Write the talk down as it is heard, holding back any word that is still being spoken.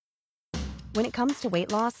When it comes to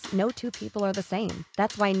weight loss, no two people are the same.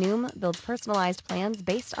 That's why Noom builds personalized plans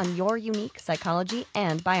based on your unique psychology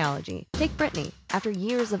and biology. Take Brittany. After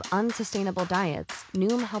years of unsustainable diets,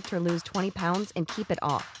 Noom helped her lose 20 pounds and keep it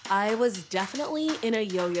off. I was definitely in a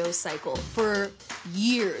yo-yo cycle for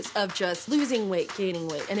years of just losing weight, gaining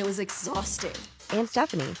weight, and it was exhausting. And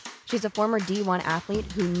Stephanie. She's a former D1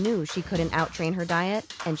 athlete who knew she couldn't outtrain her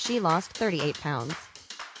diet, and she lost 38 pounds.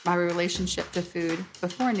 My relationship to food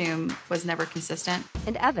before Noom was never consistent.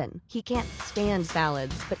 And Evan, he can't stand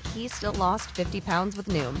salads, but he still lost 50 pounds with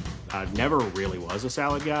Noom. I never really was a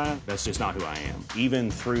salad guy. That's just not who I am. Even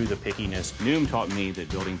through the pickiness, Noom taught me that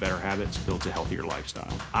building better habits builds a healthier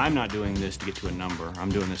lifestyle. I'm not doing this to get to a number. I'm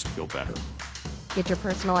doing this to feel better. Get your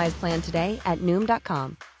personalized plan today at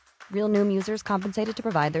Noom.com. Real Noom users compensated to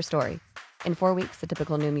provide their story. In 4 weeks, the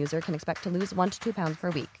typical Noom user can expect to lose 1 to 2 pounds per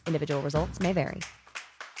week. Individual results may vary.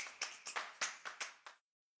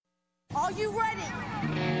 Are you ready?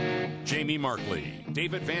 Jamie Markley,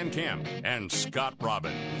 David Van Camp, and Scott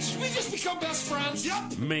Robbins. We just become best friends.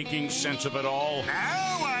 Yep. Making sense of it all.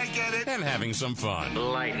 Now I get it. And having some fun.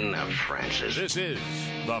 Lighten up, Francis. This is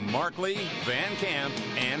the Markley, Van Camp,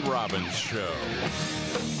 and Robbins Show.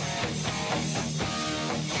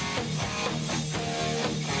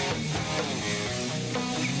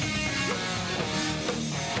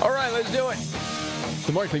 All right, let's do it.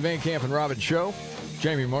 The Markley, Van Camp, and Robbins Show.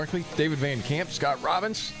 Jamie Markley, David Van Camp, Scott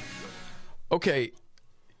Robbins. Okay,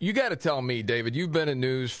 you got to tell me, David, you've been in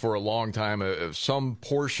news for a long time, some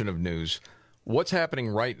portion of news. What's happening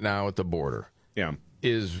right now at the border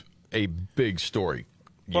is a big story.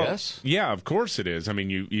 Yes? Well, yeah, of course it is. I mean,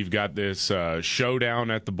 you've got this showdown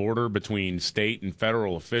at the border between state and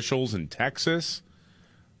federal officials in Texas.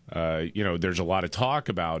 There's a lot of talk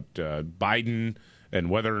about Biden and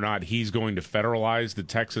whether or not he's going to federalize the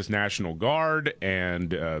Texas National Guard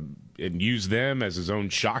and use them as his own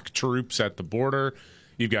shock troops at the border.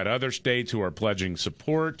 You've got other states who are pledging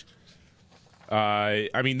support.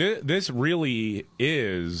 This really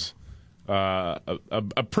is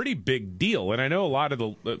a pretty big deal. And I know a lot of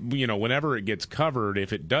whenever it gets covered,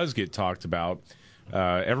 if it does get talked about,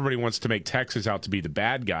 everybody wants to make Texas out to be the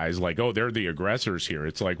bad guys, like, oh, they're the aggressors here.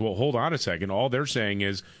 It's like, well, hold on a second. All they're saying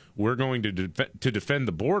is we're going to defend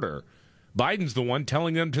the border. Biden's the one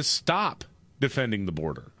telling them to stop defending the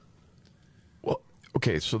border. Well,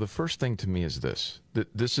 okay, so the first thing to me is this.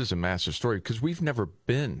 This is a massive story because we've never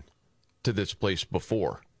been to this place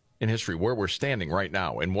before in history where we're standing right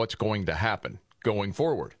now and what's going to happen going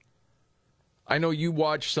forward. I know you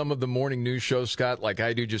watch some of the morning news shows, Scott, like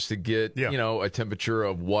I do, just to get, a temperature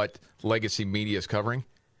of what legacy media is covering.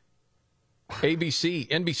 ABC,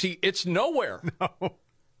 NBC, it's nowhere. No.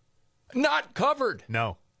 Not covered.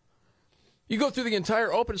 No. You go through the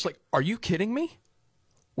entire open, it's like, are you kidding me?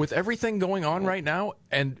 With everything going on right now,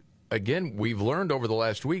 and again, we've learned over the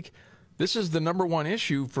last week, this is the number one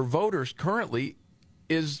issue for voters currently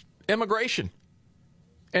is immigration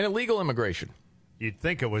and illegal immigration. You'd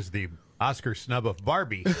think it was the Oscar snub of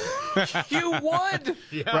Barbie. You would.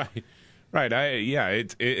 Yeah. Right.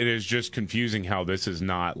 It is just confusing how this is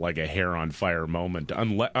not like a hair on fire moment.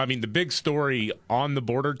 The big story on the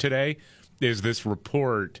border today is this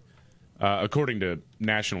report, according to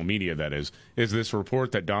national media, that is this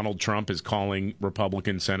report that Donald Trump is calling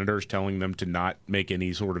Republican senators, telling them to not make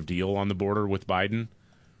any sort of deal on the border with Biden.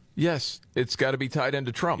 Yes, it's got to be tied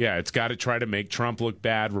into Trump. Yeah, it's got to try to make Trump look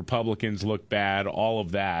bad, Republicans look bad, all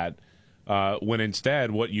of that. When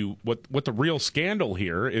instead, what the real scandal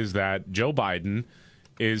here is that Joe Biden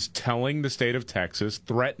is telling the state of Texas,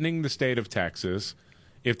 threatening the state of Texas,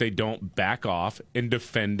 if they don't back off in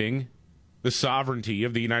defending the sovereignty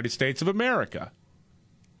of the United States of America.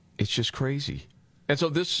 It's just crazy. And so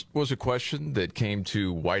this was a question that came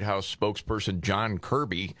to White House spokesperson John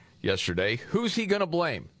Kirby yesterday. Who's he going to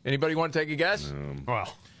blame? Anybody want to take a guess?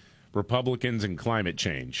 Republicans and climate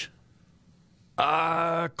change.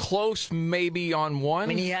 Close maybe on one. I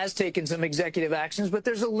mean, he has taken some executive actions, but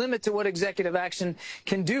there's a limit to what executive action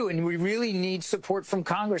can do, and we really need support from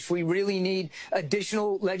Congress. We really need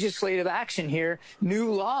additional legislative action here,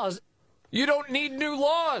 new laws. You don't need new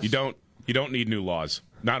laws. You don't need new laws.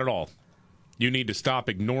 Not at all. You need to stop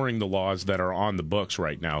ignoring the laws that are on the books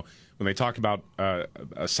right now. When they talk about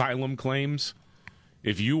asylum claims,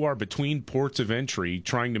 if you are between ports of entry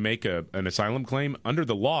trying to make an asylum claim, under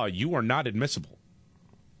the law, you are not admissible.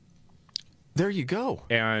 There you go.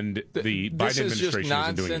 And the Biden administration isn't doing anything. This is just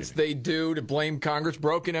nonsense they do to blame Congress.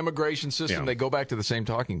 Broken immigration system. Yeah. They go back to the same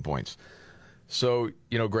talking points. So,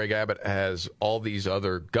 Greg Abbott has all these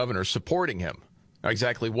other governors supporting him. Now,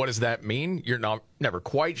 exactly what does that mean? You're never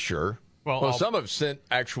quite sure. Well, some have sent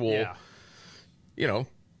actual men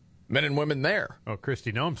and women there. Oh,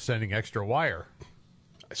 Kristi Noem's sending extra wire.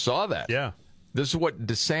 I saw that. Yeah. This is what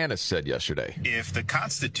DeSantis said yesterday. If the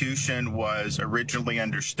Constitution was originally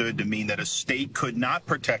understood to mean that a state could not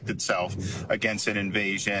protect itself against an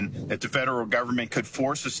invasion, that the federal government could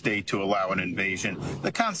force a state to allow an invasion,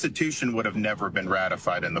 the Constitution would have never been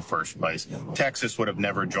ratified in the first place. Texas would have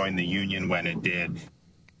never joined the Union when it did.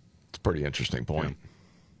 It's a pretty interesting point.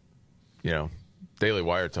 Daily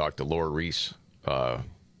Wire talked to Laura Reese, part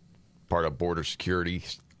of border security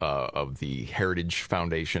of the Heritage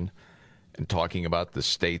Foundation, and talking about the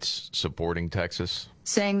states supporting Texas.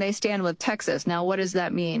 Saying they stand with Texas. Now, what does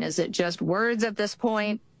that mean? Is it just words at this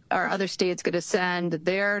point? Are other states going to send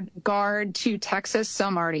their guard to Texas?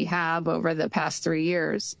 Some already have over the past 3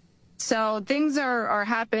 years. So things are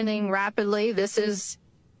happening rapidly. This is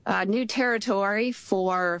new territory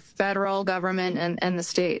for federal government and the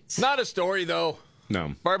states. Not a story, though.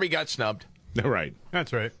 No. Barbie got snubbed. Right.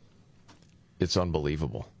 That's right. It's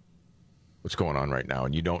unbelievable what's going on right now,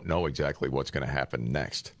 and you don't know exactly what's going to happen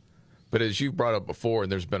next. But as you brought up before,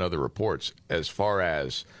 and there's been other reports, as far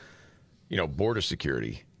as, border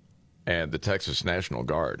security and the Texas National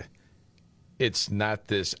Guard, it's not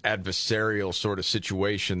this adversarial sort of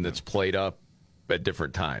situation that's played up at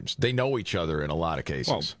different times. They know each other in a lot of cases.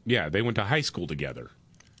 Well, yeah, they went to high school together.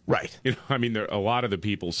 Right. A lot of the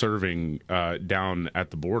people serving down at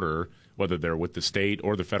the border, whether they're with the state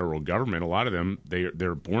or the federal government, a lot of them,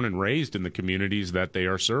 they're born and raised in the communities that they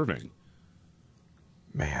are serving.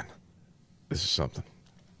 Man, this is something.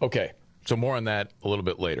 Okay, so more on that a little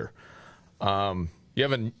bit later. You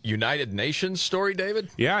have a United Nations story, David?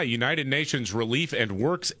 Yeah, United Nations Relief and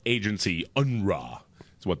Works Agency, UNRWA,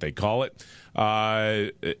 is what they call it.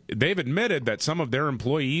 They've admitted that some of their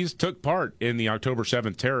employees took part in the October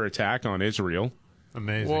 7th terror attack on Israel.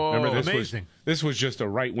 Amazing. Whoa, remember, amazing. This was just a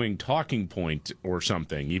right-wing talking point or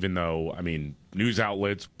something, even though, news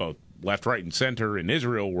outlets, both left, right, and center in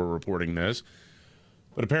Israel were reporting this.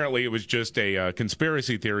 But apparently it was just a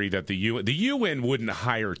conspiracy theory that the UN wouldn't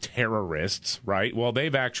hire terrorists, right? Well,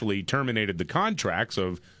 they've actually terminated the contracts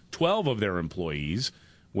of 12 of their employees,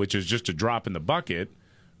 which is just a drop in the bucket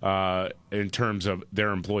in terms of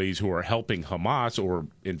their employees who are helping Hamas or,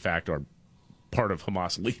 in fact, are part of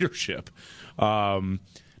Hamas leadership.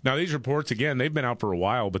 Now, these reports, again, they've been out for a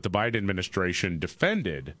while, but the Biden administration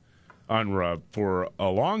defended UNRWA for a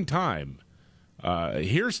long time.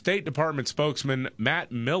 Here's State Department spokesman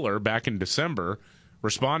Matt Miller back in December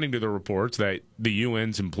responding to the reports that the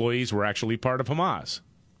UN's employees were actually part of Hamas.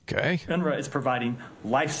 Okay. UNRWA is providing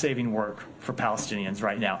life-saving work for Palestinians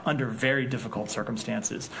right now under very difficult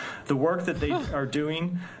circumstances. The work that they are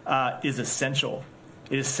doing is essential.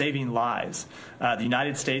 It is saving lives. The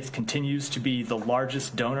United States continues to be the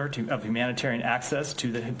largest donor of humanitarian access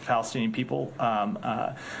to the Palestinian people.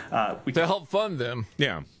 To help fund them.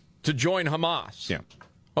 Yeah. To join Hamas. Yeah.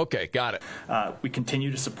 Okay, got it. We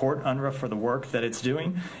continue to support UNRWA for the work that it's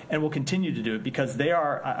doing, and we'll continue to do it because they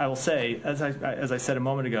are, I will say, as I said a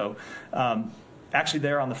moment ago, actually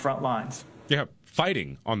they're on the front lines. Yeah,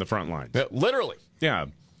 fighting on the front lines. Yeah, literally. Yeah.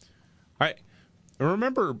 I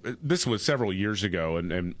remember this was several years ago,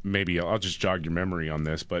 and maybe I'll just jog your memory on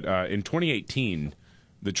this, but in 2018,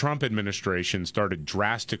 the Trump administration started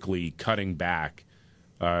drastically cutting back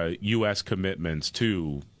U.S. commitments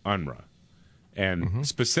to UNRWA, and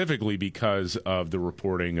specifically because of the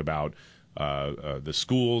reporting about the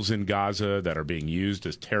schools in Gaza that are being used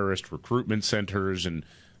as terrorist recruitment centers. And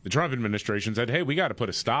the Trump administration said, hey, we got to put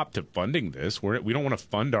a stop to funding this. We don't want to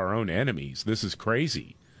fund our own enemies. This is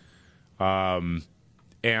crazy.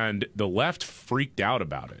 And the left freaked out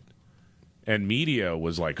about it. And media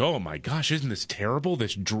was like, oh, my gosh, isn't this terrible?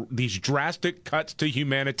 These drastic cuts to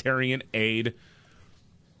humanitarian aid.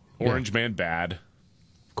 Orange man bad.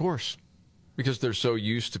 Of course. Because they're so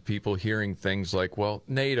used to people hearing things like, well,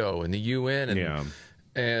 NATO and the UN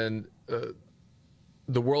and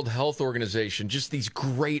the World Health Organization, just these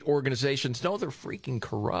great organizations. No, they're freaking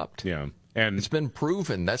corrupt. Yeah. And it's been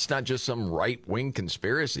proven. That's not just some right-wing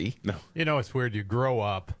conspiracy. No. It's weird. You grow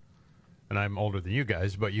up, and I'm older than you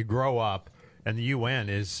guys, but you grow up, and the UN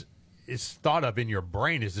is thought of in your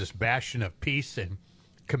brain as this bastion of peace and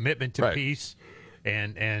commitment to peace.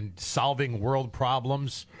 And solving world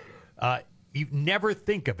problems. You never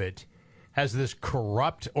think of it as this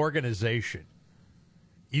corrupt organization.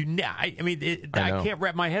 I can't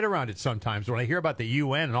wrap my head around it sometimes. When I hear about the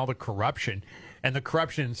UN and all the corruption and the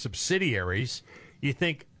corruption in subsidiaries, you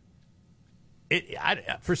think,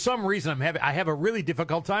 for some reason, I have a really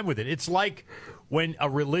difficult time with it. It's like when a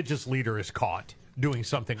religious leader is caught doing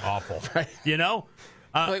something awful, like,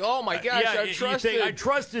 oh my gosh, I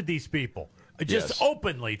trusted these people. just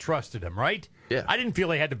openly trusted him, right? Yeah. I didn't feel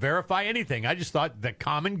they had to verify anything. I just thought the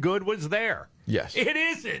common good was there. Yes. It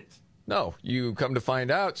isn't. No, you come to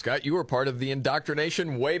find out, Scott, you were part of the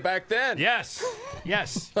indoctrination way back then. Yes.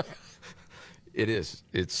 Yes. It is.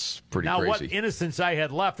 It's pretty now, crazy. what innocence I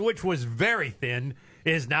had left, which was very thin,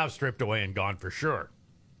 is now stripped away and gone for sure.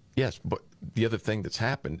 Yes, but the other thing that's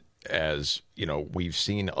happened, as you know, we've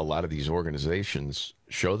seen a lot of these organizations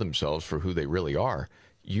show themselves for who they really are.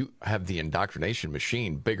 You have the indoctrination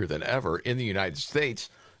machine bigger than ever in the United States,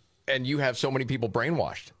 and you have so many people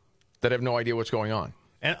brainwashed that have no idea what's going on.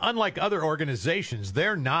 And unlike other organizations,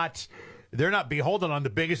 they're not beholden on the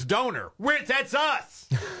biggest donor. That's us.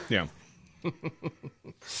 Yeah.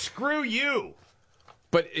 Screw you.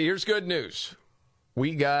 But here's good news.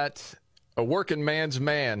 We got a working man's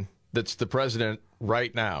man that's the president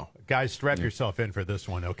right now. Guys, strap yourself in for this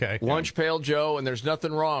one, okay? Lunch Pail Joe, and there's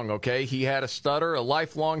nothing wrong, okay? He had a stutter, a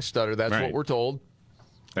lifelong stutter. That's what we're told.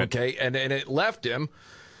 Okay, and it left him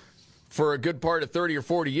for a good part of 30 or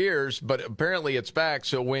 40 years, but apparently it's back.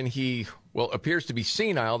 So when he, appears to be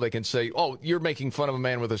senile, they can say, oh, you're making fun of a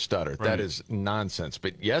man with a stutter. Right. That is nonsense.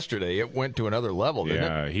 But yesterday it went to another level, didn't it?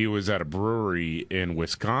 Yeah, he was at a brewery in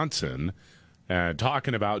Wisconsin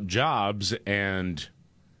talking about jobs, and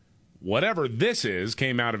whatever this is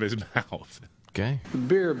came out of his mouth. Okay. The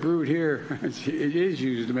beer brewed here, it is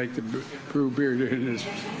used to make the brew beer in this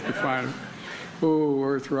refinery. Oh,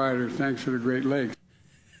 Earth Rider, thanks for the Great Lakes.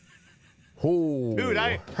 Oh, dude,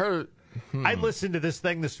 I listened to this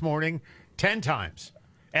thing this morning 10 times,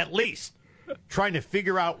 at least, trying to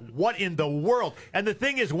figure out what in the world. And the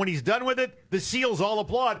thing is, when he's done with it, the SEALs all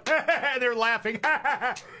applaud. They're laughing.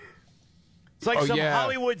 It's like some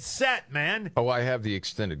Hollywood set, man. Oh, I have the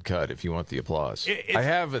extended cut if you want the applause. I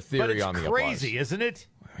have a theory on the applause. But it's crazy, isn't it?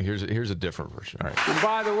 Here's a different version. All right. And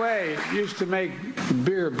by the way, it used to make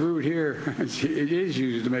beer brewed here. It is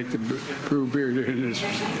used to make the brew beer in this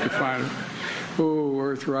refinery. Oh,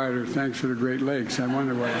 Earth Rider, thanks for the Great Lakes. I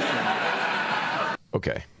wonder why it's that.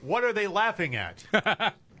 Okay. What are they laughing at?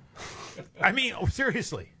 I mean,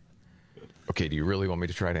 seriously. Okay, do you really want me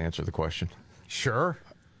to try to answer the question? Sure.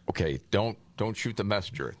 Okay, don't shoot the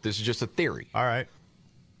messenger. This is just a theory. All right.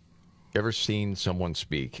 Ever seen someone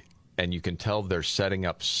speak and you can tell they're setting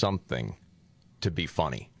up something to be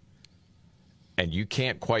funny, and you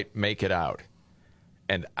can't quite make it out,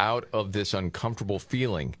 and out of this uncomfortable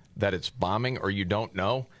feeling that it's bombing or you don't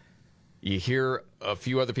know, you hear a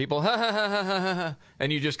few other people, ha, ha, ha, ha, ha, ha,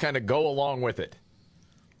 and you just kind of go along with it.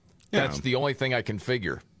 Yeah. That's the only thing I can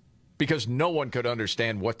figure, because no one could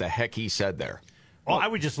understand what the heck he said there. Well, I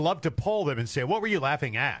would just love to poll them and say, what were you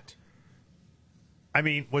laughing at? I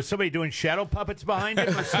mean, was somebody doing shadow puppets behind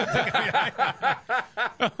him or something?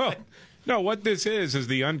 No, what this is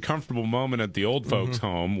the uncomfortable moment at the old folks'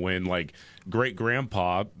 home when, like,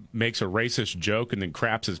 great-grandpa makes a racist joke and then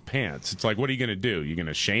craps his pants. It's like, what are you going to do? You're going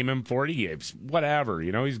to shame him for it? Whatever.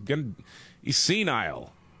 You know, he's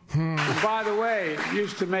senile. And by the way, it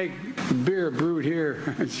used to make beer brewed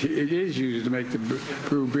here. It is used to make the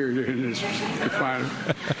brew beer in this refinery.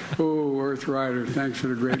 Oh, Earth Rider, thanks for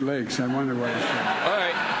the Great Lakes. I wonder why it's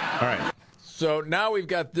that. All right. So now we've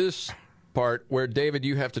got this part where, David,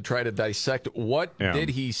 you have to try to dissect what did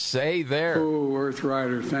he say there. Oh, Earth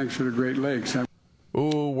Rider, thanks for the Great Lakes.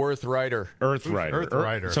 Ooh, Earth Rider. Earth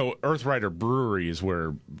Rider. So Earth Rider Brewery is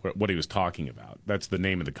what he was talking about. That's the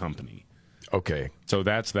name of the company. Okay. So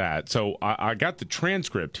that's that. So I got the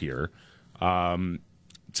transcript here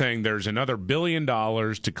saying there's another $1 billion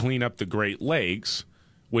to clean up the Great Lakes,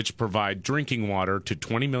 which provide drinking water to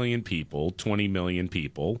 20 million people. 20 million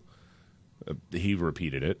people. He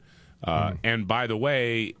repeated it. And by the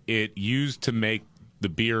way, it used to make the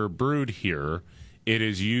beer brewed here. It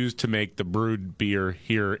is used to make the brewed beer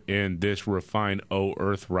here in this refined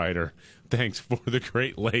Earth Rider. Thanks for the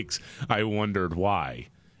Great Lakes. I wondered why.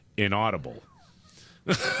 Inaudible.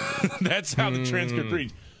 That's how the transcript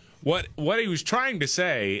reads. What he was trying to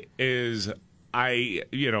say is, my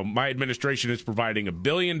administration is providing $1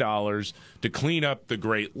 billion to clean up the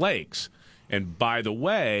Great Lakes. And by the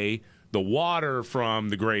way, the water from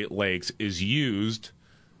the Great Lakes is used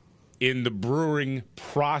in the brewing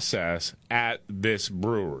process at this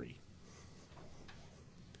brewery.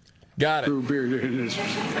 Got it. Brew beer in this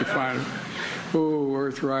refinery. Oh,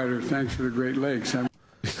 Earth Rider, thanks for the Great Lakes.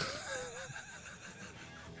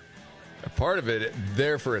 Part of it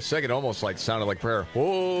there for a second almost sounded like prayer.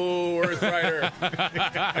 Oh, Earth Rider.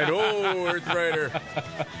 And oh, Earth Rider.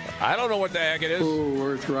 I don't know what the heck it is. Oh,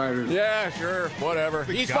 Earth Rider. Yeah, sure, whatever.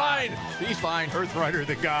 He's fine. He's fine. Earth Rider,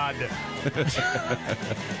 the god.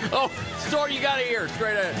 Oh, story you got to hear.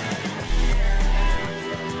 Straight ahead.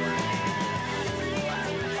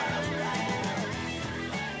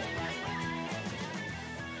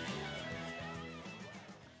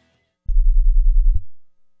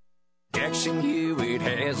 Jackson Hewitt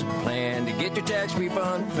has a plan to get your tax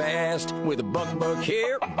refund fast. With a buck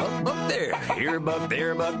here, buck there. Here a buck,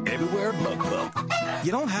 there a buck, everywhere buck.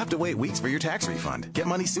 You don't have to wait weeks for your tax refund. Get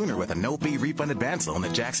money sooner with a no-fee refund advance loan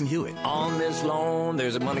at Jackson Hewitt. On this loan,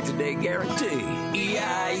 there's a money today guarantee.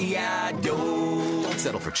 E-I-E-I-Do. Don't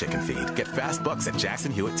settle for chicken feed. Get fast bucks at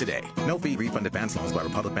Jackson Hewitt today. No-fee refund advance loans by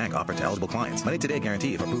Republic Bank offered to eligible clients. Money today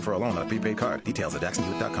guarantee if approved for a loan on a prepaid card. Details at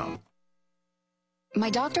jacksonhewitt.com. My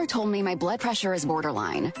doctor told me my blood pressure is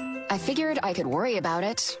borderline. I figured I could worry about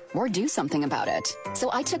it or do something about it. So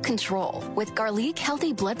I took control with Garlic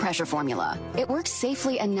Healthy Blood Pressure Formula. It works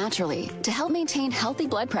safely and naturally to help maintain healthy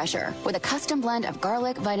blood pressure with a custom blend of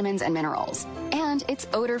garlic, vitamins, and minerals. And it's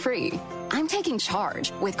odor-free. I'm taking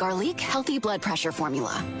charge with Garlic Healthy Blood Pressure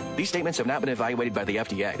Formula. These statements have not been evaluated by the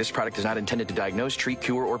FDA. This product is not intended to diagnose, treat,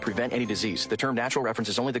 cure, or prevent any disease. The term natural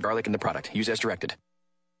references only the garlic in the product. Use as directed.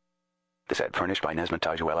 This ad furnished by Nesmith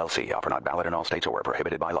Taju LLC. Offer not valid in all states or where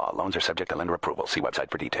prohibited by law. Loans are subject to lender approval. See website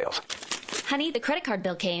for details. Honey, the credit card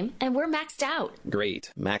bill came, and we're maxed out.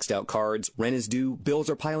 Great. Maxed out cards, rent is due, bills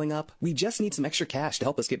are piling up. We just need some extra cash to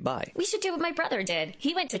help us get by. We should do what my brother did.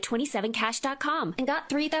 He went to 27cash.com and got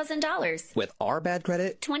 $3,000. With our bad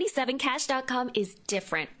credit? 27cash.com is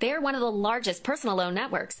different. They're one of the largest personal loan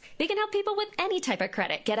networks. They can help people with any type of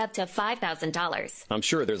credit get up to $5,000. I'm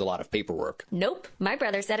sure there's a lot of paperwork. Nope. My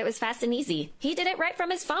brother said it was fast and easy. He did it right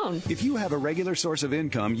from his phone. If you have a regular source of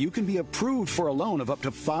income, you can be approved for a loan of up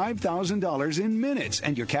to $5,000 in minutes,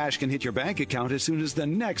 and your cash can hit your bank account as soon as the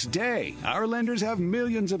next day. Our lenders have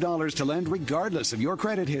millions of dollars to lend regardless of your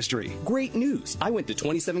credit history. Great news. I went to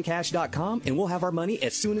 27cash.com and we'll have our money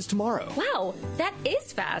as soon as tomorrow. Wow, that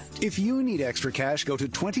is fast. If you need extra cash, go to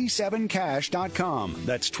 27cash.com.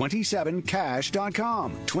 That's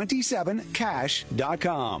 27cash.com.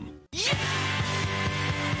 27cash.com.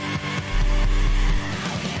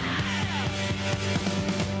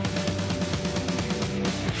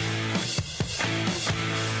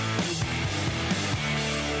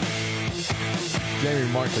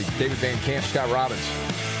 Jamie Markley, David Van Camp, Scott Robbins.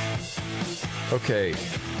 Okay,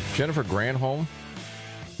 Jennifer Granholm,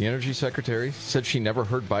 the Energy Secretary, said she never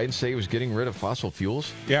heard Biden say he was getting rid of fossil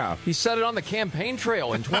fuels. Yeah. He said it on the campaign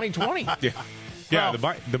trail in 2020. Yeah,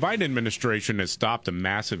 the Biden administration has stopped a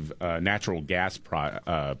massive natural gas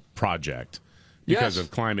project because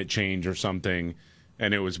of climate change or something,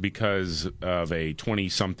 and it was because of a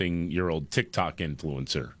 20-something-year-old TikTok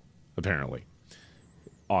influencer, apparently.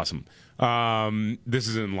 Awesome. This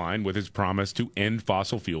is in line with his promise to end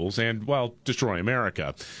fossil fuels and, well, destroy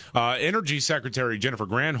America. Energy Secretary Jennifer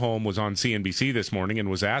Granholm was on CNBC this morning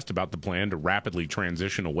and was asked about the plan to rapidly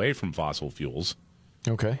transition away from fossil fuels.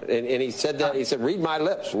 Okay. And he said that, he said, read my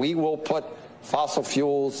lips, we will put fossil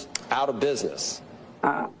fuels out of business.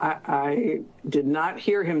 I did not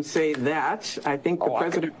hear him say that. I think the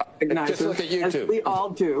president recognizes, as we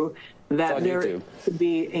all do, that there could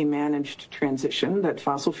be a managed transition, that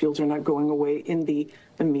fossil fuels are not going away in the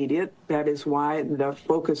immediate. That is why the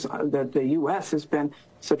focus that the U.S. has been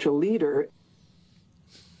such a leader.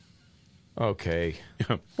 Okay.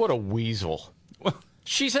 What a weasel.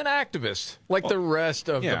 She's an activist, like the rest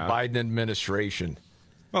of the Biden administration.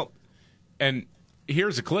 Well, and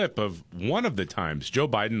here's a clip of one of the times Joe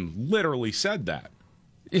Biden literally said that.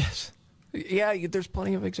 Yes. Yeah, there's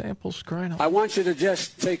plenty of examples. Crying out. I want you to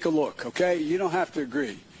just take a look, okay? You don't have to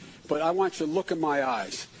agree. But I want you to look in my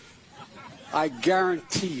eyes. I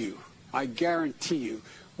guarantee you,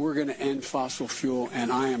 we're going to end fossil fuel, and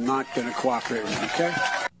I am not going to cooperate with you,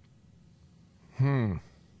 okay?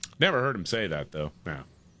 Never heard him say that, though. No.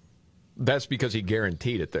 That's because he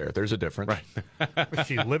guaranteed it there. There's a difference. Right. Does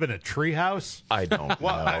she live in a treehouse? I don't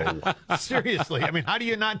know. Seriously, I mean, how do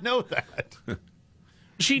you not know that?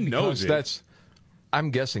 She knows it.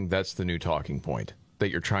 I'm guessing that's the new talking point,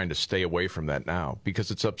 that you're trying to stay away from that now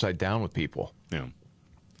because it's upside down with people. Yeah.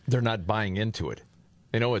 They're not buying into it.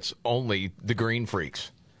 They know it's only the green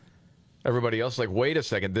freaks. Everybody else is like, wait a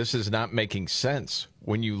second, this is not making sense.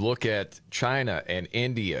 When you look at China and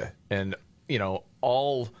India and,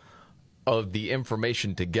 all of the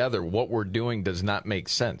information together, what we're doing does not make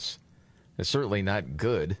sense. It's certainly not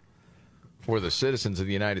good for the citizens of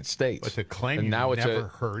the United States. But to claim you've never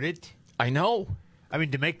heard it? I know. I mean,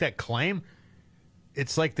 to make that claim,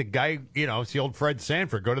 it's like the guy, it's the old Fred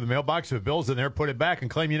Sanford. Go to the mailbox with bills in there, put it back, and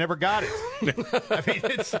claim you never got it. I mean,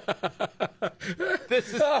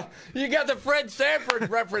 you got the Fred Sanford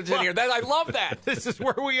reference in here. I love that. This is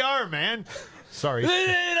where we are, man. Sorry.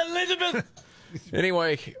 Elizabeth.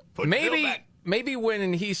 Anyway, maybe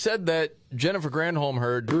when he said that, Jennifer Granholm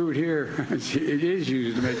heard. Brewed here, it is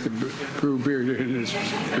used to make the brew beer in this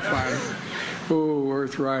refinery. Oh,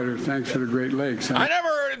 Earth Rider, thanks for the Great Lakes. I never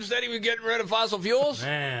heard him say he was getting rid of fossil fuels.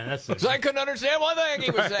 Man, that's because I couldn't understand what the heck he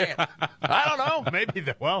was saying. I don't know. Maybe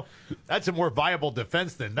that's a more viable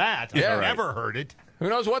defense than that. Yeah, I've right. never heard it. Who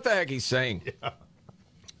knows what the heck he's saying? Yeah.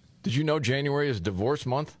 Did you know January is divorce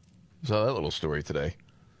month? Saw that little story today.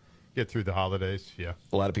 Get through the holidays, yeah.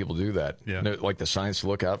 A lot of people do that. Yeah. Like the signs to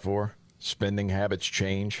look out for. Spending habits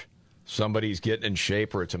change. Somebody's getting in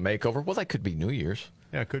shape or it's a makeover. Well, that could be New Year's.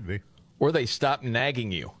 Yeah, it could be. Or they stop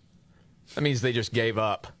nagging you. That means they just gave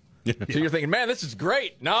up. So you're thinking, man, this is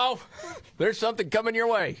great. No, there's something coming your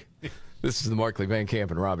way. This is the Markley, Van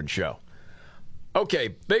Camp, and Robbins show. Okay,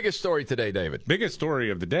 biggest story today, David. Biggest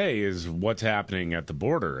story of the day is what's happening at the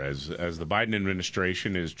border as the Biden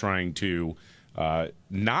administration is trying to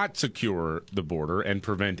not secure the border and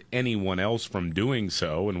prevent anyone else from doing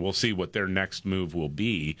so. And we'll see what their next move will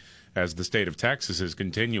be as the state of Texas is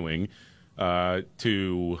continuing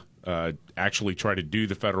to actually try to do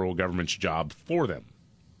the federal government's job for them.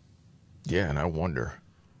 Yeah, and I wonder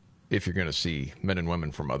if you're going to see men and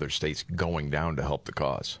women from other states going down to help the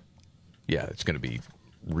cause. Yeah, it's going to be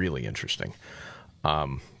really interesting. A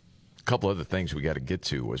couple other things we got to get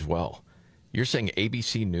to as well. You're saying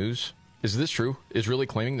ABC News, is this true, is really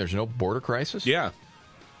claiming there's no border crisis? Yeah.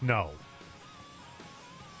 No.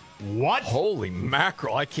 What? Holy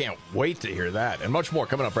mackerel. I can't wait to hear that. And much more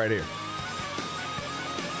coming up right here.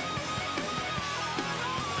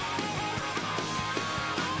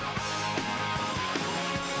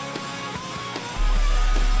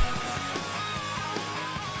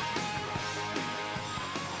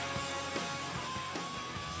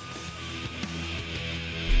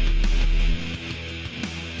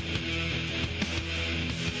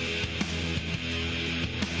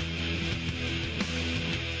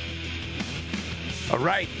 All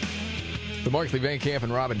right. The Markley, Van Camp,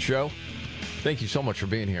 and Robbins show. Thank you so much for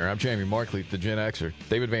being here. I'm Jamie Markley, the Gen Xer.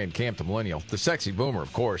 David Van Camp, the Millennial. The sexy boomer,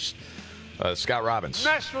 of course. Scott Robbins.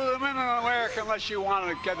 Mess with the men in America unless you want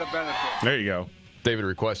to get the benefit. There you go. David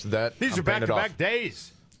requested that. These are back-to-back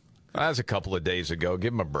days. That was a couple of days ago.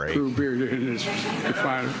 Give him a break. Brew beer in this.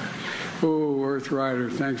 Oh, Earth Rider,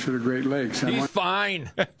 thanks for the Great Lakes. He's fine.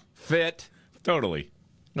 Fit. Totally.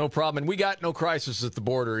 No problem. And we got no crisis at the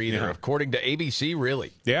border either, according to ABC,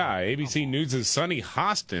 really. Yeah, ABC News' Sonny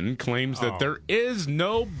Hostin claims that there is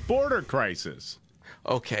no border crisis.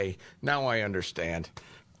 Okay, now I understand.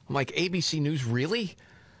 I'm like, ABC News, really?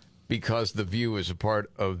 Because The View is a part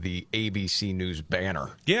of the ABC News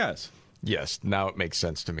banner. Yes. Yes, now it makes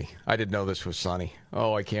sense to me. I didn't know this was Sonny.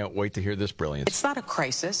 Oh, I can't wait to hear this brilliance. It's not a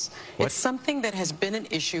crisis. What? It's something that has been an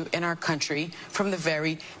issue in our country from the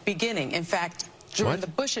very beginning. In fact, during the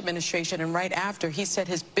Bush administration and right after, he said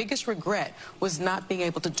his biggest regret was not being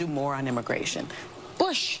able to do more on immigration.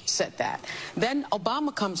 Bush said that. Then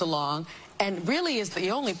Obama comes along and really is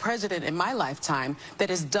the only president in my lifetime that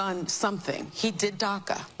has done something. He did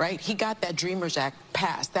DACA, right? He got that Dreamers Act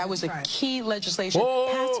passed. That was a key legislation.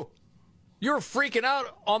 Whoa! You're freaking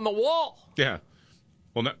out on the wall. Yeah.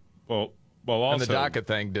 Well, also... And the DACA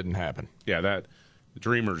thing didn't happen. Yeah, the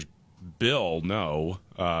Dreamers bill, no.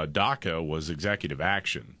 DACA was executive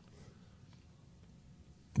action.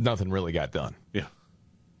 Nothing really got done. Yeah.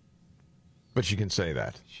 But you can say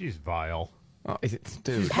that. She's vile. Oh,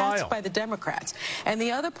 dude. Passed by the Democrats. And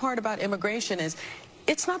the other part about immigration is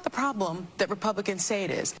it's not the problem that Republicans say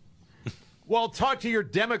it is. Well, talk to your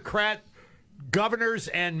Democrat governors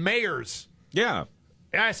and mayors. Yeah.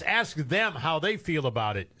 Ask them how they feel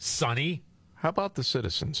about it, Sonny. How about the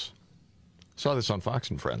citizens? Saw this on Fox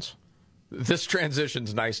and Friends. This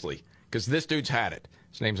transitions nicely because this dude's had it.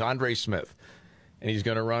 His name's Andre Smith, and he's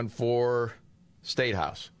going to run for State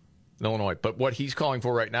House in Illinois. But what he's calling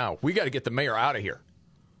for right now, we got to get the mayor out of here.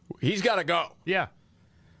 He's got to go. Yeah.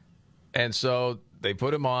 And so they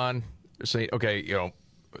put him on, say, okay,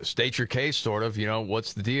 state your case, sort of.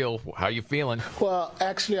 What's the deal? How you feeling? Well,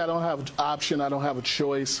 actually, I don't have an option. I don't have a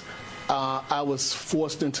choice. I was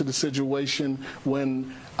forced into the situation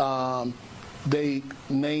when they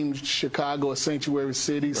named Chicago a sanctuary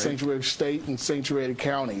city, sanctuary state, and sanctuary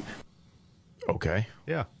county. Okay.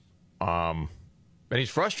 Yeah. And he's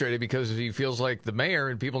frustrated because he feels like the mayor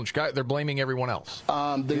and people in Chicago, they're blaming everyone else.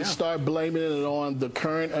 They start blaming it on the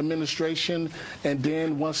current administration, and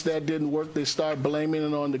then once that didn't work, they start blaming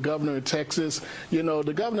it on the governor of Texas.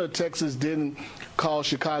 The governor of Texas didn't call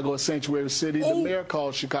Chicago a sanctuary city. The mayor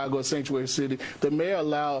called Chicago a sanctuary city. The mayor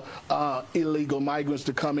allowed illegal migrants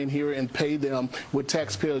to come in here and pay them with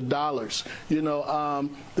taxpayer dollars. The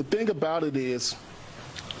thing about it is,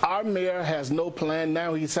 our mayor has no plan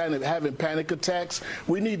now. He's having panic attacks.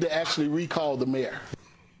 We need to actually recall the mayor.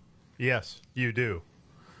 Yes, you do.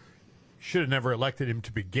 Should have never elected him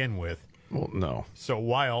to begin with. Well, no. So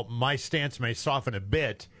while my stance may soften a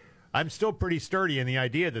bit, I'm still pretty sturdy in the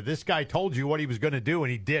idea that this guy told you what he was going to do,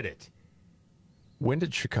 and he did it. When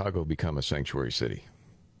did Chicago become a sanctuary city?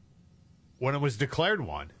 When it was declared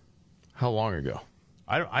one. How long ago?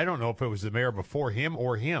 I don't know if it was the mayor before him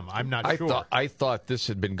or him. I'm not sure. I thought this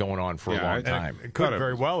had been going on for a long time. It could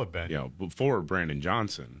very well have been. Yeah, before Brandon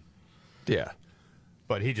Johnson. Yeah.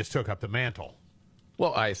 But he just took up the mantle.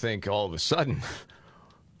 Well, I think all of a sudden,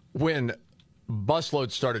 when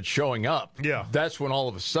busloads started showing up, that's when all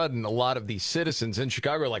of a sudden a lot of these citizens in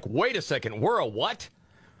Chicago are like, wait a second, we're a what?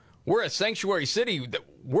 We're a sanctuary city.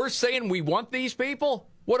 We're saying we want these people?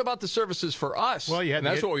 What about the services for us? Well, and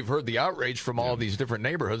that's what we've heard, the outrage from all these different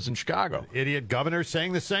neighborhoods in Chicago. Idiot governor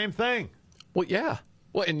saying the same thing. Well, yeah.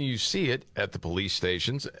 Well, and you see it at the police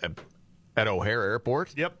stations, at O'Hare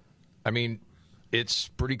Airport. Yep. I mean, it's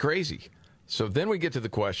pretty crazy. So then we get to the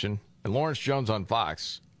question, and Lawrence Jones on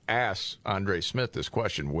Fox asks Andre Smith this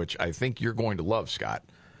question, which I think you're going to love, Scott.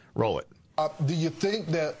 Roll it. Do you think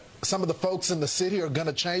that some of the folks in the city are going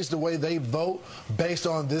to change the way they vote based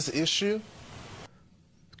on this issue?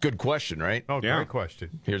 Good question, right? Oh, great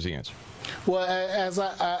question. Here's the answer. Well, as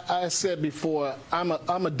I said before, I'm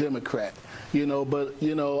a Democrat, but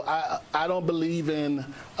I don't believe in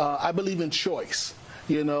I believe in choice.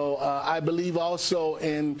 I believe also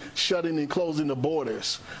in shutting and closing the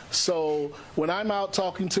borders. So when I'm out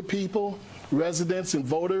talking to people, residents and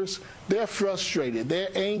voters, they're frustrated. They're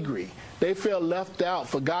angry. They feel left out,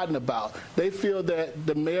 forgotten about. They feel that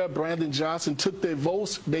the mayor, Brandon Johnson, took their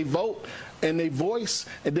vote and their voice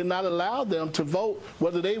and did not allow them to vote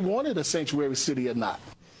whether they wanted a sanctuary city or not.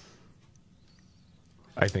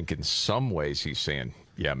 I think in some ways he's saying,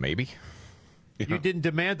 yeah, maybe. You didn't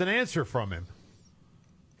demand an answer from him.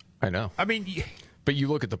 I know. I mean, but you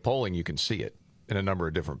look at the polling, you can see it in a number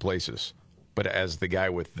of different places. But as the guy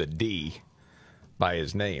with the D by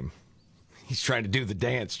his name, he's trying to do the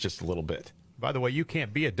dance just a little bit. By the way, you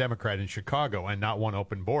can't be a Democrat in Chicago and not want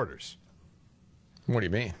open borders. What do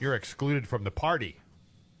you mean? You're excluded from the party.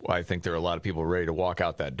 Well, I think there are a lot of people ready to walk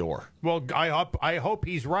out that door. Well, I hope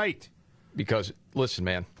he's right. Because, listen,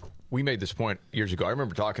 man, we made this point years ago. I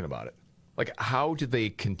remember talking about it. Like, how do they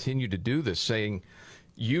continue to do this, saying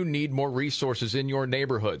you need more resources in your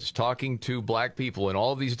neighborhoods, talking to black people in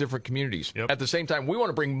all of these different communities. At the same time, we want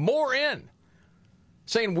to bring more in,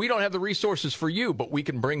 saying we don't have the resources for you, but we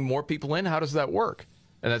can bring more people in. How does that work?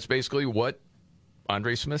 And that's basically what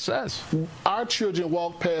Andre Smith says. Our children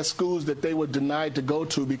walk past schools that they were denied to go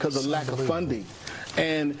to because of lack of funding.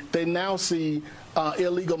 And they now see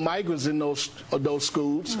illegal migrants in those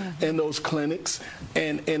schools, in those clinics,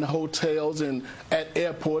 and in hotels, and at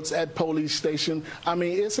airports, at police stations. I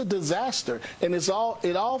mean, it's a disaster, and it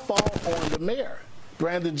all falls on the mayor,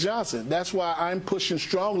 Brandon Johnson. That's why I'm pushing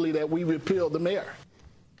strongly that we repeal the mayor.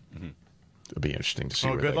 Mm-hmm. It'll be interesting to see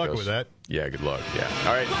where good that luck goes. with that. Yeah, good luck. Yeah.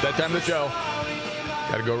 All right, that time of the show.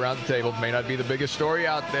 Got to go around the table. May not be the biggest story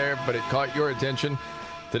out there, but it caught your attention.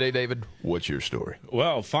 Today, David, what's your story?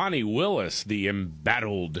 Well, Fani Willis, the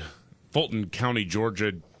embattled Fulton County,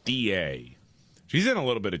 Georgia DA. She's in a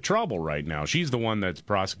little bit of trouble right now. She's the one that's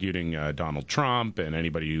prosecuting Donald Trump and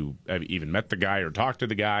anybody who even met the guy or talked to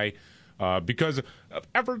the guy because of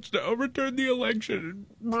efforts to overturn the election.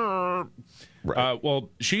 Right.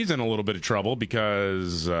 Well, she's in a little bit of trouble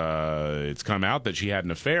because it's come out that she had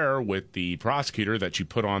an affair with the prosecutor that she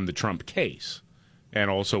put on the Trump case, and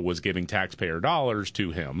also was giving taxpayer dollars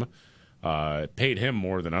to him. Paid him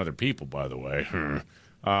more than other people, by the way.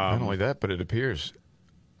 Not only that, but it appears,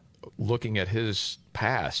 looking at his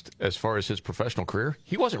past as far as his professional career,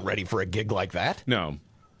 he wasn't ready for a gig like that. No.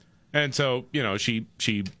 And so, she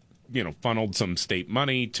funneled some state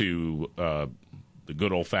money to the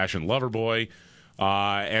good old-fashioned lover boy.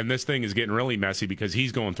 And this thing is getting really messy because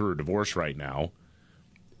he's going through a divorce right now.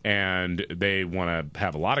 And they want to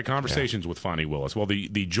have a lot of conversations with Fani Willis. Well,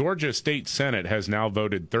 the Georgia State Senate has now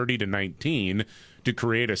voted 30-19 to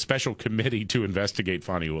create a special committee to investigate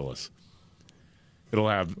Fani Willis. It'll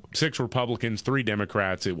have 6 Republicans, 3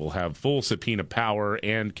 Democrats. It will have full subpoena power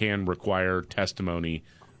and can require testimony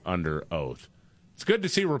under oath. It's good to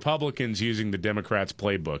see Republicans using the Democrats'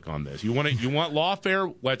 playbook on this. You want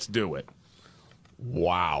lawfare? Let's do it.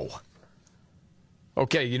 Wow.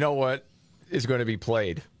 Okay, you know what is going to be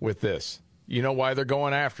played with this? You know why they're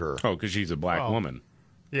going after her? Oh, because she's a black woman.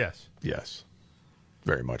 Yes. Yes.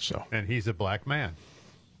 Very much so. And he's a black man.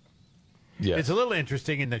 Yes. It's a little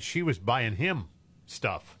interesting in that she was buying him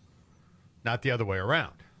stuff, not the other way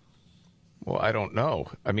around. Well, I don't know.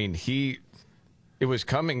 I mean, it was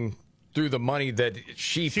coming through the money that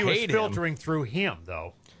she paid him. She was filtering through him,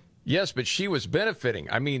 though. Yes, but she was benefiting.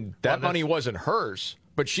 I mean, that money wasn't hers,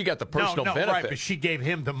 but she got the personal benefit. Right, but she gave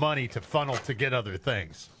him the money to funnel to get other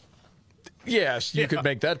things. Yes, you could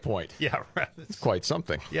make that point. Yeah, right. It's quite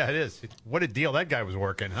something. Yeah, it is. What a deal that guy was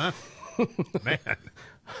working, huh? Man.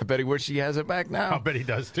 I bet he wishes he has it back now. I bet he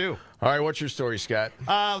does, too. All right, what's your story, Scott?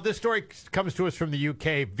 This story comes to us from the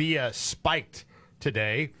UK via Spiked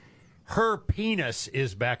today. Her penis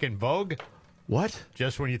is back in vogue. What?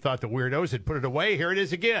 Just when you thought the weirdos had put it away, here it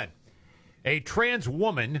is again. A trans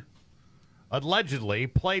woman allegedly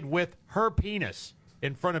played with her penis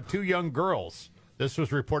in front of 2 young girls. This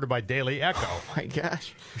was reported by Daily Echo. Oh, my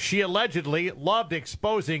gosh. She allegedly loved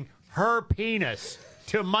exposing her penis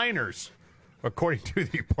to minors, according to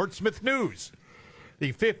the Portsmouth News.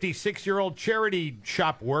 The 56-year-old charity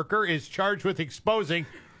shop worker is charged with exposing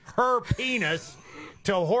her penis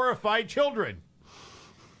to horrified children.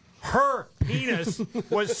 Her penis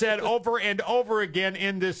was said over and over again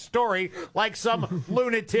in this story like some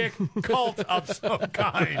lunatic cult of some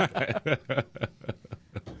kind.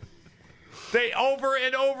 They over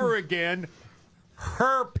and over again,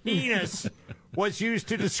 her penis was used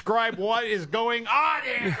to describe what is going on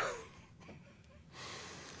here.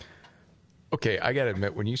 Okay, I got to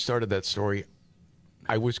admit, when you started that story,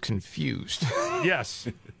 I was confused. Yes.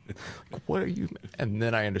 What are you? And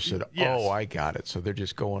then I understood. Yes. Oh, I got it. So they're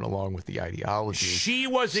just going along with the ideology. She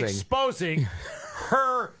was exposing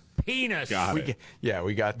her penis.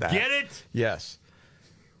 We got that. Get it? Yes.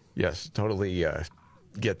 Yes, totally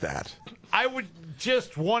get that. I would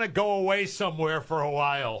just want to go away somewhere for a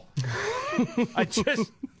while.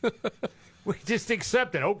 We just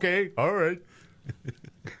accept it. Okay, all right.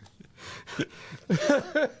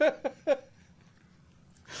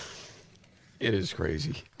 It is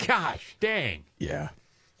crazy. Gosh, dang. Yeah.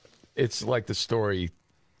 It's like the story,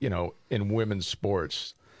 in women's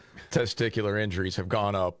sports, testicular injuries have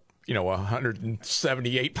gone up,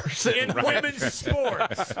 178%. In women's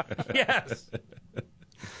sports. Yes.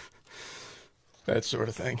 That sort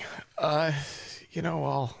of thing.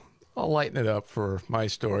 I'll lighten it up for my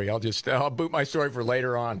story. I'll boot my story for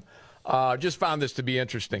later on. Just found this to be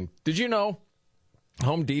interesting. Did you know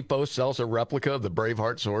Home Depot sells a replica of the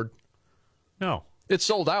Braveheart sword? No. It's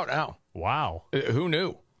sold out now. Wow. Who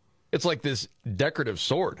knew? It's like this decorative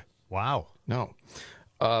sword. Wow. No.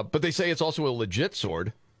 But they say it's also a legit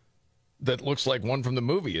sword that looks like one from the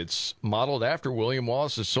movie. It's modeled after William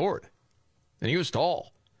Wallace's sword. And he was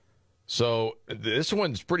tall. So this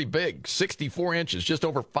one's pretty big, 64 inches, just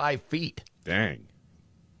over 5 feet. Dang.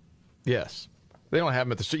 Yes. They don't have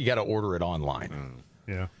them at the store. You got to order it online.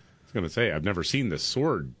 Yeah. I was going to say, I've never seen the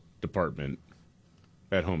sword department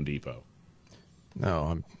at Home Depot. No,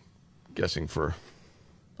 I'm guessing for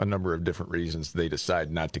a number of different reasons they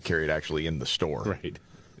decide not to carry it actually in the store. Right.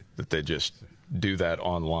 That they just do that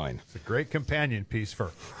online. It's a great companion piece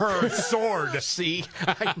for her sword. See,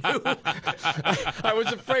 I knew. I was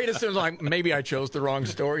afraid as soon as maybe I chose the wrong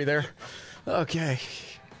story there. Okay,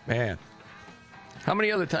 man. How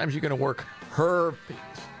many other times are you going to work her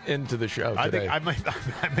into the show today? I may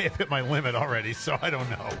have hit my limit already, so I don't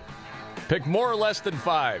know. Pick more or less than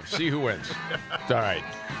 5. See who wins. All right.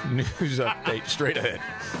 News update straight ahead.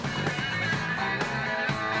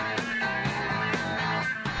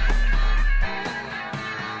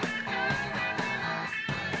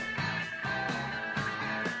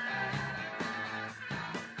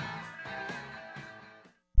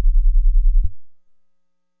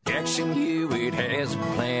 Jackson Hewitt has a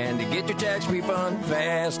plan to get your tax refund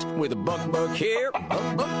fast with a buck here,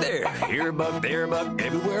 buck there. Here a buck, there a buck,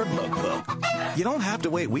 everywhere a buck. You don't have to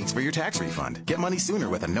wait weeks for your tax refund. Get money sooner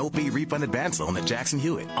with a no-fee refund advance loan at Jackson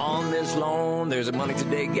Hewitt. On this loan, there's a money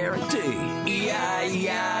today guarantee.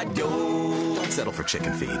 E-I-E-I-Do. Don't settle for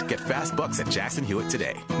chicken feed. Get fast bucks at Jackson Hewitt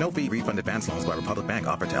today. No-fee refund advance loans by Republic Bank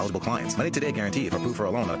offered to eligible clients. Money today guarantee if approved for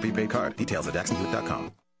a loan on a prepaid card. Details at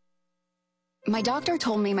jacksonhewitt.com. My doctor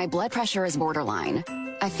told me my blood pressure is borderline.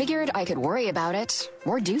 I figured I could worry about it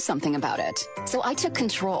or do something about it. So I took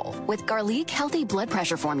control with Garlic Healthy Blood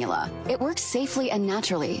Pressure Formula. It works safely and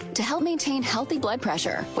naturally to help maintain healthy blood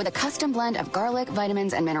pressure with a custom blend of garlic,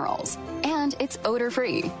 vitamins, and minerals. And it's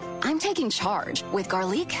odor-free. I'm taking charge with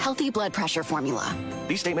Garlic Healthy Blood Pressure Formula.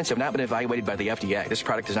 These statements have not been evaluated by the FDA. This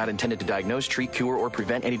product is not intended to diagnose, treat, cure, or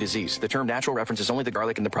prevent any disease. The term natural references only the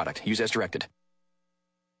garlic in the product. Use as directed.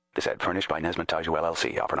 This ad furnished by Nesmith Taju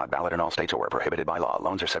LLC. Offer not valid in all states or where prohibited by law.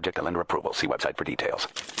 Loans are subject to lender approval. See website for details.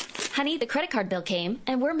 Honey, the credit card bill came,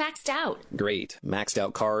 and we're maxed out. Great. Maxed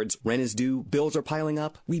out cards, rent is due, bills are piling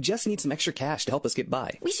up. We just need some extra cash to help us get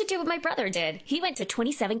by. We should do what my brother did. He went to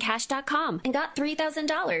 27cash.com and got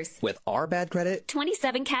 $3,000. With our bad credit?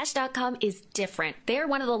 27cash.com is different. They're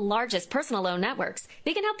one of the largest personal loan networks.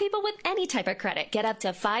 They can help people with any type of credit get up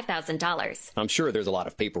to $5,000. I'm sure there's a lot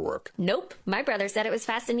of paperwork. Nope. My brother said it was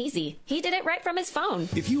fast and easy. He did it right from his phone.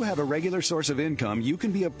 If you have a regular source of income, you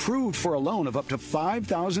can be approved for a loan of up to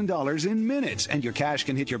 $5,000 in minutes, and your cash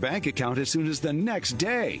can hit your bank account as soon as the next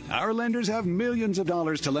day. Our lenders have millions of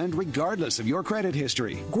dollars to lend regardless of your credit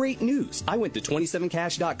history. Great news. I went to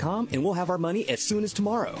 27cash.com and we'll have our money as soon as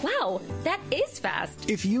tomorrow. Wow, that is fast.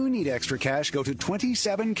 If you need extra cash, go to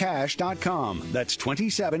 27cash.com. That's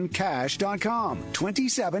 27cash.com.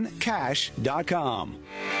 27cash.com.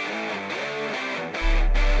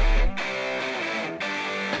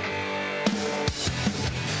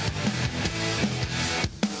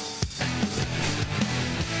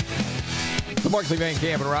 The Markley, Van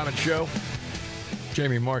Camp and Robbins Show.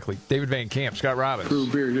 Jamie Markley, David Van Camp, Scott Robbins. Brew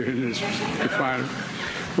beer in this defined.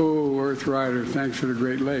 Oh, Earth Rider, thanks for the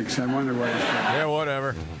Great Lakes. I wonder why. Yeah,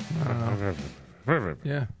 whatever.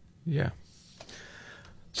 Yeah.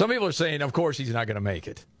 Some people are saying, of course, he's not going to make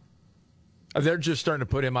it. They're just starting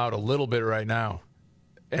to put him out a little bit right now,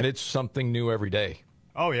 and it's something new every day.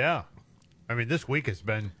 Oh, yeah. I mean, this week has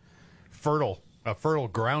been fertile. A fertile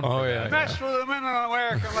ground. Oh, yeah. Mess with them in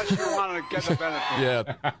America unless you want to get the benefit.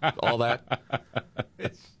 Yeah, all that.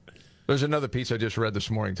 There's another piece I just read this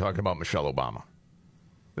morning talking about Michelle Obama.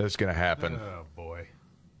 That's going to happen. Oh, boy.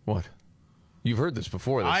 What? You've heard this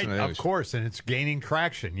before. Of course, and it's gaining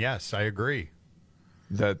traction. Yes, I agree.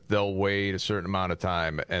 That they'll wait a certain amount of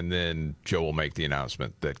time, and then Joe will make the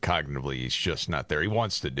announcement that cognitively he's just not there. He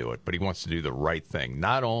wants to do it, but he wants to do the right thing,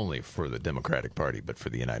 not only for the Democratic Party, but for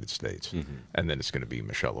the United States. Mm-hmm. And then it's going to be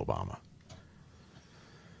Michelle Obama.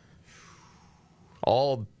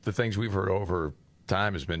 All the things we've heard over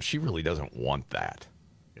time has been she really doesn't want that.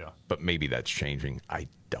 Yeah. But maybe that's changing. I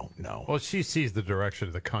don't know. Well, she sees the direction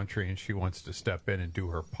of the country, and she wants to step in and do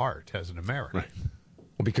her part as an American. Right.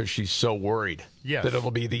 Well, because she's so worried that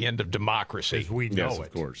it'll be the end of democracy. As we know it.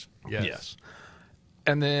 Of course. Yes.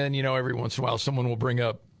 And then, every once in a while someone will bring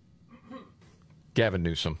up Gavin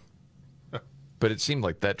Newsom. But it seemed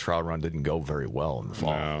like that trial run didn't go very well in the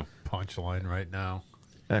fall. No. Punchline right now.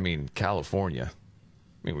 I mean, California.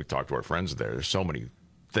 We talked to our friends there. There's so many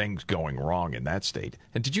things going wrong in that state.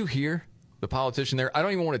 And did you hear the politician there? I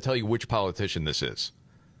don't even want to tell you which politician this is.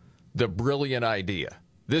 The brilliant idea.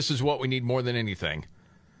 This is what we need more than anything.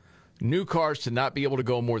 New cars to not be able to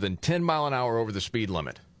go more than 10 mile an hour over the speed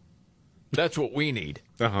limit. That's what we need.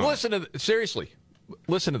 Uh-huh. Seriously,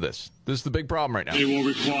 listen to this. This is the big problem right now. It will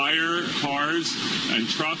require cars and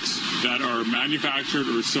trucks that are manufactured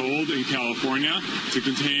or sold in California to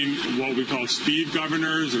contain what we call speed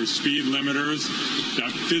governors or speed limiters that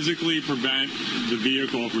physically prevent the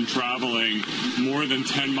vehicle from traveling more than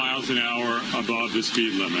 10 miles an hour above the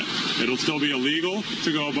speed limit. It'll still be illegal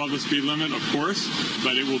to go above the speed limit, of course,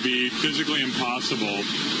 but it will be physically impossible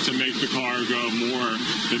to make the car go more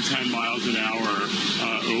than 10 miles an hour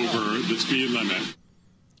over the speed limit.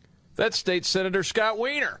 That's State Senator Scott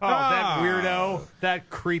Wiener. Oh, that weirdo. That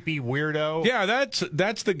creepy weirdo. Yeah,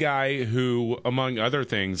 that's the guy who, among other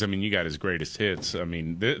things, you got his greatest hits.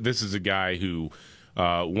 This is a guy who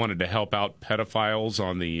wanted to help out pedophiles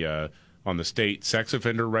on the state sex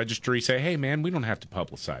offender registry. Say, hey, man, we don't have to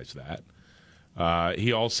publicize that.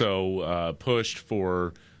 He also pushed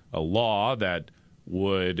for a law that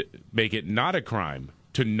would make it not a crime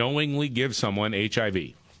to knowingly give someone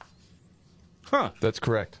HIV. Huh. That's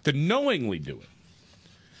correct. To knowingly do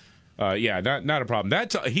it. Not a problem.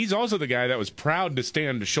 He's also the guy that was proud to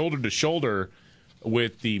stand shoulder to shoulder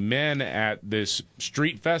with the men at this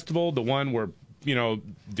street festival, the one where,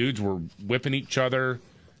 dudes were whipping each other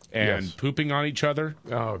and pooping on each other.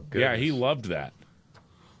 Oh, goodness. Yeah, he loved that.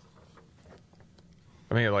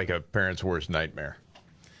 Like a parent's worst nightmare.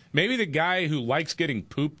 Maybe the guy who likes getting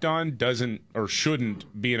pooped on doesn't or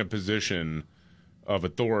shouldn't be in a position of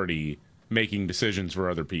authority making decisions for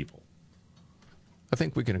other people. I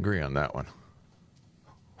think we can agree on that one.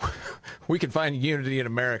 We can find unity in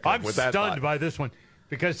America with that. I'm stunned by this one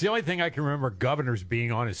because the only thing I can remember governors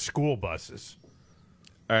being on is school buses.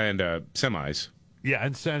 And semis. Yeah,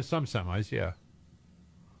 and some semis, yeah.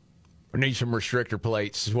 We need some restrictor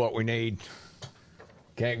plates is what we need.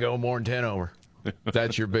 Can't go more than 10 over.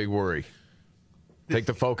 That's your big worry. Take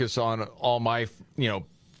the focus on all my,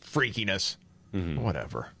 freakiness. Mm-hmm.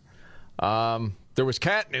 Whatever. There was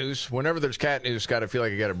cat news. Whenever there's cat news, Scott, I feel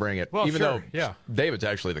like I got to bring it. Well, even sure, though David's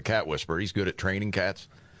actually the cat whisperer. He's good at training cats.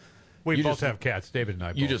 We both have cats. David and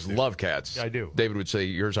I both You just do. love cats. I do. David would say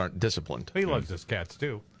yours aren't disciplined. He loves his cats,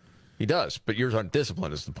 too. He does, but yours aren't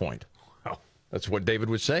disciplined is the point. Oh. That's what David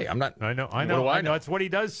would say. I'm not. I know. What do I know? That's what he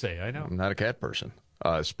does say. I know. I'm not a cat person.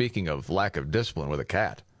 Speaking of lack of discipline with a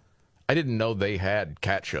cat, I didn't know they had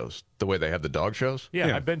cat shows the way they have the dog shows.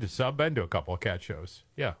 Yeah. I've been to a couple of cat shows.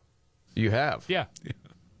 Yeah. You have? Yeah.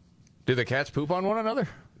 Do the cats poop on one another?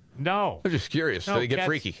 No. I'm just curious. No, Do they get cats-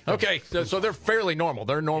 freaky? Okay, so they're fairly normal.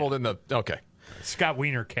 They're normal than the... Okay. Scott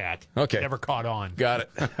Wiener cat. Okay. Never caught on. Got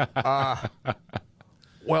it.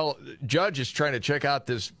 Well, Judge is trying to check out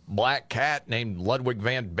this black cat named Ludwig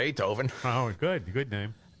van Beethoven. Oh, good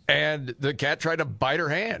name. And the cat tried to bite her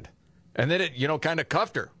hand. And then it, kind of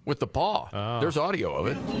cuffed her with the paw. Oh. There's audio of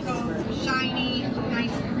it. Shiny,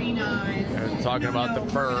 nice green eyes. And talking about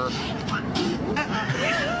the fur.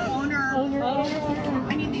 Owner.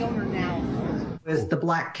 I need the owner now. Was the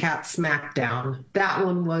Black Cat Smackdown. That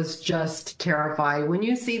one was just terrifying. When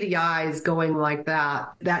you see the eyes going like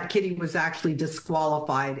that, that kitty was actually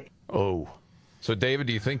disqualified. Oh. So, David,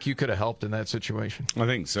 do you think you could have helped in that situation? I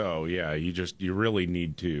think so, yeah. You really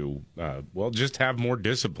need to, just have more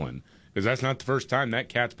discipline. Because that's not the first time that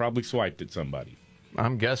cat's probably swiped at somebody.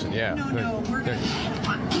 I'm guessing, yeah.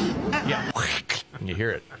 Yeah. You hear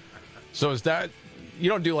it. So is that... You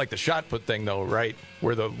don't do like the shot put thing, though, right?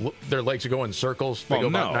 Where their legs are going in circles. They go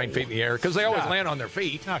about 9 feet in the air. Because they always land on their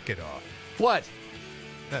feet. Knock it off. What?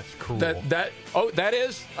 That's cruel. That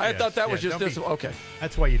is? I thought that was just this. Okay.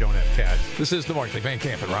 That's why you don't have cats. This is the Markley, Van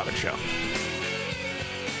Camp, and Robbins Show.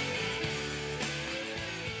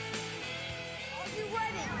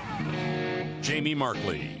 Jamie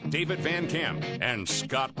Markley, David Van Camp, and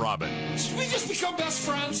Scott Robbins. Did we just become best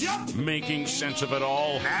friends? Yep. Making sense of it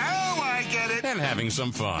all. Now I get it. And having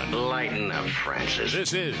some fun. Lighten up, Francis.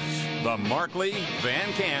 This is the Markley,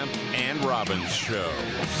 Van Camp, and Robbins Show.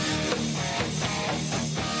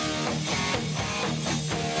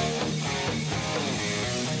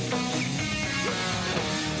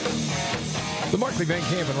 The Markley, Van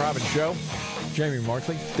Camp, and Robbins Show. Jamie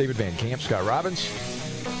Markley, David Van Camp, Scott Robbins.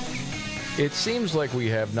 It seems like we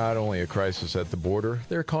have not only a crisis at the border,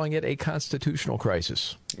 they're calling it a constitutional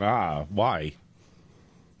crisis. Why?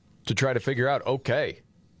 To try to figure out, okay,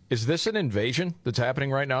 is this an invasion that's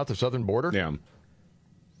happening right now at the southern border? Yeah.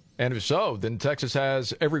 And if so, then Texas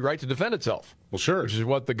has every right to defend itself. Well, sure. Which is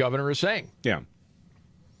what the governor is saying. Yeah.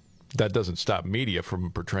 That doesn't stop media from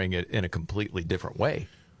portraying it in a completely different way.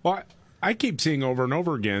 Well, I keep seeing over and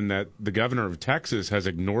over again that the governor of Texas has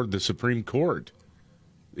ignored the Supreme Court.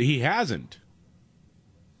 He hasn't.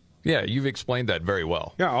 Yeah, you've explained that very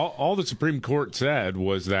well. Yeah, all the Supreme Court said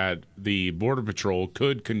was that the Border Patrol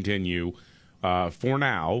could continue, for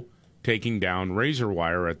now, taking down razor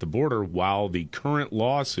wire at the border while the current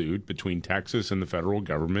lawsuit between Texas and the federal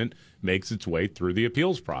government makes its way through the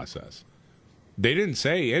appeals process. They didn't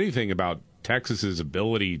say anything about Texas's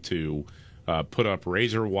ability to put up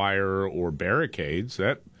razor wire or barricades.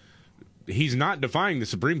 That he's not defying the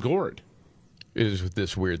Supreme Court. Is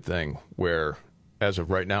this weird thing where, as of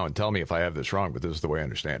right now, and tell me if I have this wrong, but this is the way I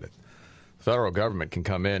understand it, the federal government can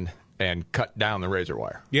come in and cut down the razor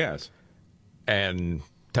wire. Yes. And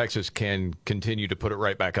Texas can continue to put it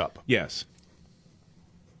right back up. Yes.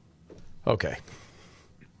 Okay.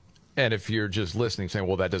 And if you're just listening saying,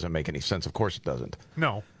 well, that doesn't make any sense, of course it doesn't.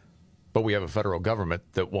 No. But we have a federal government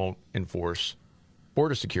that won't enforce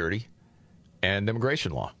border security and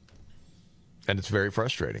immigration law. And it's very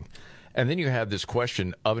frustrating. And then you have this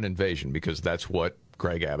question of an invasion, because that's what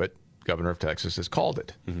Greg Abbott, governor of Texas, has called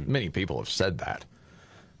it. Mm-hmm. Many people have said that.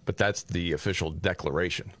 But that's the official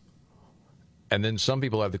declaration. And then some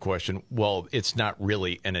people have the question, well, it's not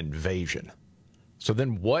really an invasion. So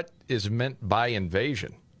then what is meant by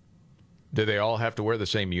invasion? Do they all have to wear the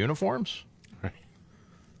same uniforms? Right.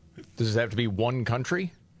 Does it have to be one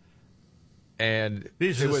country? And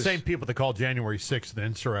these are the same people that called January 6th an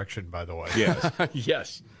insurrection, by the way. Yes.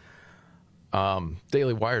 Yes.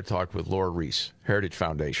 Daily Wire talked with Laura Reese, Heritage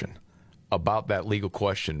Foundation, about that legal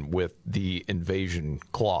question with the invasion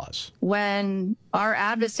clause. When our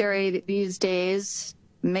adversary these days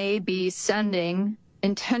may be sending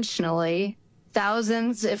intentionally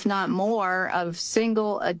thousands, if not more, of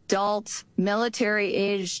single adult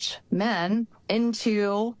military-aged men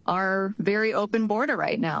into our very open border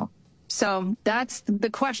right now. So that's the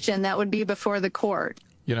question that would be before the court.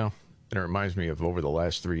 You know, and it reminds me of over the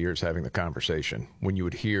last 3 years having the conversation when you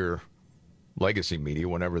would hear legacy media,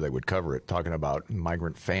 whenever they would cover it, talking about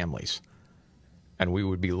migrant families. And we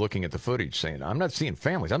would be looking at the footage saying, I'm not seeing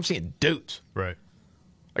families, I'm seeing dudes. Right.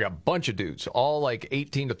 Like a bunch of dudes, all like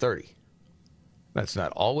 18 to 30. That's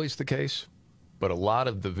not always the case, but a lot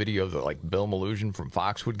of the video that like Bill Maloogian from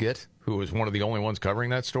Fox would get, who was one of the only ones covering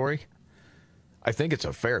that story, I think it's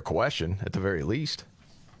a fair question at the very least.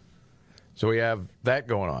 So we have that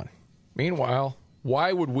going on. Meanwhile,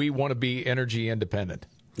 why would we want to be energy independent?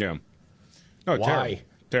 Yeah. No, why?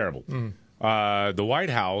 Terrible. The White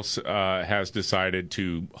House has decided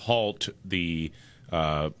to halt the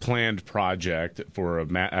planned project for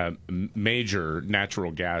a major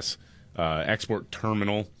natural gas export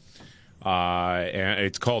terminal. And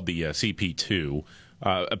it's called the CP2.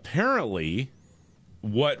 Apparently,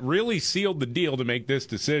 what really sealed the deal to make this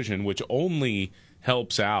decision, which only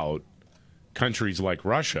helps out countries like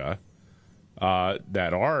Russia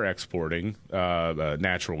that are exporting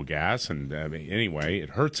natural gas, and anyway,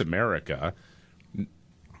 it hurts America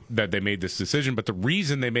that they made this decision. But the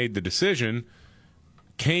reason they made the decision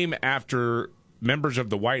came after members of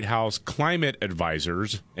the White House climate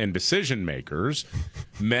advisors and decision makers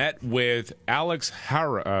met with Alex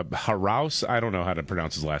Haraus. I don't know how to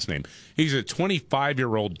pronounce his last name. He's a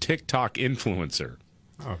 25-year-old TikTok influencer.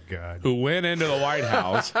 Oh, God. Who went into the White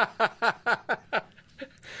House,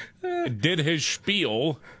 did his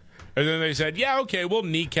spiel, and then they said, yeah, okay, we'll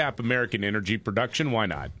kneecap American energy production. Why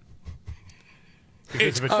not?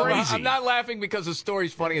 It's crazy. I'm not laughing because the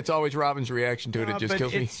story's funny. It's always Robin's reaction to it. It just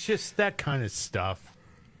kills me. It's just that kind of stuff.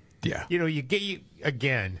 Yeah. You know,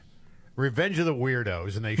 again, Revenge of the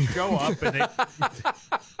Weirdos, and they show up and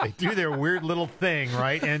they do their weird little thing,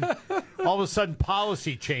 right? And all of a sudden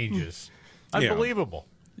policy changes. Unbelievable.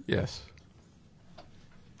 Yes.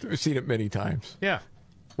 We've seen it many times. Yeah.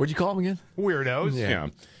 What'd you call them again? Weirdos. Yeah.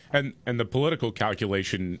 And the political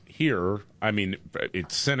calculation here, I mean,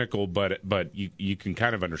 it's cynical, but you can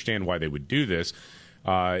kind of understand why they would do this,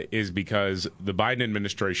 is because the Biden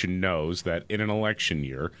administration knows that in an election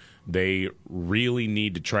year, they really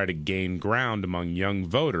need to try to gain ground among young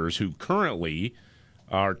voters who currently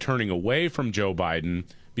are turning away from Joe Biden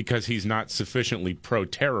because he's not sufficiently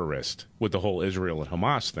pro-terrorist with the whole Israel and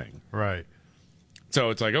Hamas thing. Right. So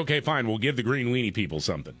it's like, okay, fine, we'll give the green weenie people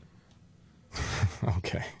something.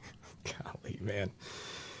 Okay. Golly, man.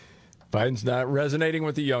 Biden's not resonating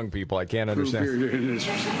with the young people. I can't understand.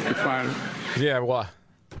 Yeah, well,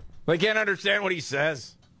 they can't understand what he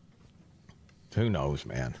says. Who knows,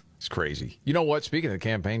 man? It's crazy. You know what? Speaking of the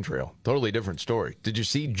campaign trail, totally different story. Did you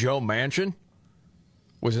see Joe Manchin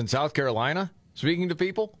was in South Carolina speaking to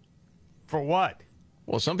people? For what?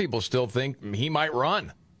 Well, some people still think he might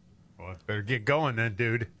run. Well, better get going then,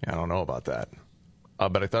 dude. I don't know about that.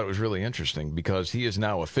 But I thought it was really interesting because he is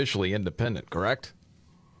now officially independent, correct?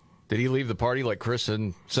 Did he leave the party like Chris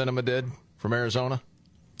and Sinema did from Arizona?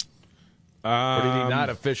 Or did he not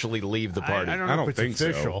officially leave the party? I don't know if it's think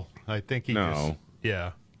official. So. I think he No. just...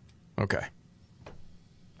 Yeah. Okay.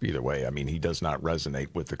 Either way, I mean, he does not resonate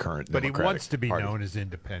with the current But Democratic he wants to be Party. known as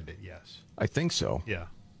independent, yes. I think so. Yeah.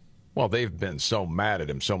 Well, they've been so mad at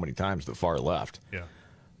him so many times, the far left. Yeah.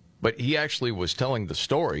 But he actually was telling the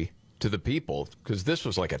story to the people, because this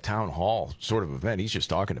was like a town hall sort of event. He's just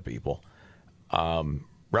talking to people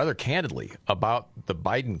rather candidly about the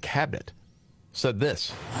Biden cabinet. Said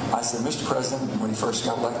this. I said, Mr. President, when he first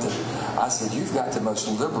got elected, I said, you've got the most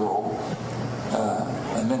liberal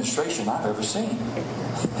administration I've ever seen.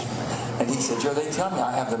 And he said, Joe, they tell me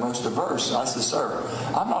I have the most diverse. I said, sir,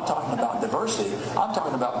 I'm not talking about diversity. I'm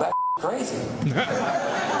talking about bat crazy.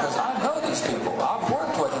 Because I know these people. I've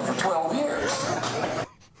worked with them for 12 years.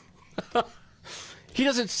 He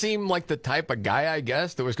doesn't seem like the type of guy, I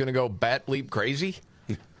guess, that was going to go bat bleep crazy.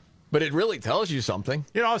 But it really tells you something.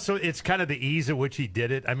 You know, so it's kind of the ease at which he did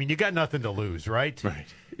it. I mean, you got nothing to lose, right? Right.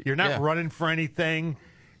 You're not running for anything.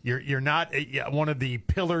 You're not one of the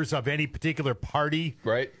pillars of any particular party.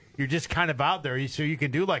 Right. You're just kind of out there, so you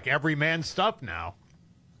can do like everyman stuff now.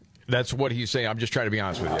 That's what he's saying. I'm just trying to be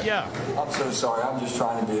honest with you. Yeah. I'm so sorry. I'm just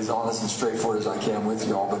trying to be as honest and straightforward as I can with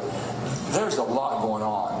y'all. But there's a lot going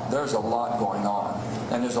on. There's a lot going on.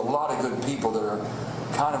 And there's a lot of good people that are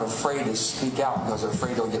kind of afraid to speak out because they're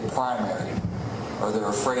afraid they'll get primaried. Or they're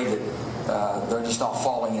afraid that they're just not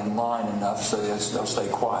falling in line enough, so they'll stay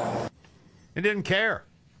quiet. He didn't care.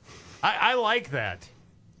 I like that.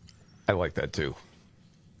 I like that, too.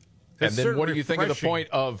 It's And then what do you think of the refreshing. point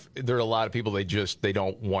of there are a lot of people they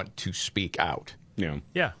don't want to speak out? Yeah.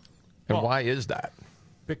 Yeah. And Well, why is that?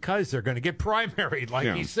 Because they're going to get primaried,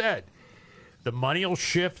 like he said. The money will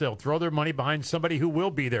shift. They'll throw their money behind somebody who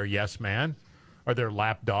will be their yes man or their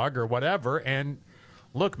lapdog or whatever. And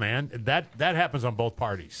look, man, that happens on both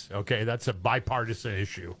parties. Okay, that's a bipartisan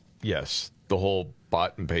issue. Yes, the whole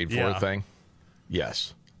bought and paid for Yeah. thing.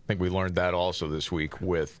 Yes. I think we learned that also this week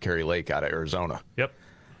with Kerry Lake out of Arizona. Yep.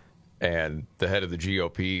 And the head of the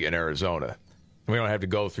GOP in Arizona We don't have to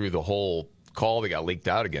go through the whole call that got leaked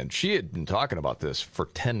out again. She had been talking about this for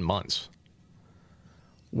 10 months,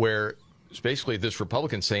 where it's basically this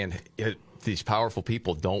Republican saying these powerful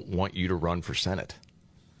people don't want you to run for Senate.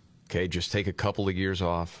 Okay, just take a couple of years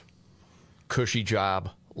off, cushy job,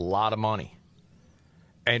 a lot of money.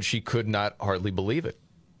 And she could not hardly believe it.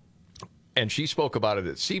 And she spoke about it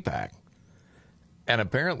at CPAC. And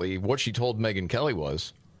apparently what she told Megyn Kelly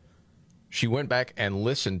was she went back and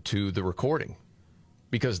listened to the recording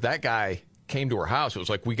because that guy came to her house. It was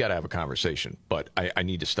like, we got to have a conversation, but I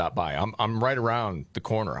need to stop by. I'm right around the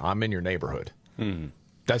corner. I'm in your neighborhood. Mm-hmm.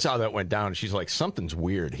 That's how that went down. And she's like, something's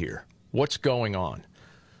weird here. What's going on?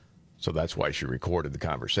 So that's why she recorded the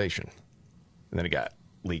conversation. And then it got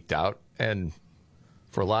leaked out. And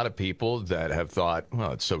for a lot of people that have thought,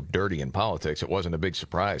 well, it's so dirty in politics, it wasn't a big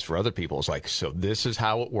surprise. For other people, it's like, so this is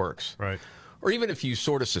how it works. Right. Or even if you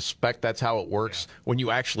sort of suspect that's how it works, when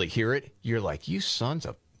you actually hear it, you're like, you sons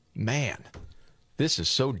of man, this is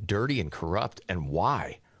so dirty and corrupt. And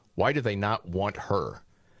why? Why do they not want her?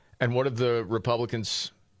 And what did the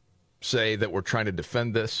Republicans say that we're trying to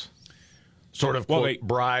defend this? Sort of, quote,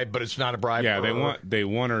 bribe, but it's not a bribe. Yeah, they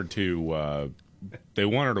want her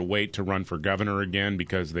to wait to run for governor again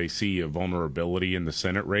because they see a vulnerability in the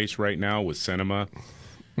Senate race right now with Sinema,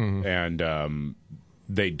 and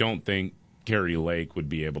they don't think Kari Lake would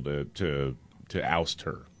be able to oust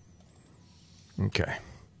her. Okay,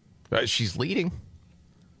 she's leading,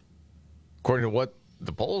 according to what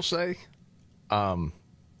the polls say.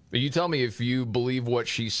 You tell me if you believe what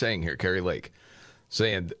she's saying here, Kari Lake,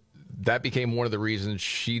 saying that became one of the reasons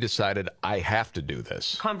she decided, I have to do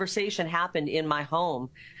this. Conversation happened in my home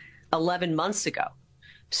 11 months ago.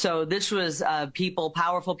 So this was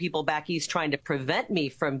powerful people back east trying to prevent me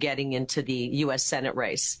from getting into the U.S. Senate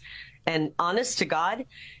race. And honest to God,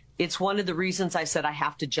 it's one of the reasons I said I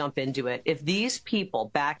have to jump into it. If these people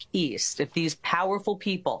back east, if these powerful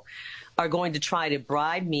people are going to try to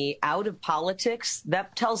bribe me out of politics,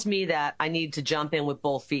 that tells me that I need to jump in with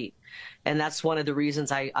both feet. And that's one of the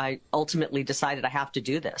reasons I ultimately decided I have to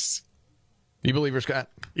do this. You believe her, Scott?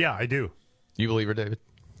 Yeah, I do. You believe her, David?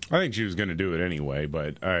 I think she was going to do it anyway,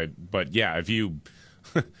 but yeah, if you,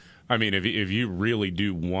 I mean, if you really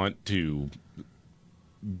do want to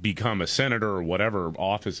become a senator or whatever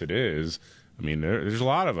office it is, I mean, there's a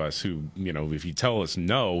lot of us who, if you tell us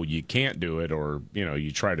no, you can't do it, or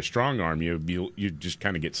you try to strong arm you just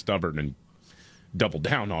kind of get stubborn and double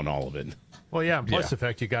down on all of it. Well, yeah. Plus the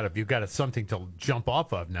fact you've got something to jump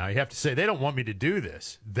off of now. You have to say they don't want me to do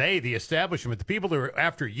this. They, the establishment, the people who are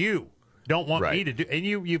after you, don't want me to do. And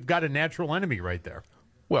you've got a natural enemy right there.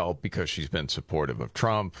 Well, because she's been supportive of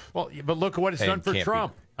Trump. Well, but look at what it's done for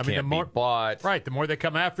Trump. The more bought. Right, the more they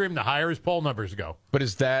come after him, the higher his poll numbers go. But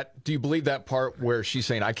do you believe that part where she's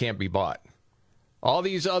saying I can't be bought? All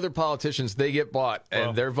these other politicians, they get bought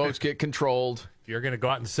and their votes get controlled. If you're going to go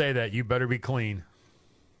out and say that, you better be clean.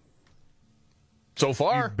 So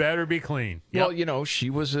far, you better be clean. Yep. Well, she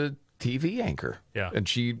was a TV anchor. Yeah. And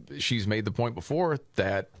she's made the point before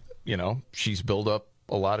that, she's built up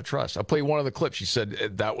a lot of trust. I'll play one of the clips. She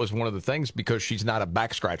said that was one of the things because she's not a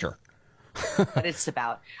back scratcher. But it's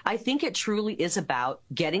about, I think it truly is about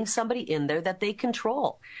getting somebody in there that they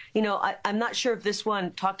control. I'm not sure if this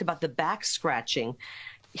one talked about the back scratching.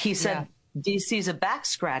 He said DC's a back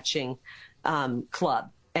scratching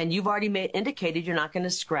club. And you've already indicated you're not going to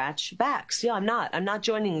scratch backs. Yeah, I'm not. I'm not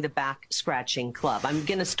joining the back scratching club. I'm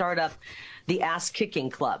going to start up the ass kicking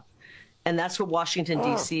club. And that's what Washington,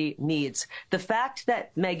 D.C. needs. The fact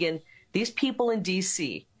that, Megan, these people in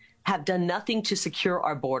D.C. have done nothing to secure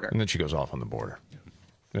our border. And then she goes off on the border.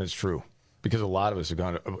 And it's true. Because a lot of us have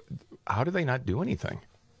gone, how do they not do anything?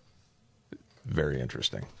 Very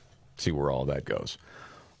interesting. See where all that goes.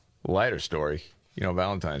 Lighter story.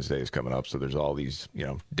 Valentine's Day is coming up, so there's all these,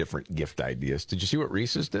 different gift ideas. Did you see what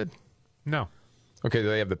Reese's did? No. Okay,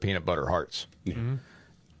 they have the peanut butter hearts. Mm-hmm.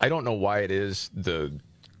 I don't know why it is the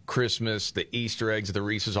Christmas, the Easter eggs, the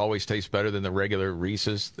Reese's always taste better than the regular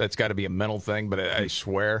Reese's. That's got to be a mental thing, but I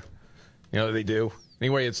swear, they do.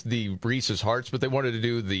 Anyway, it's the Reese's hearts, but they wanted to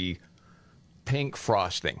do the pink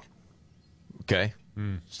frosting, okay?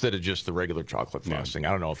 Instead of just the regular chocolate frosting.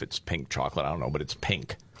 I don't know if it's pink chocolate. I don't know, but it's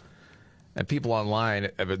pink. And people online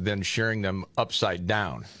have been sharing them upside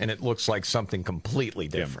down, and it looks like something completely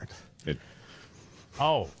different.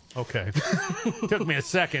 Oh, okay. Took me a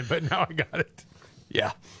second, but now I got it.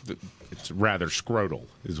 Yeah. It's rather scrotal,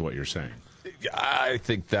 is what you're saying. I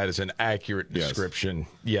think that is an accurate description.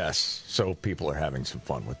 Yes. So people are having some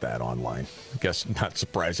fun with that online. I guess not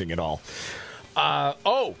surprising at all.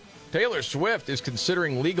 Taylor Swift is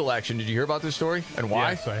considering legal action. Did you hear about this story and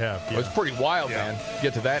why? Yes, I have. Yeah. Oh, it's pretty wild, man.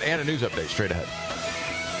 Get to that and a news update straight ahead.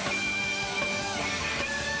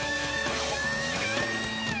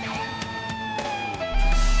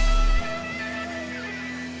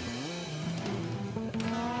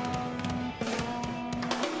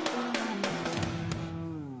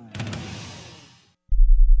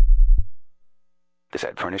 This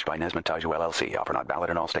ad furnished by Nesmith Taju LLC. Offer not valid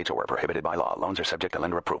in all states or where prohibited by law. Loans are subject to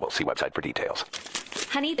lender approval. See website for details.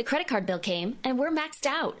 Honey, the credit card bill came, and we're maxed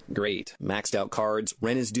out. Great. Maxed out cards,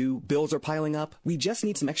 rent is due, bills are piling up. We just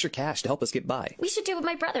need some extra cash to help us get by. We should do what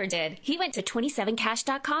my brother did. He went to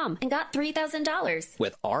 27cash.com and got $3,000.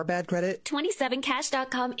 With our bad credit?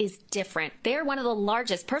 27cash.com is different. They're one of the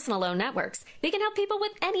largest personal loan networks. They can help people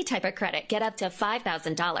with any type of credit get up to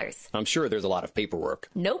 $5,000. I'm sure there's a lot of paperwork.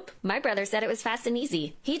 Nope. My brother said it was fast and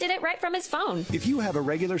easy. He did it right from his phone. If you have a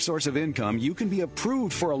regular source of income, you can be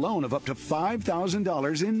approved for a loan of up to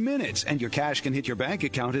 $5,000 in minutes, and your cash can hit your bank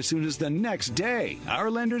account as soon as the next day. Our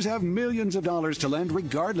lenders have millions of dollars to lend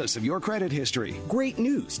regardless of your credit history. Great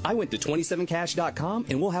news. I went to 27cash.com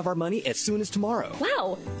and we'll have our money as soon as tomorrow.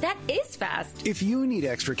 Wow, that is fast. If you need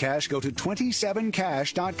extra cash, go to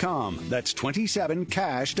 27cash.com. That's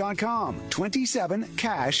 27cash.com.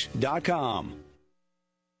 27cash.com.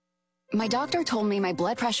 My doctor told me my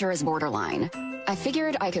blood pressure is borderline. I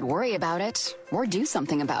figured I could worry about it or do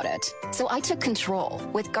something about it. So I took control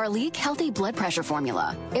with Garlic Healthy Blood Pressure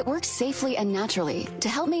Formula. It works safely and naturally to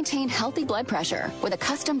help maintain healthy blood pressure with a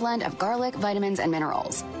custom blend of garlic, vitamins, and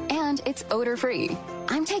minerals. And it's odor-free.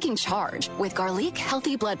 I'm taking charge with Garlic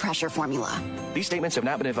Healthy Blood Pressure Formula. These statements have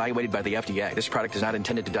not been evaluated by the FDA. This product is not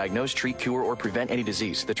intended to diagnose, treat, cure, or prevent any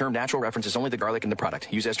disease. The term natural references only the garlic in the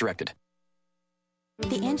product. Use as directed.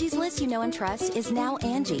 The Angie's List you know and trust is now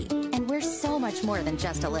Angie, and we're so much more than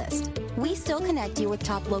just a list. We still connect you with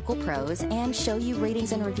top local pros and show you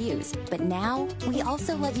ratings and reviews, but now we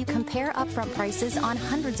also let you compare upfront prices on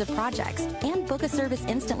hundreds of projects and book a service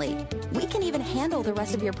instantly. We can even handle the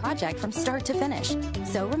rest of your project from start to finish.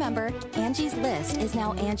 So remember, Angie's List is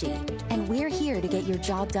now Angie, and we're here to get your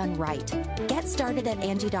job done right. Get started at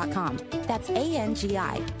Angie.com. That's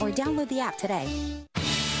ANGI, or download the app today.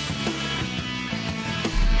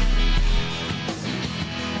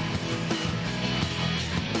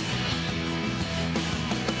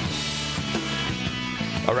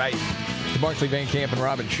 All right, the Markley, Van Camp, and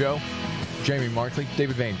Robbins show. Jamie Markley,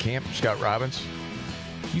 David Van Camp, Scott Robbins.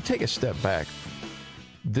 You take a step back.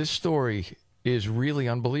 This story is really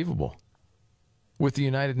unbelievable with the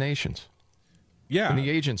United Nations. Yeah. And the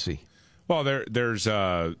agency. Well, there's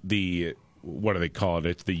the, what do they call it?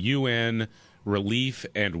 It's the UN Relief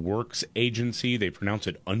and Works Agency. They pronounce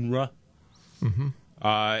it UNRWA. Mm-hmm.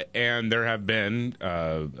 And there have been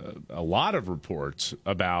a lot of reports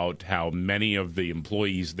about how many of the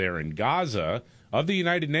employees there in Gaza of the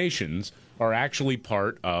United Nations are actually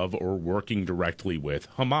part of or working directly with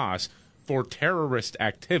Hamas for terrorist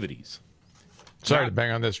activities. Sorry to bang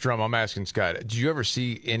on this drum. I'm asking Scott, did you ever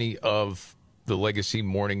see any of the legacy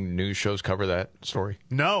morning news shows cover that story?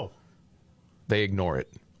 No. They ignore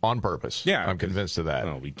it on purpose. Yeah. I'm convinced of that.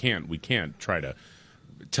 No, we can't try to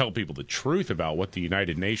tell people the truth about what the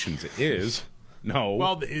United Nations is. No.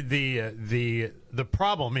 Well, the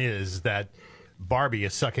problem is that Barbie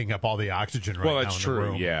is sucking up all the oxygen right now. Well, that's in true. The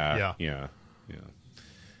room. Yeah. You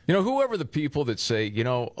know, whoever the people that say, you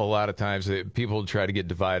know, a lot of times people try to get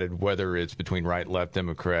divided, whether it's between right, left,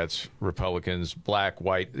 Democrats, Republicans, black,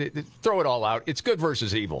 white, throw it all out. It's good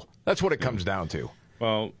versus evil. That's what it comes down to.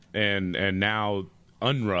 Well, and now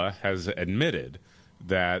UNRWA has admitted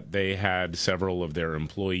that they had several of their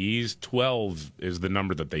employees. 12 is the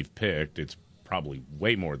number that they've picked. It's probably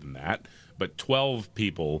way more than that. But 12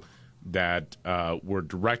 people that were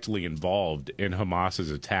directly involved in Hamas's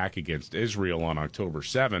attack against Israel on October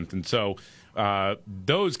 7th. And so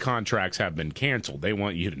those contracts have been canceled. They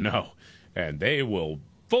want you to know. And they will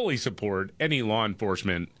fully support any law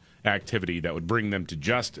enforcement activity that would bring them to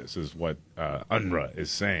justice, is what UNRWA is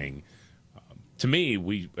saying. To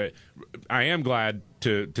me, I am glad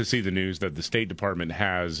to see the news that the State Department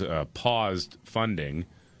has paused funding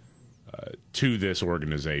to this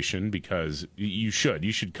organization, because you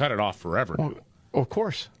should cut it off forever. Well, of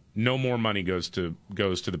course. No more money goes to the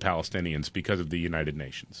Palestinians because of the United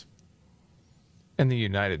Nations. And the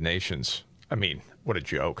United Nations, I mean, what a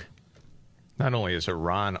joke. Not only is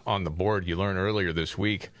Iran on the board, you learned earlier this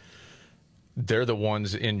week, they're the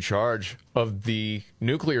ones in charge of the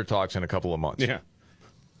nuclear talks in a couple of months. Yeah.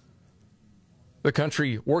 The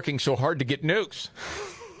country working so hard to get nukes.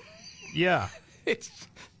 Yeah.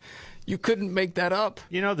 You couldn't make that up.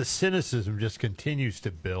 You know, the cynicism just continues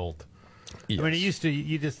to build. Yes. I mean, it used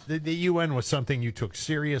to, the UN was something you took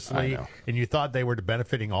seriously, and you thought they were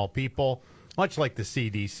benefiting all people, much like the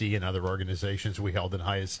CDC and other organizations we held in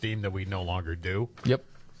high esteem that we no longer do. Yep.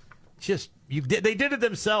 They did it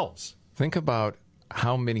themselves. Think about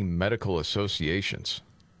how many medical associations,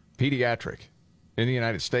 pediatric, in the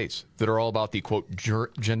United States, that are all about the, quote,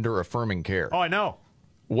 gender-affirming care. Oh, I know.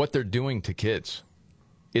 What they're doing to kids.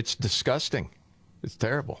 It's disgusting. It's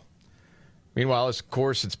terrible. Meanwhile, of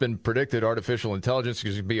course, it's been predicted artificial intelligence.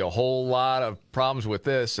 There's going to be a whole lot of problems with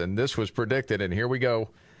this, and this was predicted, and here we go.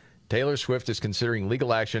 Taylor Swift is considering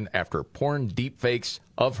legal action after porn deepfakes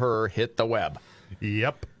of her hit the web.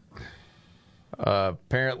 Yep.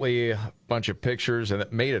 Apparently, a bunch of pictures, and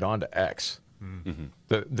it made it onto X. Mm-hmm.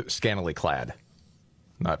 The scantily clad.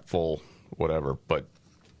 Not full, whatever, but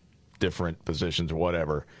different positions or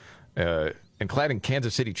whatever. And clad in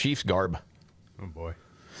Kansas City Chiefs garb. Oh, boy.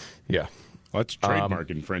 Yeah. Well, that's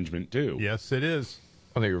trademark infringement, too. Yes, it is.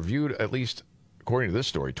 Well, they reviewed, at least according to this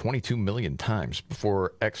story, 22 million times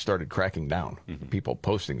before X started cracking down. Mm-hmm. People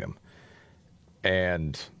posting them.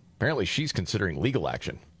 And apparently she's considering legal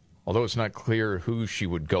action, although it's not clear who she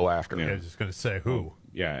would go after. Yeah, I was just going to say who. Well,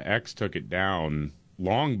 yeah, X took it down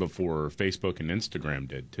long before Facebook and Instagram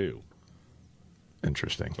did, too.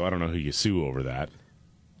 Interesting. So I don't know who you sue over that.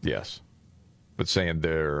 Yes. But saying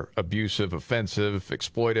they're abusive, offensive,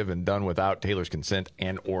 exploitive, and done without Taylor's consent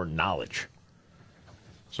and or knowledge.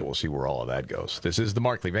 So we'll see where all of that goes. This is the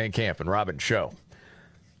Markley, Van Camp, and Robbins Show.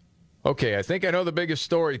 Okay, I think I know the biggest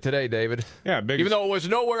story today, David. Yeah, even though it was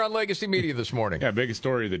nowhere on Legacy Media this morning. Yeah, biggest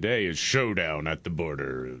story of the day is showdown at the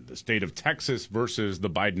border. The state of Texas versus the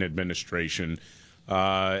Biden administration.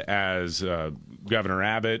 As Governor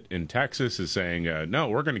Abbott in Texas is saying, no,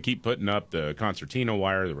 we're going to keep putting up the concertina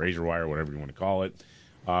wire, the razor wire, whatever you want to call it,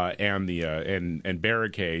 and the and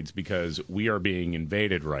barricades because we are being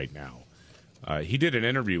invaded right now. He did an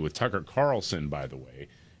interview with Tucker Carlson, by the way,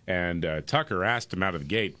 and Tucker asked him out of the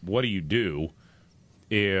gate, what do you do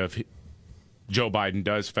if Joe Biden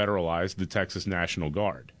does federalize the Texas National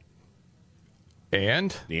Guard?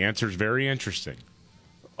 And? The answer is very interesting.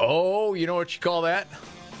 Oh, you know what you call that?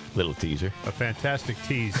 Little teaser. A fantastic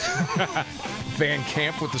tease. Van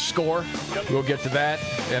Camp with the score. Yep. We'll get to that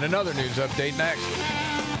and another news update next.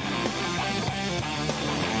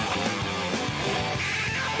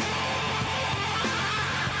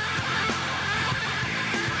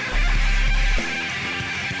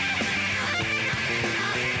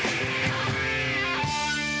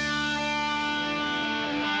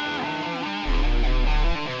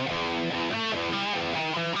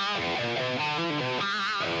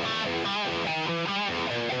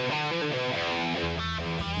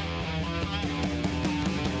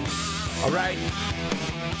 All right.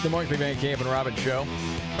 The Markley, Van Camp, and Robbins Show.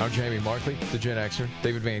 I'm Jamie Markley, the Gen Xer.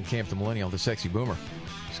 David Van Camp, the Millennial, the Sexy Boomer.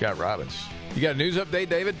 Scott Robbins. You got a news update,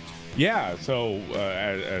 David? Yeah, so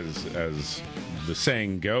as the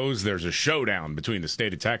saying goes, there's a showdown between the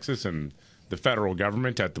state of Texas and the federal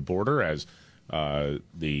government at the border as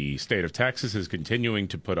the state of Texas is continuing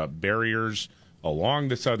to put up barriers along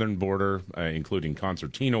the southern border, including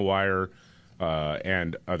concertina wire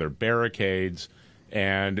and other barricades.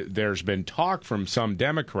 And there's been talk from some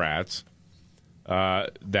Democrats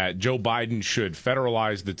that Joe Biden should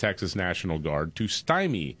federalize the Texas National Guard to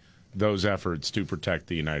stymie those efforts to protect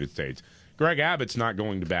the United States. Greg Abbott's not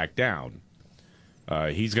going to back down.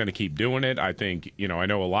 He's going to keep doing it. I think, I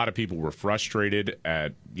know a lot of people were frustrated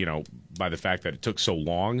by the fact that it took so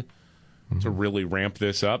long to really ramp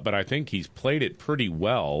this up. But I think he's played it pretty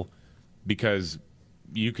well because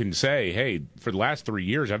you can say, hey, for the last 3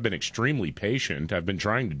 years, I've been extremely patient. I've been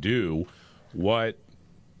trying to do what,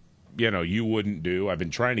 you wouldn't do. I've been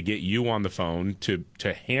trying to get you on the phone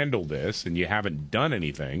to handle this, and you haven't done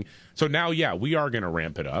anything. So now, yeah, we are going to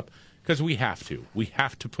ramp it up because we have to. We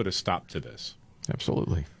have to put a stop to this.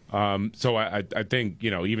 Absolutely. So I think,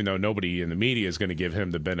 even though nobody in the media is going to give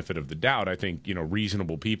him the benefit of the doubt, I think,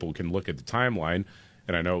 reasonable people can look at the timeline.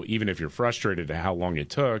 And I know even if you're frustrated at how long it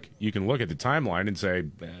took, you can look at the timeline and say,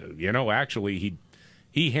 actually,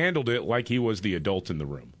 he handled it like he was the adult in the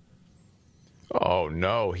room. Oh,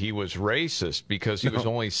 no, he was racist because he was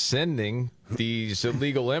only sending these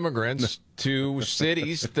illegal immigrants to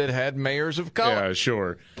cities that had mayors of color. Yeah,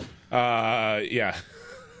 sure. Yeah.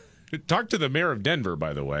 Talk to the mayor of Denver,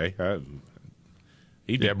 by the way.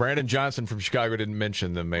 Brandon Johnson from Chicago didn't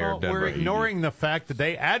mention the mayor of Denver. We're ignoring the fact that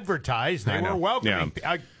they advertised they were welcoming.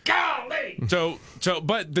 Yeah. Golly!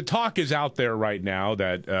 But the talk is out there right now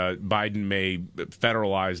that Biden may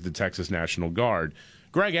federalize the Texas National Guard.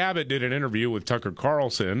 Greg Abbott did an interview with Tucker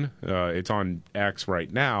Carlson. It's on X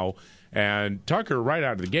right now. And Tucker, right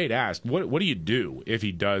out of the gate, asked, what do you do if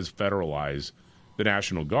he does federalize the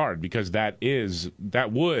National Guard? Because that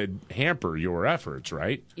would hamper your efforts,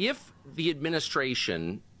 right? If the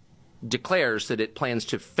administration declares that it plans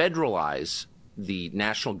to federalize the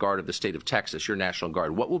National Guard of the state of Texas, your National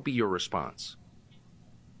Guard, what will be your response?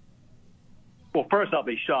 Well, first, I'll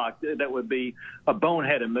be shocked. That would be a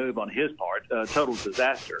boneheaded move on his part, a total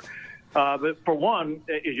disaster. But for one,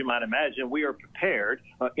 as you might imagine, we are prepared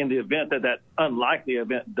in the event that unlikely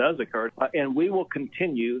event does occur, and we will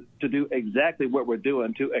continue to do exactly what we're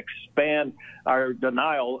doing to expand our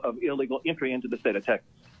denial of illegal entry into the state of Texas.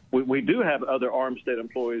 We do have other armed state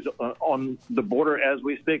employees on the border as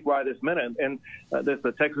we speak right this minute, and that's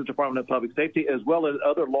the Texas Department of Public Safety, as well as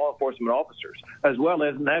other law enforcement officers, as well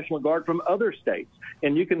as National Guard from other states.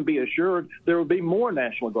 And you can be assured there will be more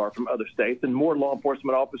National Guard from other states and more law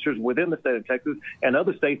enforcement officers within the state of Texas and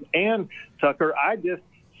other states. And, Tucker, I just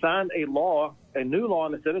signed a new law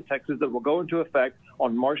in the state of Texas that will go into effect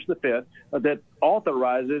on March the 5th that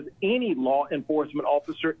authorizes any law enforcement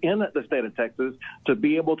officer in the state of Texas to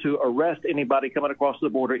be able to arrest anybody coming across the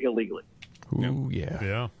border illegally. Ooh,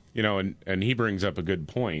 yeah. You know, and he brings up a good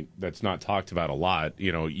point that's not talked about a lot.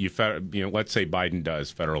 You know, let's say Biden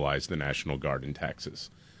does federalize the National Guard in Texas.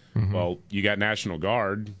 Mm-hmm. Well, you got National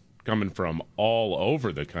Guard coming from all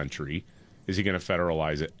over the country. Is he going to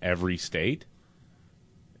federalize it every state?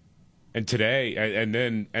 And today, and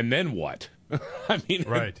then what? I mean,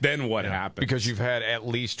 right. Then what happens? Because you've had at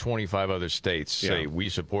least 25 other states say, we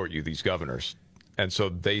support you, these governors. And so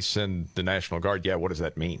they send the National Guard. Yeah, what does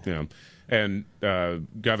that mean? Yeah. And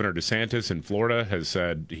Governor DeSantis in Florida has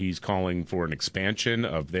said he's calling for an expansion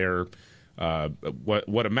of their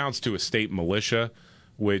what amounts to a state militia,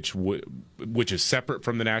 which is separate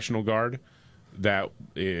from the National Guard, that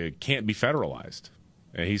can't be federalized.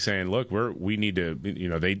 And he's saying, look, we need to, you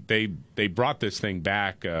know, they brought this thing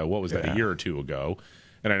back, what was that, a year or two ago.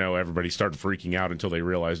 And I know everybody started freaking out until they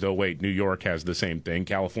realized, oh, wait, New York has the same thing.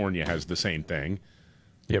 California has the same thing.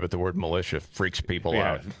 Yeah, but the word militia freaks people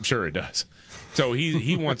out. Sure it does. So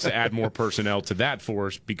he wants to add more personnel to that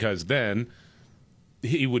force because then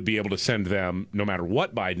he would be able to send them, no matter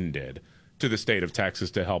what Biden did, to the state of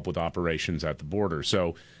Texas to help with operations at the border.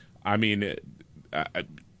 So, I mean,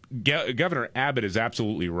 Governor Abbott is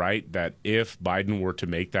absolutely right that if Biden were to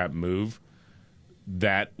make that move,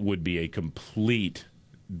 that would be a complete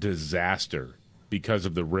disaster because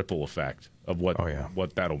of the ripple effect of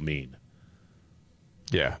what that'll mean.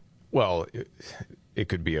 Yeah. Well, it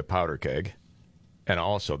could be a powder keg. And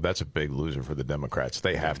also, that's a big loser for the Democrats.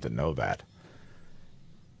 They have to know that.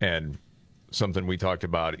 And something we talked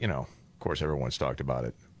about, you know, of course, everyone's talked about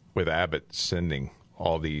it, with Abbott sending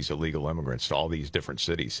all these illegal immigrants to all these different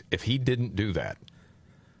cities. If he didn't do that,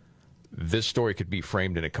 this story could be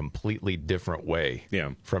framed in a completely different way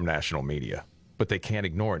from national media. But they can't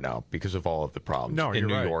ignore it now because of all of the problems in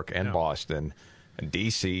New York and Boston and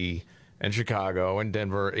D.C. and Chicago and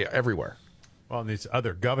Denver, everywhere. Well, and these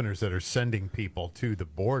other governors that are sending people to the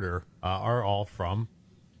border are all from,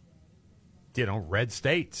 you know, red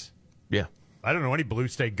states. Yeah. I don't know any blue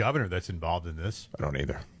state governor that's involved in this. I don't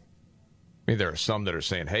either. I mean, there are some that are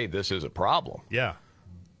saying, hey, this is a problem. Yeah.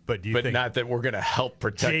 But do you think not that we're going to help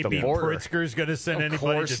protect the border. J.B. Pritzker's going to send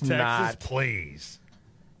anybody to Texas? Not. Please.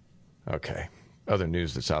 Okay. Other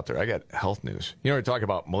news that's out there. I got health news. You know, we talk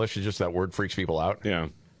about militia, just that word freaks people out. Yeah.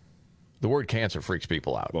 The word cancer freaks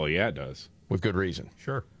people out. Well, yeah, it does. With good reason.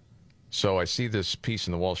 Sure. So I see this piece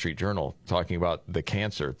in the Wall Street Journal talking about the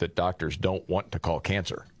cancer that doctors don't want to call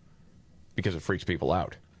cancer because it freaks people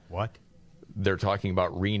out. What? They're talking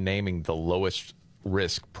about renaming the lowest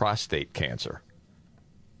risk prostate cancer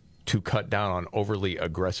to cut down on overly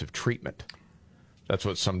aggressive treatment. That's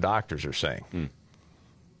what some doctors are saying.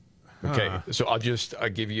 Okay, so I'll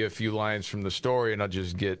give you a few lines from the story, and I'll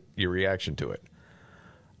just get your reaction to it.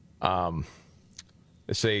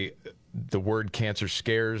 They say the word cancer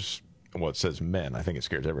scares, well, it says men. I think it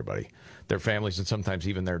scares everybody. Their families and sometimes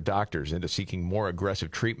even their doctors into seeking more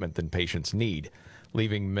aggressive treatment than patients need,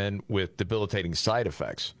 leaving men with debilitating side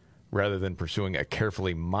effects rather than pursuing a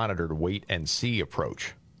carefully monitored wait-and-see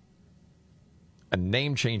approach. A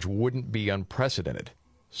name change wouldn't be unprecedented.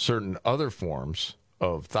 Certain other forms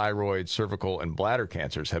of thyroid, cervical, and bladder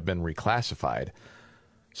cancers have been reclassified,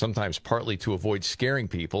 sometimes partly to avoid scaring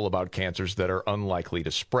people about cancers that are unlikely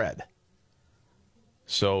to spread.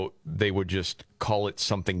 So they would just call it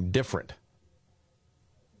something different.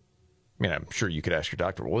 I mean, I'm sure you could ask your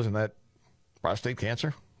doctor, well, isn't that prostate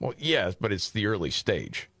cancer? Well, yes, but it's the early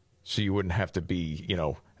stage. So you wouldn't have to be,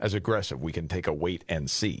 as aggressive. We can take a wait and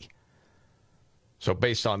see. So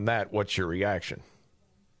based on that, what's your reaction?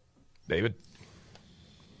 David?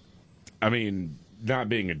 I mean, not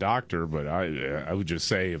being a doctor, but I would just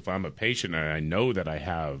say if I'm a patient and I know that I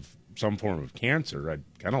have some form of cancer, I'd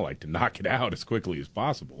kind of like to knock it out as quickly as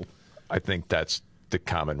possible. I think that's the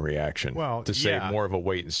common reaction. Well, to say more of a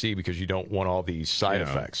wait and see because you don't want all these side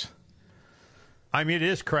effects. I mean, it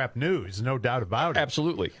is crap news, no doubt about it.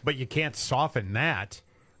 Absolutely. But you can't soften that.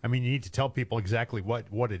 I mean, you need to tell people exactly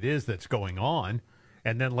what it is that's going on,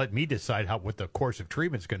 and then let me decide what the course of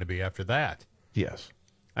treatment is going to be after that. Yes.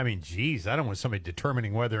 I mean, geez, I don't want somebody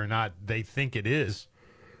determining whether or not they think it is.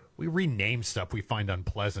 We rename stuff we find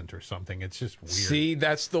unpleasant or something. It's just weird. See,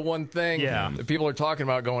 that's the one thing that people are talking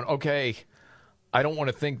about going, okay, I don't want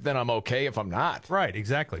to think then I'm okay if I'm not. Right,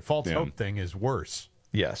 exactly. False hope thing is worse.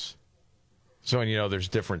 Yes. So, and there's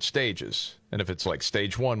different stages. And if it's like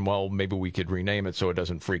stage 1, well, maybe we could rename it so it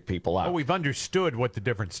doesn't freak people out. Well, we've understood what the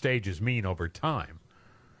different stages mean over time.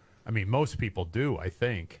 I mean, most people do, I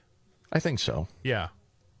think. I think so. Yeah.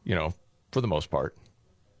 For the most part.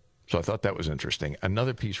 So I thought that was interesting.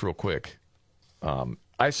 Another piece real quick.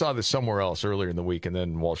 I saw this somewhere else earlier in the week, and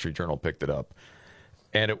then Wall Street Journal picked it up.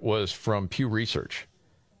 And it was from Pew Research.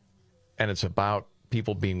 And it's about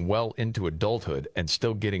people being well into adulthood and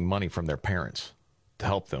still getting money from their parents to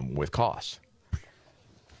help them with costs.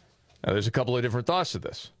 Now, there's a couple of different thoughts to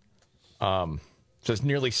this. It says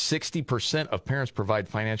nearly 60% of parents provide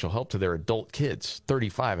financial help to their adult kids,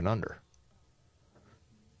 35 and under.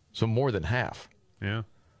 So more than half. Yeah.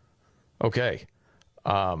 Okay.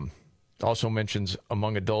 Also mentions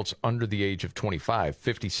among adults under the age of 25,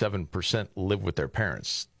 57% live with their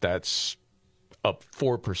parents. That's up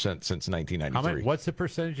 4% since 1993. What's the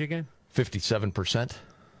percentage again? 57%.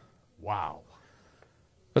 Wow.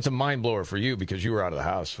 That's a mind blower for you because you were out of the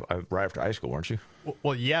house right after high school, weren't you?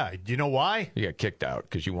 Well, yeah. Do you know why? You got kicked out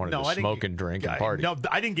because you wanted to smoke and drink and party. No,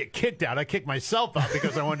 I didn't get kicked out. I kicked myself out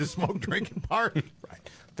because I wanted to smoke, drink, and party. Right.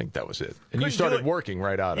 I think that was it. And you started working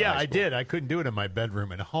right out of high school. I did. I couldn't do it in my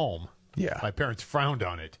bedroom at home. Yeah. My parents frowned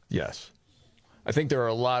on it. Yes. I think there are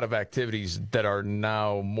a lot of activities that are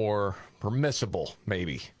now more permissible,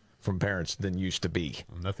 maybe, from parents than used to be.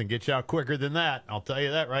 Nothing gets you out quicker than that. I'll tell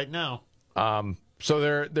you that right now. So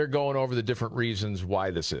they're going over the different reasons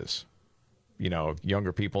why this is.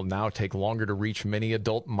 Younger people now take longer to reach many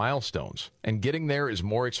adult milestones, and getting there is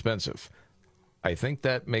more expensive. I think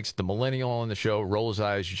that makes the millennial on the show roll his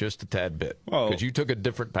eyes just a tad bit because you took a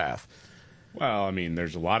different path. Well, I mean,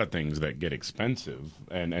 there's a lot of things that get expensive,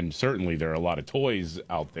 and certainly there are a lot of toys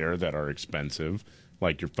out there that are expensive,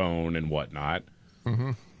 like your phone and whatnot.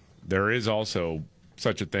 Mm-hmm. There is also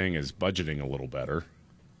such a thing as budgeting a little better.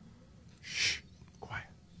 Shh. Quiet.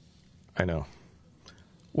 I know.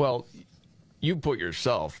 Well, you put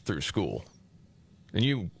yourself through school, and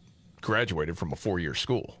you graduated from a 4-year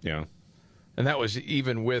school. Yeah. And that was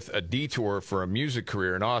even with a detour for a music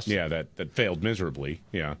career in Austin. Yeah, that failed miserably.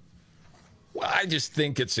 Yeah. Well, I just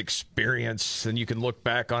think it's experience, and you can look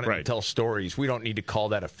back on it and tell stories. We don't need to call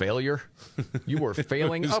that a failure. You were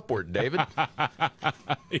failing upward, David. Yeah.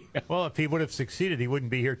 Well, if he would have succeeded, he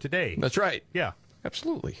wouldn't be here today. That's right. Yeah.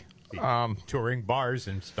 Absolutely. Touring bars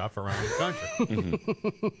and stuff around the country.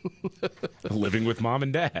 Mm-hmm. Living with mom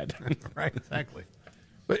and dad. Right, exactly.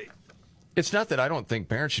 But it's not that I don't think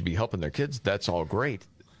parents should be helping their kids. That's all great.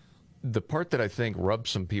 The part that I think rubs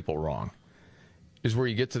some people wrong is where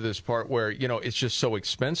you get to this part where, it's just so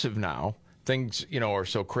expensive now. Things, are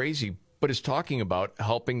so crazy. But it's talking about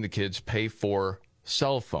helping the kids pay for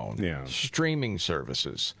cell phone, streaming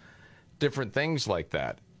services, different things like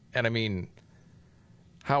that. And I mean,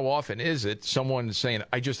 how often is it someone saying,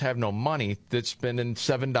 I just have no money, that's spending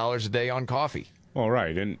 $7 a day on coffee? Well,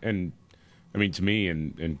 right. And I mean, to me,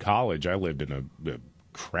 in college, I lived in a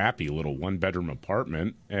crappy little one-bedroom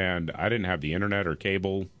apartment, and I didn't have the internet or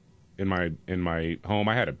cable in my home.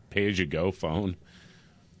 I had a pay-as-you-go phone.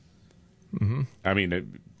 Mm-hmm. I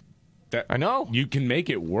mean, I know. You can make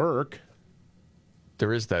it work.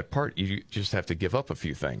 There is that part. You just have to give up a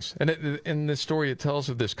few things. And in this story, it tells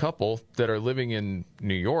of this couple that are living in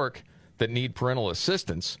New York that need parental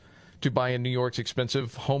assistance to buy in New York's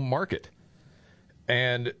expensive home market.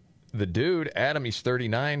 And the dude, Adam, he's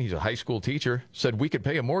 39, he's a high school teacher, said we could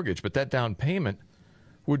pay a mortgage, but that down payment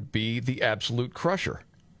would be the absolute crusher.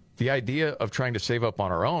 The idea of trying to save up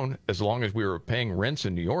on our own, as long as we were paying rents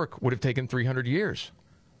in New York, would have taken 300 years.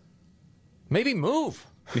 Maybe move.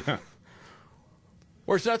 Yeah.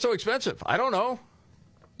 Or it's not so expensive. I don't know.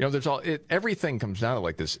 everything comes down to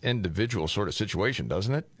like this individual sort of situation,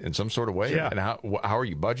 doesn't it? In some sort of way. Yeah. And how are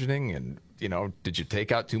you budgeting? And, did you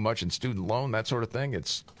take out too much in student loan? That sort of thing.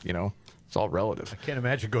 It's, it's all relative. I can't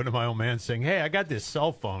imagine going to my old man saying, "Hey, I got this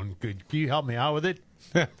cell phone. Can you help me out with it?"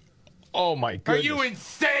 Oh, my goodness. Are you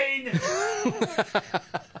insane?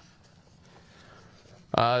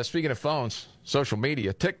 Speaking of phones, social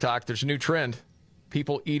media, TikTok, there's a new trend.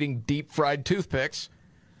 People eating deep-fried toothpicks.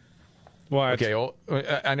 What? Okay, well,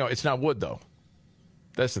 I know. It's not wood, though.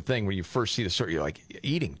 That's the thing. When you first see the story, you're like,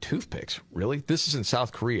 eating toothpicks? Really? This is in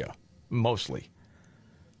South Korea, mostly.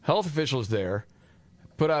 Health officials there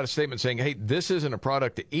put out a statement saying, hey, this isn't a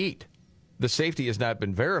product to eat. The safety has not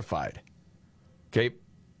been verified. Okay?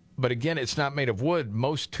 But again, it's not made of wood.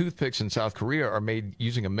 Most toothpicks in South Korea are made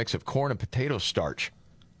using a mix of corn and potato starch.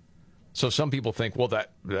 So some people think, well,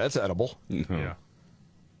 that's edible. Yeah.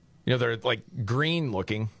 They're like green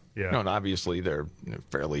looking. Yeah. And obviously they're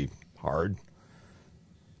fairly hard.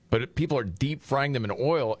 But people are deep frying them in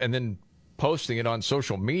oil and then posting it on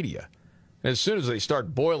social media. And as soon as they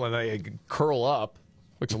start boiling, they curl up.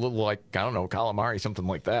 Looks a little like, I don't know, calamari, something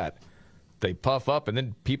like that. They puff up, and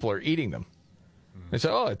then people are eating them. They say,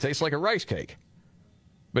 oh, it tastes like a rice cake.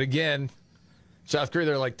 But again, South Korea,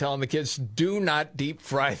 they're like telling the kids, do not deep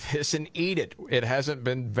fry this and eat it. It hasn't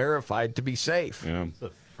been verified to be safe. Yeah. It's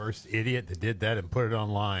the first idiot that did that and put it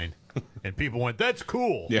online. And people went, that's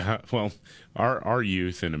cool. Yeah, well, our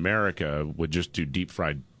youth in America would just do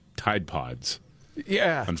deep-fried Tide Pods.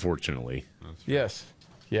 Yeah. Unfortunately. Yes.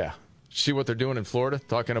 Yeah. See what they're doing in Florida?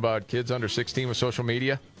 Talking about kids under 16 with social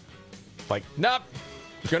media? Like, nope,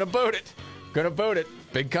 gonna boot it. Gonna vote it.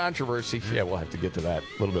 Big controversy. Yeah, we'll have to get to that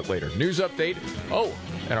a little bit later. News update. Oh,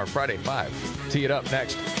 and our Friday 5. Tee it up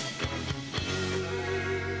next.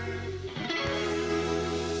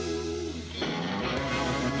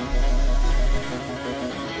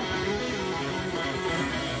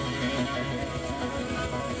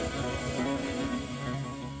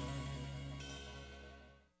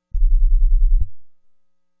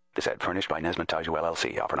 This ad furnished by Nesmond Taju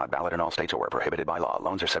LLC. Offer not valid in all states or where prohibited by law.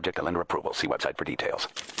 Loans are subject to lender approval. See website for details.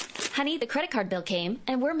 Honey, the credit card bill came,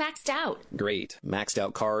 and we're maxed out. Great. Maxed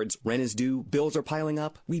out cards, rent is due, bills are piling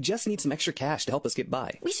up. We just need some extra cash to help us get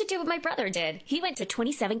by. We should do what my brother did. He went to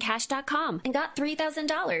 27cash.com and got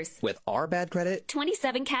 $3,000. With our bad credit?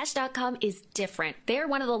 27cash.com is different. They're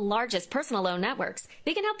one of the largest personal loan networks.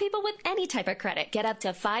 They can help people with any type of credit get up to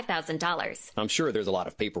 $5,000. I'm sure there's a lot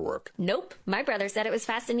of paperwork. Nope. My brother said it was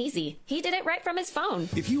fast and easy. He did it right from his phone.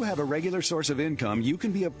 If you have a regular source of income, you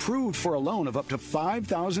can be approved for a loan of up to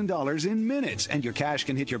 $5,000 in minutes, and your cash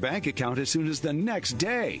can hit your bank account as soon as the next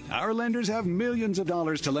day. Our lenders have millions of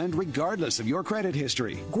dollars to lend regardless of your credit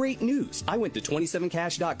history. Great news. I went to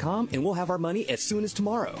 27cash.com and we'll have our money as soon as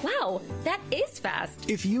tomorrow. Wow, that is fast.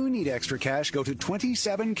 If you need extra cash, go to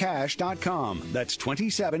 27cash.com. That's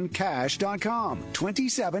 27cash.com.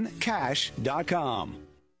 27cash.com.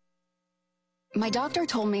 My doctor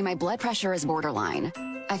told me my blood pressure is borderline.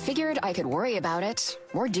 I figured I could worry about it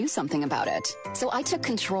or do something about it. So I took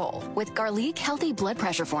control with Garlic Healthy Blood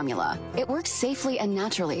Pressure Formula. It works safely and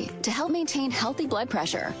naturally to help maintain healthy blood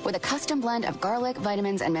pressure with a custom blend of garlic,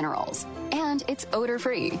 vitamins, and minerals. And it's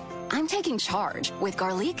odor-free. I'm taking charge with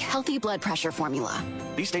Garlic Healthy Blood Pressure Formula.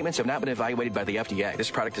 These statements have not been evaluated by the FDA. This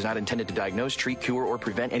product is not intended to diagnose, treat, cure, or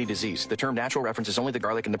prevent any disease. The term natural references only the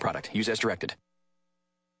garlic in the product. Use as directed.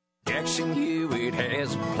 Jackson Hewitt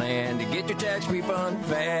has a plan to get your tax refund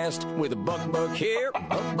fast. With a buck here,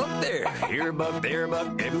 a buck there. Here a buck, there a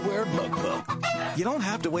buck, everywhere a buck. You don't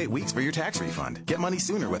have to wait weeks for your tax refund. Get money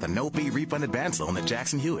sooner with a no-fee refund advance loan at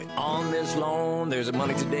Jackson Hewitt. On this loan, there's a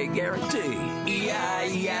money today guarantee.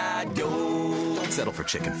 E-I-E-I-Do. Don't settle for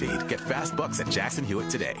chicken feed. Get fast bucks at Jackson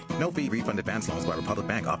Hewitt today. No-fee refund advance loans by Republic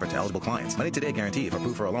Bank offered to eligible clients. Money today guarantee if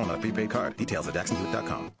approved for a loan on a prepaid card. Details at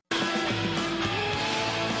jacksonhewitt.com.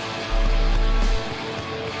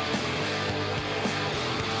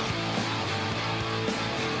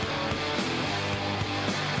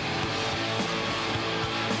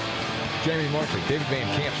 Jamie Markley, David Van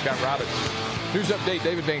Camp, Scott Robbins. News update,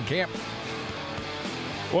 David Van Camp.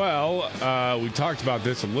 Well, we talked about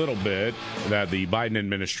this a little bit, that the Biden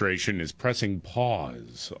administration is pressing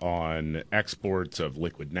pause on exports of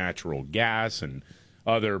liquid natural gas and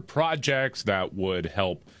other projects that would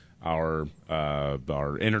help our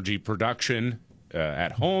energy production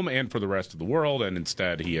at home and for the rest of the world. And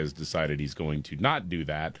instead, he has decided he's going to not do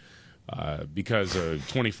that because a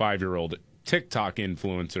 25-year-old TikTok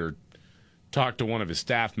influencer talked to one of his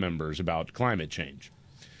staff members about climate change.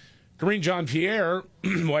 Karine Jean-Pierre,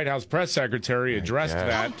 White House press secretary, addressed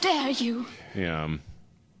that. How dare you? Yeah.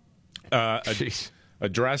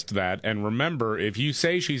 addressed that. And remember, if you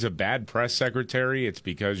say she's a bad press secretary, it's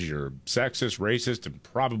because you're sexist, racist, and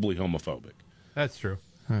probably homophobic. That's true.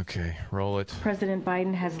 Okay, roll it. President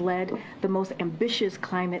Biden has led the most ambitious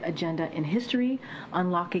climate agenda in history,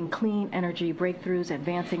 unlocking clean energy breakthroughs,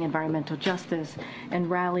 advancing environmental justice, and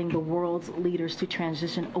rallying the world's leaders to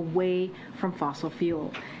transition away from fossil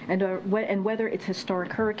fuel. And whether it's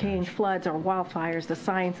historic hurricanes, floods, or wildfires, the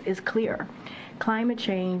science is clear. Climate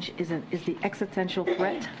change is the existential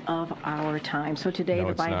threat of our time. So today,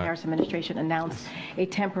 the Biden-Harris administration announced a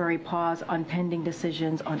temporary pause on pending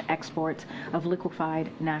decisions on exports of liquefied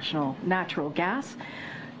natural gas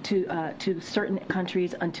to certain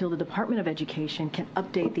countries until the Department of Education can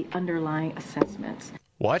update the underlying assessments.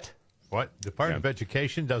 What? Department of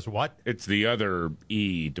Education does what? It's the other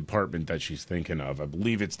E department that she's thinking of. I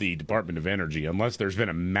believe it's the Department of Energy, unless there's been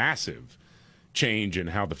a massive change in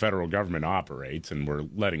how the federal government operates, and we're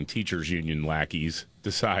letting teachers union lackeys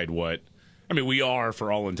decide what. I mean, we are for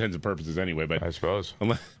all intents and purposes anyway, but I suppose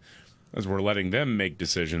as we're letting them make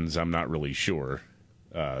decisions, I'm not really sure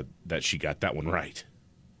that she got that one right.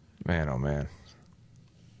 Man, oh man.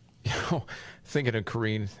 You know, thinking of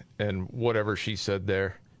Karine and whatever she said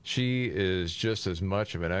there, she is just as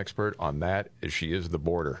much of an expert on that as she is the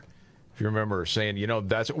border. If you remember her saying,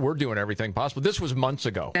 we're doing everything possible. This was months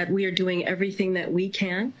ago. That we are doing everything that we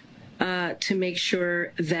can to make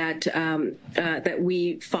sure that that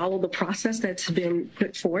we follow the process that's been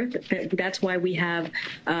put forth. That's why we have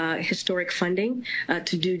historic funding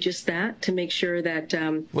to do just that, to make sure that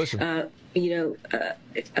to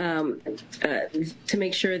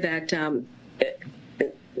make sure that.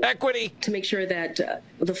 Equity. To make sure that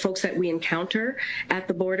the folks that we encounter at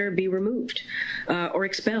the border be removed or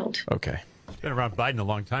expelled. Okay. She's been around Biden a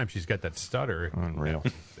long time. She's got that stutter. Unreal.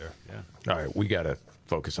 There. Yeah. All right, we got to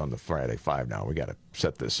focus on the Friday Five now. We got to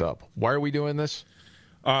set this up. Why are we doing this?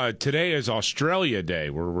 Today is Australia Day,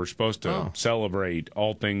 where we're supposed to celebrate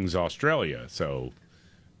all things Australia. So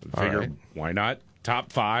I figured, why not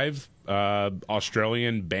top 5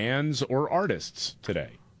 Australian bands or artists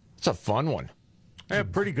today? It's a fun one. A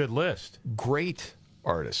pretty good list. Great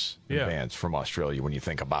artists and bands from Australia when you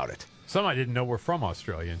think about it. Some I didn't know were from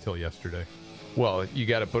Australia until yesterday. Well, you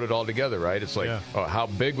got to put it all together, right? It's like, how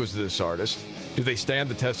big was this artist? Do they stand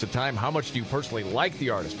the test of time? How much do you personally like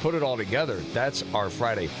the artist? Put it all together. That's our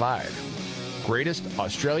Friday Five. Greatest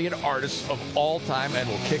Australian artists of all time, and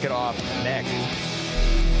we'll kick it off next.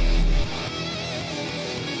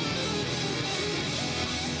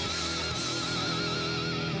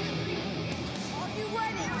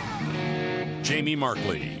 Jamie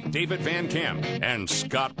Markley, David Van Camp, and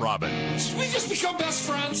Scott Robbins. We just become best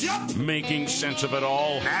friends. Yep. Making sense of it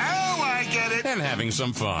all. Now I get it. And having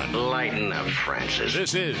some fun. Lighten up, Francis.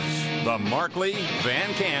 This is the Markley,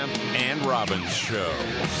 Van Camp, and Robbins Show.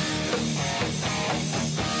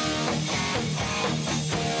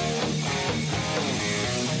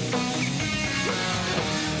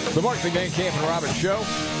 The Markley, Van Camp, and Robbins Show.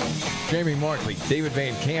 Jamie Markley, David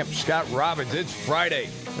Van Camp, Scott Robbins. It's Friday.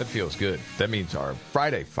 That feels good. That means our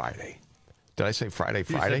Friday. Did I say Friday?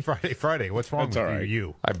 You said Friday. What's wrong with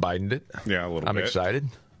you? I Bidened it. Yeah, a little bit. I'm excited.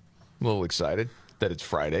 A little excited that it's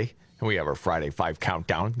Friday. And we have our Friday 5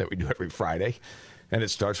 countdown that we do every Friday. And it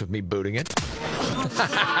starts with me booting it. The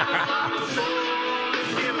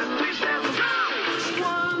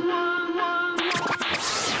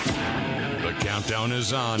countdown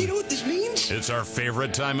is on. You know what this means? It's our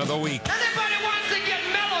favorite time of the week. Anybody wants to get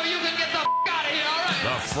mellow, you can get the out of here, all right?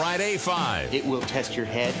 The Friday Five. It will test your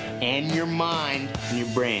head and your mind and your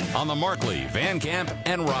brain. On the Markley, Van Camp,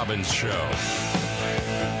 and Robbins Show.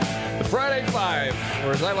 The Friday Five,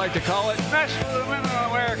 or as I like to call it, Mess with the women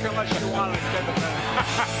of America unless you want to get them.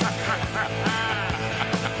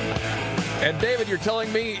 And David, you're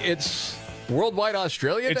telling me it's Worldwide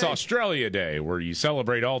Australia Day? It's Australia Day, where you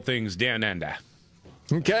celebrate all things down under.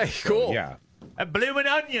 Okay, cool. So, yeah. A bloomin'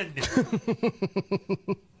 onion.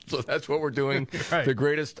 So that's what we're doing. Right. The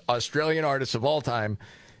greatest Australian artists of all time.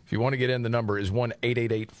 If you want to get in, the number is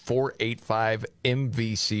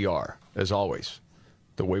 1-888-485-MVCR. As always,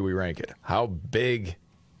 the way we rank it. How big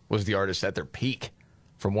was the artist at their peak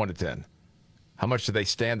from 1 to 10? How much do they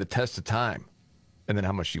stand the test of time? And then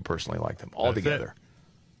how much do you personally like them? All together.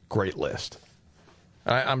 Great list.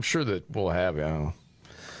 I'm sure that we'll have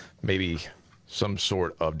maybe some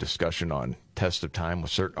sort of discussion on test of time with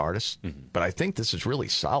certain artists. Mm-hmm. But I think this is really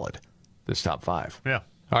solid, this top 5. Yeah.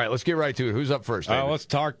 All right, let's get right to it. Who's up first, David? Let's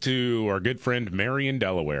talk to our good friend Mary in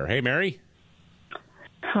Delaware. Hey, Mary.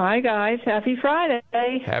 Hi, guys. Happy Friday.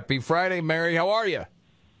 Happy Friday, Mary. How are you?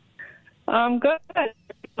 I'm good.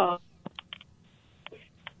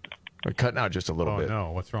 We're cutting out just a little bit. Oh,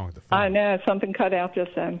 no. What's wrong with the phone? I know, something cut out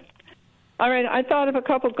just then. All right, I thought of a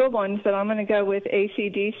couple good ones, but I'm going to go with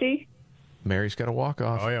AC/DC. Mary's got to walk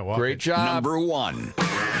off. Oh, yeah, Great job. Number 1.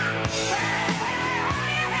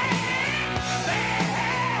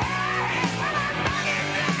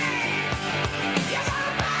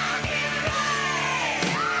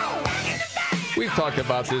 We've talked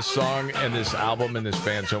about this song and this album and this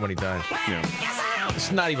band so many times. Yeah.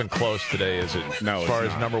 It's not even close today, is it? No, as far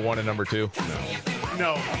it's as not. number 1 and number 2?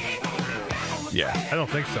 No. Yeah. I don't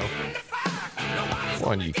think so.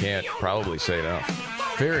 Well, and you can't probably say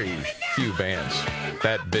enough. Very few bands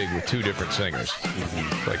that big with 2 different singers.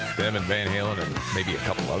 Like them and Van Halen and maybe a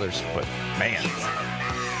couple others. But, man.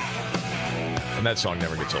 And that song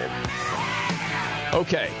never gets old.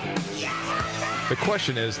 Okay. The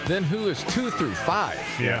question is, then who is 2 through 5?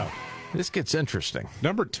 Yeah. This gets interesting.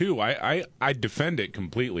 Number 2, I defend it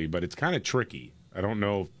completely, but it's kind of tricky. I don't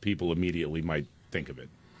know if people immediately might think of it.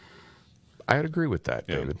 I'd agree with that,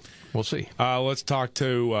 David. We'll see. Let's talk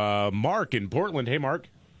to Mark in Portland. Hey, Mark.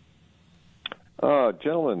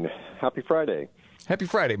 Gentlemen, happy Friday. Happy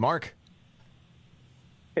Friday, Mark.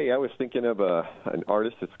 Hey, I was thinking of an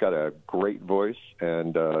artist that's got a great voice,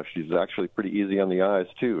 and she's actually pretty easy on the eyes,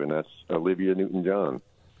 too, and that's Olivia Newton-John.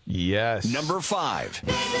 Yes. Number 5.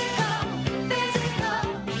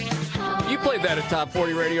 You played that at Top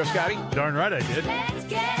 40 Radio, Scotty? Darn right I did.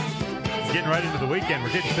 Getting right into the weekend.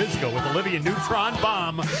 We're getting physical with Olivia Neutron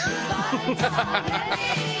Bomb.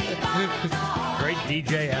 Great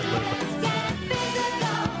DJ ad-lib.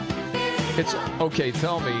 It's okay,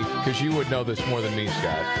 tell me, because you would know this more than me,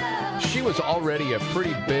 Scott. She was already a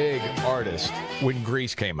pretty big artist when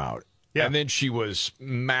Grease came out. Yeah. And then she was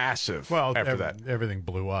massive after that. Everything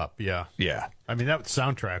blew up, yeah. Yeah. I mean, that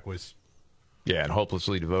soundtrack was... Yeah, and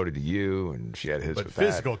Hopelessly Devoted to You, and she had hits but with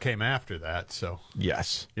Physical came after that, so...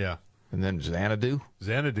 Yes. Yeah. And then Xanadu?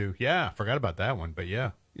 Xanadu, yeah. Forgot about that one, but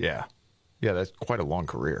yeah. Yeah. Yeah, that's quite a long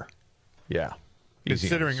career. Yeah.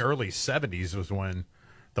 Considering early 70s was when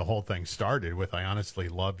the whole thing started with I Honestly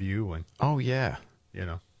Love You and... Oh, yeah. You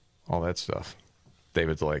know. All that stuff.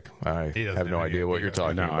 David's like, I have no idea what you're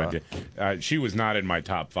talking about. She was not in my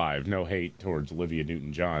top 5. No hate towards Olivia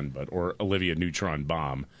Newton-John, or Olivia Neutron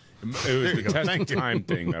Bomb. It was the test of time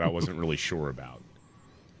thing that I wasn't really sure about.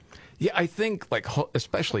 Yeah, I think, like,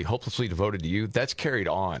 especially Hopelessly Devoted to You, that's carried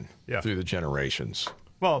on through the generations.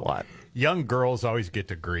 Well, young girls always get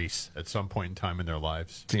to Grease at some point in time in their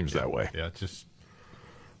lives. Seems that way. Yeah, it's just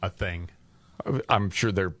a thing. I'm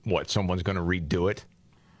sure someone's going to redo it?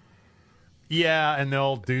 Yeah, and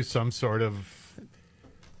they'll do some sort of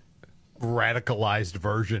radicalized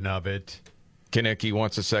version of it. Kaneki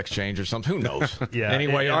wants a sex change or something. Who knows? Yeah.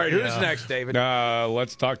 Anyway, all right, who's next, David?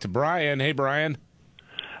 Let's talk to Brian. Hey, Brian.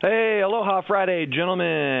 Hey, aloha Friday,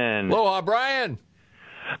 gentlemen. Aloha, Brian.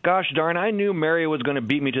 Gosh darn, I knew Mary was going to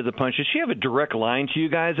beat me to the punch. Does she have a direct line to you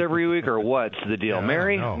guys every week, or what's the deal?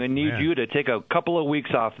 Mary, I'm going to need you to take a couple of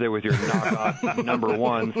weeks off there with your knockoff number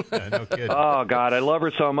ones. Yeah, no kidding. Oh, God, I love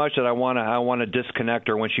her so much that I want to disconnect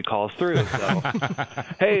her when she calls through. So.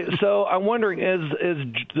 Hey, so I'm wondering, is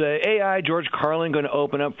the AI George Carlin going to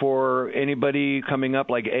open up for anybody coming up,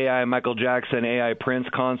 like AI Michael Jackson, AI Prince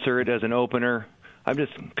concert as an opener? I'm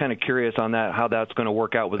just kind of curious on that, how that's going to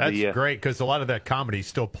work out with that's the... That's great, because a lot of that comedy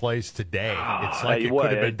still plays today. It's like it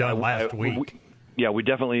could have been done last week. We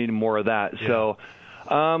definitely need more of that. Yeah.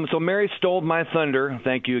 So Mary stole my thunder.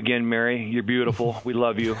 Thank you again, Mary. You're beautiful. We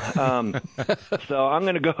love you. So I'm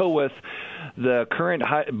going to go with the current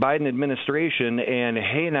Biden administration and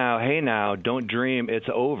hey now, don't dream it's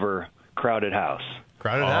over, Crowded House.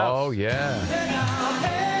 Crowded House. Oh, yeah. Hey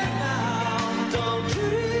now, don't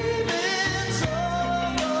dream.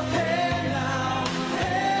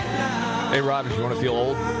 Hey, Rob, if you want to feel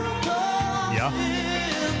old? Yeah.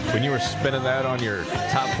 When you were spinning that on your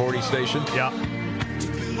top 40 station? Yeah.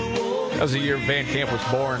 That was the year Van Camp was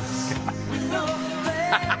born.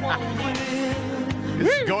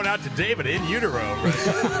 This is going out to David in utero. Right?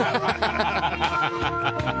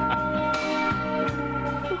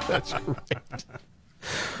 That's great.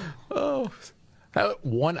 Oh,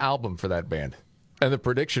 one album for that band. And the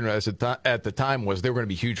prediction at the time was they were going to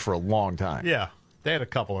be huge for a long time. Yeah. They had a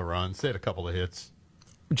couple of runs. They had a couple of hits.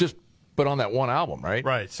 But on that one album, right?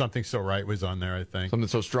 Right. Something So Right was on there, I think. Something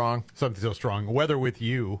So Strong? Something So Strong. Weather With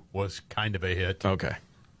You was kind of a hit. Okay.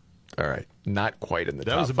 All right. Not quite in the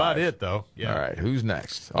top That was about 5. it, though. Yeah. All right. Who's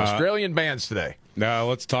next? Australian bands today. Now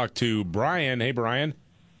let's talk to Brian. Hey, Brian.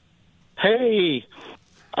 Hey.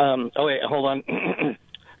 Wait, hold on.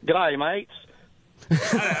 G'day, mates.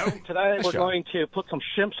 Today we're going to put some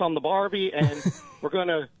shimps on the Barbie, and we're going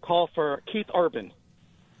to call for Keith Urban.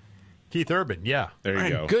 Keith Urban, yeah. There you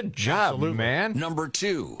go. Good job, Absolutely. man. Number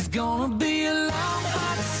 2. It's gonna be a long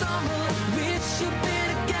hot summer. We should be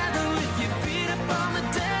together with your feet up on the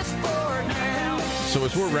dashboard now. So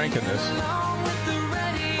as we're ranking this,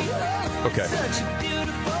 okay,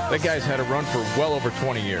 that guy's had a run for well over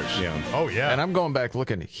 20 years. Yeah. Oh, yeah. And I'm going back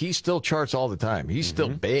looking. He still charts all the time. He's still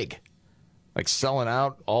big, like selling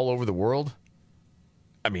out all over the world.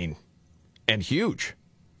 I mean, and huge.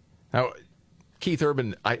 Now, Keith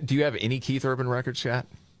Urban, do you have any Keith Urban records, Scott?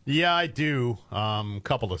 Yeah, I do. A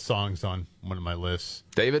couple of songs on one of my lists.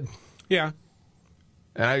 David? Yeah.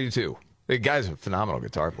 And I do too. The guy's a phenomenal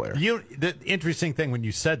guitar player. The interesting thing when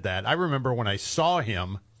you said that, I remember when I saw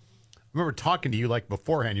him, I remember talking to you like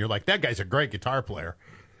beforehand. You're like, that guy's a great guitar player.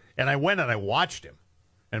 And I went and I watched him.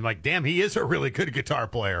 And I'm like, damn, he is a really good guitar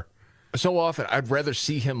player. So often, I'd rather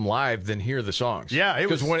see him live than hear the songs. Yeah,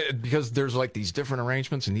 because there's like these different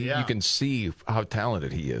arrangements, and you can see how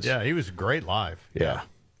talented he is. Yeah, he was great live. Yeah.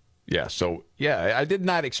 So I did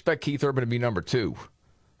not expect Keith Urban to be number 2,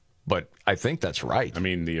 but I think that's right. I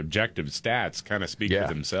mean, the objective stats kind of speak for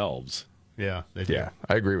themselves. Yeah, they do. Yeah,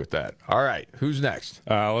 I agree with that. All right, who's next?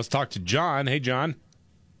 Let's talk to John. Hey, John.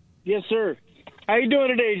 Yes, sir. How you doing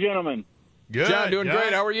today, gentlemen? Good. John, doing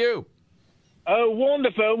great. How are you? Oh,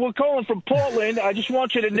 wonderful. We're calling from Portland. I just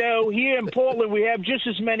want you to know, here in Portland, we have just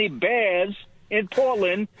as many bears in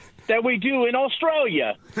Portland that we do in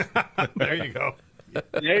Australia. There you go.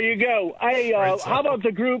 There you go. How about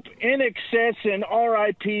the group In Excess and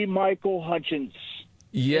R.I.P. Michael Hutchins?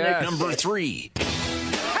 Yes. Number 3.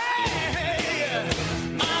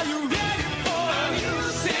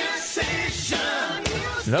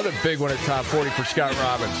 Another big one at top 40 for Scott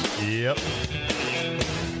Robbins. Yep.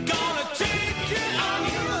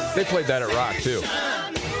 They played that at Rock, too.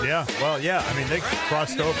 Yeah, well, yeah. I mean, they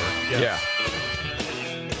crossed over. Yeah.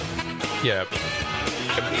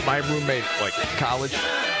 My roommate, like, college,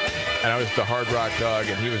 and I was the hard rock dog,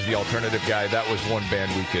 and he was the alternative guy. That was one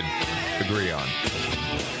band we could agree on.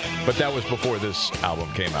 But that was before this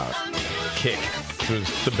album came out. Kick was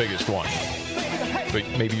the biggest one. But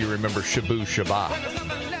maybe you remember Shabu Shabba.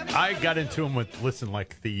 I got into him with Listen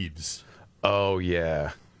Like Thieves. Oh,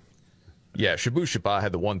 yeah. Yeah, Shabu Shabba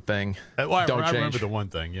had the one thing. Well, I Don't change. remember the one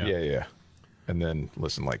thing, yeah. Yeah. And then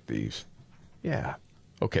Listen Like Thieves. Yeah.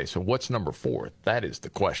 Okay, so what's number 4? That is the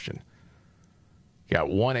question. You got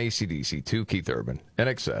 1 AC/DC, 2 Keith Urban,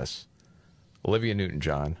 NXS, Olivia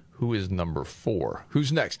Newton-John. Who is number 4?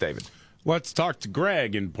 Who's next, David? Let's talk to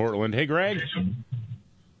Greg in Portland. Hey, Greg.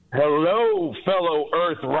 Hello, fellow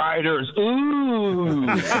Earth Riders. Ooh.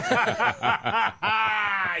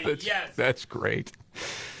 That's great.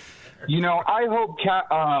 You know, I hope,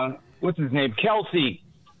 what's his name? Kelsey.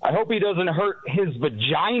 I hope he doesn't hurt his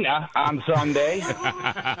vagina on Sunday.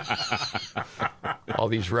 All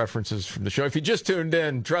these references from the show. If you just tuned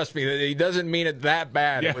in, trust me, he doesn't mean it that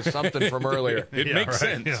bad. It was something from earlier. It makes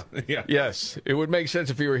sense. Yeah. Yes, it would make sense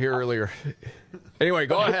if you were here earlier. Anyway,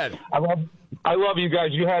 go ahead. I love you guys.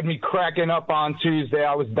 You had me cracking up on Tuesday.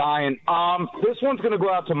 I was dying. This one's going to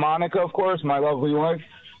go out to Monica, of course, my lovely wife.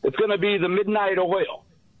 It's going to be the Midnight Oil.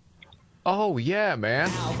 Oh, yeah,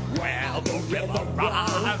 man. Well, the river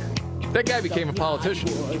runs. That guy became a politician.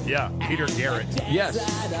 Yeah, Peter Garrett. Yes.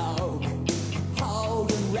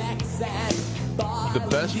 The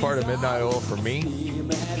best part of Midnight Oil for me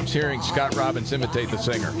is hearing Scott Robbins imitate the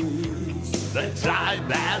singer. The time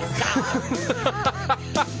has come.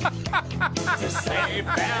 The safe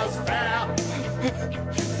has found.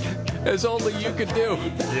 As only you could do.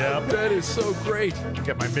 Yeah. That is so great.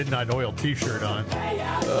 Got my Midnight Oil t-shirt on.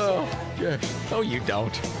 Oh, gosh. Oh, you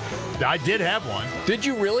don't. I did have one. Did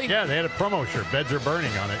you really? Yeah, they had a promo shirt. Beds Are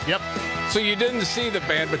Burning on it. Yep. So you didn't see the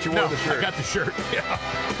band, but you wore the shirt. I got the shirt. Yeah.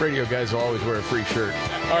 Radio guys will always wear a free shirt.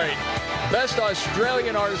 All right. Best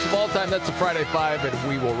Australian artists of all time. That's the Friday Five, and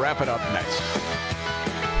we will wrap it up next.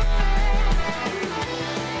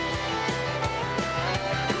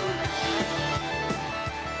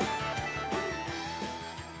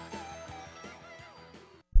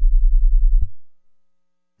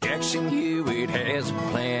 Jackson Hewitt has a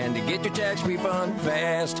plan to get your tax refund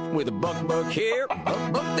fast with a buck here,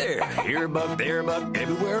 buck there. Here a buck, there a buck,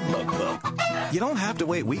 everywhere a buck. You don't have to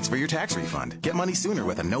wait weeks for your tax refund. Get money sooner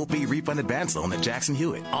with a no-fee refund advance loan at Jackson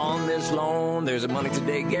Hewitt. On this loan, there's a money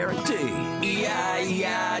today guarantee.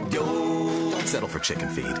 E-I-E-I-Do. Don't settle for chicken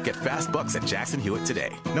feed. Get fast bucks at Jackson Hewitt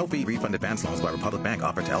today. No-fee refund advance loans by Republic Bank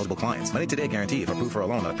offered to eligible clients. Money today guarantee if approved for a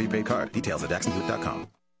loan on a prepaid card. Details at jacksonhewitt.com.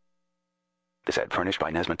 This ad furnished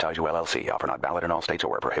by Nesmith Taju LLC. Offer not valid in all states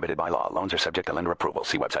or prohibited by law. Loans are subject to lender approval.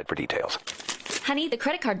 See website for details. Honey, the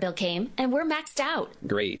credit card bill came, and we're maxed out.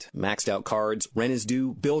 Great. Maxed out cards, rent is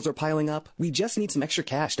due, bills are piling up. We just need some extra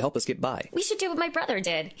cash to help us get by. We should do what my brother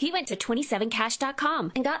did. He went to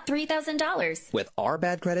 27cash.com and got $3,000. With our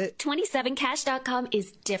bad credit? 27cash.com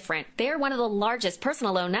is different. They're one of the largest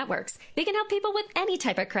personal loan networks. They can help people with any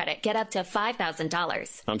type of credit get up to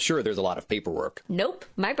 $5,000. I'm sure there's a lot of paperwork. Nope.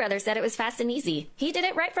 My brother said it was fast and easy. He did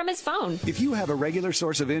it right from his phone. If you have a regular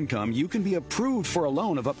source of income, you can be approved for a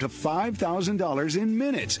loan of up to $5,000 in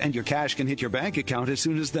minutes, and your cash can hit your bank account as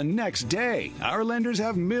soon as the next day. Our lenders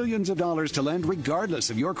have millions of dollars to lend regardless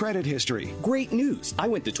of your credit history. Great news. I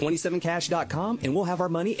went to 27cash.com and we'll have our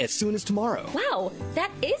money as soon as tomorrow. Wow,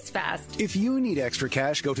 that is fast. If you need extra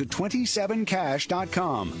cash, go to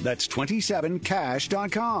 27cash.com. That's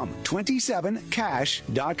 27cash.com.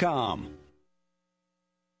 27cash.com.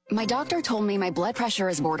 My doctor told me my blood pressure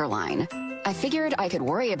is borderline. I figured I could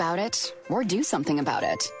worry about it or do something about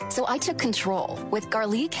it. So I took control with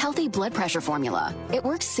Garlic Healthy Blood Pressure Formula. It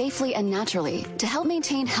works safely and naturally to help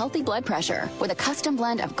maintain healthy blood pressure with a custom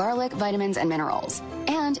blend of garlic, vitamins, and minerals.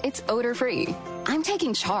 And it's odor-free. I'm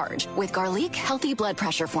taking charge with Garlic Healthy Blood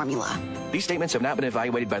Pressure Formula. These statements have not been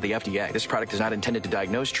evaluated by the FDA. This product is not intended to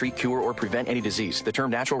diagnose, treat, cure, or prevent any disease. The term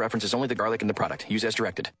natural references only the garlic in the product. Use as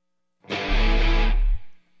directed.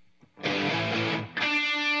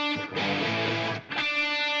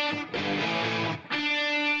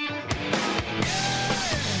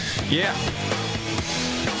 Yeah.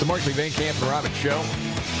 The Markley, Van Camp, and Robbins Show.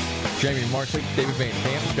 Jamie Markley, David Van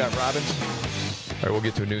Camp, Scott Robbins. All right, we'll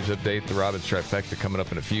get to a news update. The Robbins Trifecta coming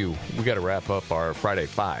up in a few. We got to wrap up our Friday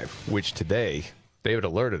 5, which today, David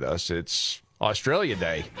alerted us, it's Australia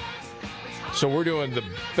Day. So we're doing the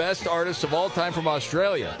best artists of all time from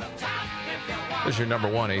Australia. This is your number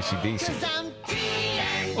 1, AC/DC.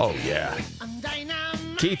 Oh, yeah.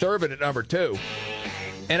 Keith Urban at number 2.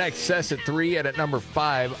 NXS at 3, and at number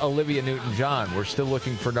 5, Olivia Newton-John. We're still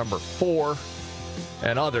looking for number 4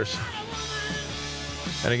 and others.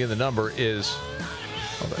 And again, the number is,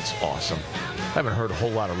 oh, that's awesome. I haven't heard a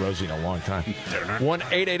whole lot of Rosie in a long time.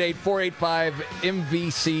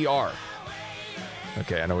 1-888-485-MVCR.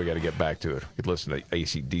 Okay, I know we got to get back to it. You could listen to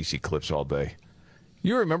AC/DC clips all day.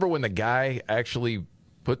 You remember when the guy actually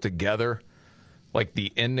put together like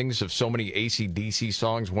the endings of so many AC/DC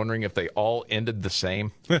songs, wondering if they all ended the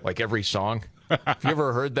same, like every song? Have you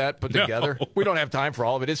ever heard that put together? No. We don't have time for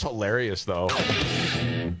all of it. It's hilarious, though.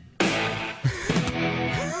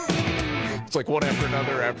 It's like one after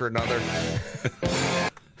another after another.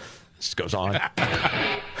 Just goes on.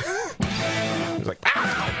 It's like,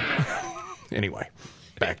 ah! Anyway,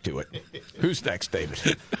 back to it. Who's next,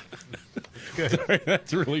 David? Good.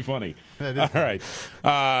 That's really funny. All right.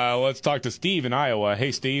 Let's talk to Steve in Iowa.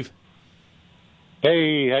 Hey, Steve.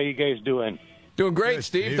 Hey, how you guys doing? Doing great,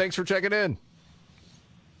 Steve. Thanks for checking in.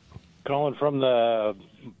 Calling from the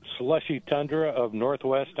slushy tundra of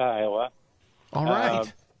northwest Iowa. All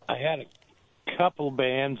right. I had a couple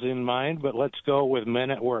bands in mind, but let's go with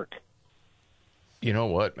Men at Work. You know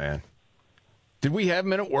what, man? Did we have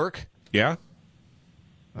Men at Work? Yeah.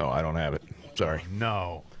 Oh, I don't have it. Sorry.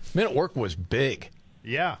 No. Men at Work was big.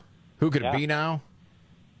 Yeah. Who could it be now?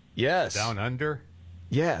 Yes. Down Under?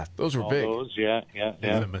 Yeah, those were All big. Those, yeah. Is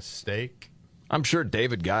it a mistake? I'm sure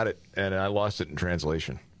David got it, and I lost it in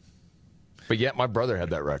translation. But yet, my brother had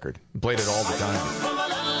that record. Played it all the time.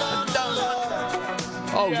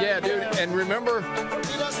 Oh, yeah, dude. And remember,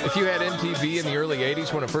 if you had MTV in the early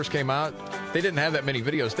 80s when it first came out, they didn't have that many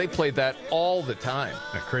videos. They played that all the time.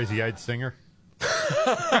 That crazy-eyed singer?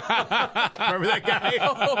 Remember that guy?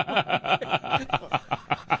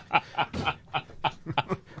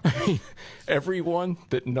 I mean, everyone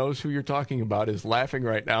that knows who you're talking about is laughing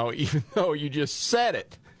right now, even though you just said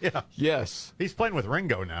it. Yeah. Yes. He's playing with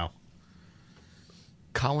Ringo now.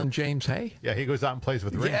 Colin James Hay? Yeah, he goes out and plays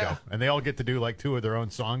with Ringo. Yeah. And they all get to do like 2 of their own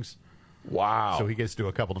songs. Wow. So he gets to do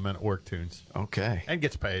a couple of Men at Work tunes. Okay. And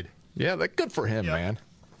gets paid. Yeah, that's good for him, man.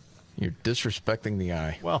 You're disrespecting the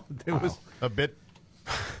eye. Well, it was a bit,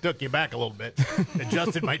 took you back a little bit.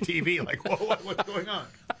 Adjusted my TV like, whoa, what's going on?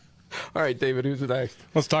 All right, David, who's next?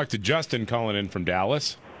 Let's talk to Justin calling in from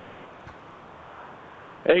Dallas.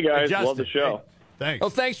 Hey, guys. Hey, love the show. Hey, thanks. Oh,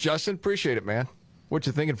 thanks, Justin. Appreciate it, man. What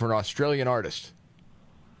you thinking for an Australian artist?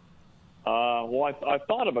 Well, I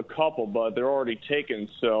thought of a couple, but they're already taken.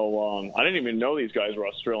 So I didn't even know these guys were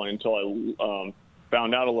Australian until I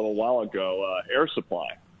found out a little while ago. Air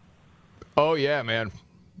Supply. Oh, yeah, man.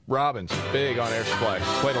 Robbins, big on Air Supply.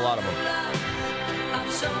 Played a lot of them.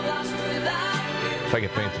 If I can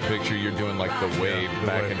paint the picture, you're doing like the wave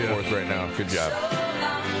back and forth right now. Good job.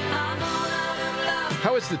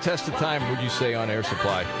 How is the test of time, would you say, on Air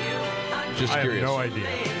Supply? Just I curious. have no idea.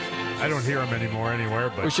 I don't hear him anymore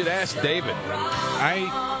anywhere. But We should ask David.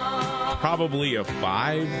 Probably a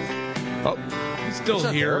 5. Oh, you still that's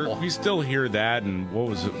not hear terrible. you still hear that, and what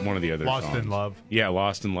was it, one of the other Lost songs? in Love. Yeah,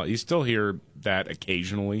 Lost in Love. You still hear that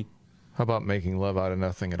occasionally. How about Making Love Out of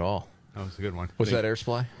Nothing at All? That was a good one. Was that Air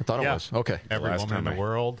Supply? I thought it Yeah. was. Okay. Every Last woman in time the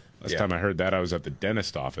world. Last time I heard that, I was at the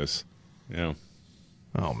dentist office. Yeah.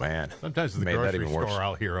 Oh, man. Sometimes at the Made that grocery even store, worse.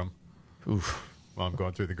 I'll hear them Oof. while I'm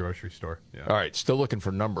going through the grocery store. Yeah. All right, still looking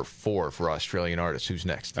for number 4 for Australian artists. Who's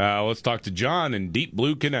next? Let's talk to John in Deep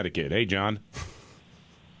Blue, Connecticut. Hey, John.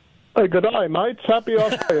 Hey, good day, mates. Happy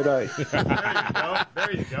Australia Day.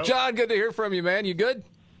 There you go. John, good to hear from you, man. You good?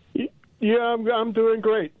 Yeah, I'm doing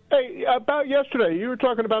great. Hey, about yesterday, you were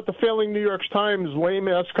talking about the failing New York Times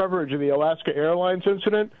lame-ass coverage of the Alaska Airlines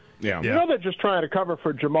incident. Yeah. You know they're just trying to cover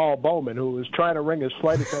for Jamal Bowman, who was trying to ring his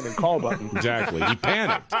flight attendant call button. Exactly. He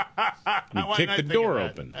panicked. He kicked the door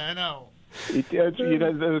open. I know.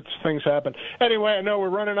 Things happen. Anyway, I know we're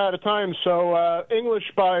running out of time, so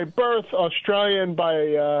English by birth, Australian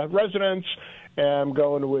by residence, and I'm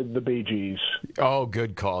going with the Bee Gees. Oh,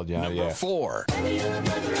 good call, John. Number 4.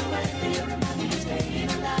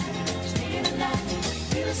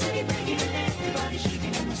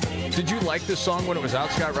 Did you like this song when it was out,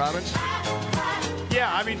 Scott Robbins? Yeah,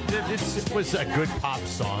 I mean, it was a good pop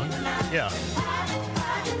song. Yeah.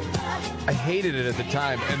 I hated it at the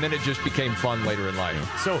time, and then it just became fun later in life.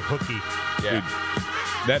 So hooky. Yeah. Dude,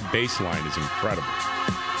 that bass line is incredible.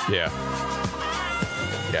 Yeah.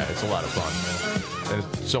 Yeah, it's a lot of fun. There's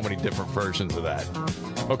so many different versions of that.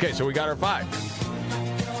 Okay, so we got our 5.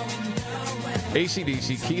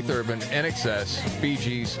 AC/DC, Keith Urban, NXS, Bee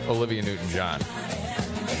Gees, Olivia Newton-John.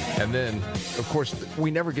 And then, of course,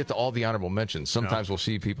 we never get to all the honorable mentions. Sometimes we'll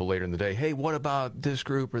see people later in the day, hey, what about this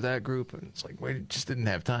group or that group? And it's like, wait, just didn't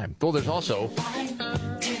have time. Well, there's also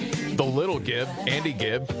the little Gibb, Andy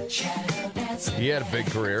Gibb. He had a big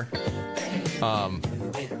career.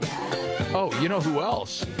 Oh, you know who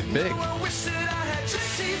else? Big. Oh,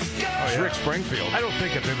 yeah. Rick Springfield. I don't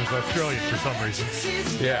think of him as Australian for some reason.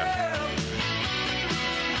 Yeah.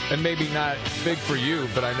 And maybe not big for you,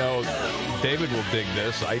 but I know David will dig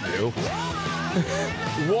this. I do.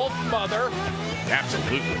 Wolf Mother.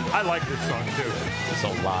 Absolutely. I like this song, too. It's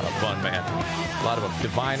a lot of fun, man. A lot of them.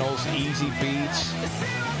 Divinals, easy beats.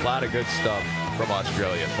 A lot of good stuff from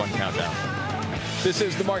Australia. Fun countdown. This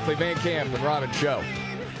is the Markley, Van Camp, and Robbins Show.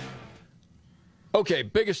 Okay,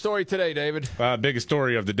 biggest story today, David. Biggest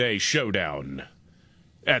story of the day, showdown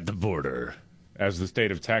at the border. As the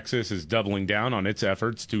state of Texas is doubling down on its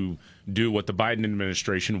efforts to do what the Biden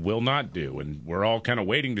administration will not do. And we're all kind of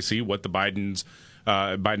waiting to see what the Biden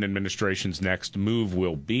administration's next move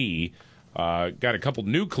will be. Got a couple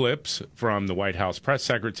new clips from the White House press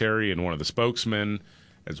secretary and one of the spokesmen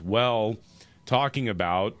as well, talking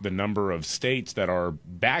about the number of states that are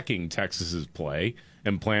backing Texas's play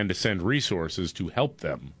and plan to send resources to help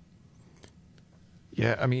them.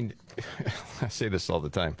 Yeah, I mean, I say this all the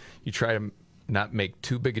time. You try to not make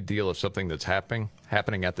too big a deal of something that's happening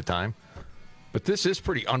at the time. But this is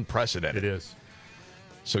pretty unprecedented. It is.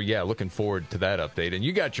 So, yeah, looking forward to that update. And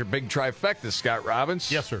you got your big trifecta, Scott Robbins.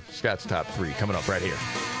 Yes, sir. Scott's top 3 coming up right here.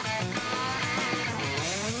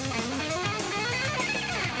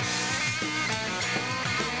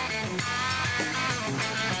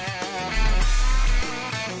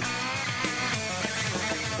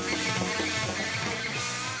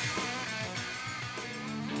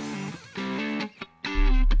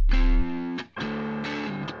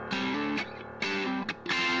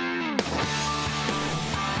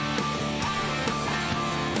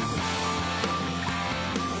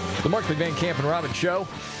 The Markley, Van Camp, and Robbins Show.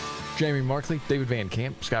 Jamie Markley, David Van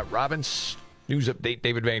Camp, Scott Robbins. News update,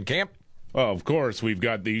 David Van Camp. Well, of course, we've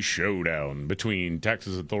got the showdown between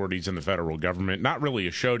Texas authorities and the federal government. Not really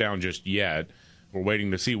a showdown just yet. We're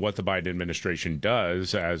waiting to see what the Biden administration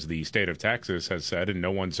does, as the state of Texas has said in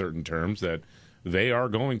no uncertain terms that they are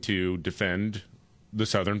going to defend the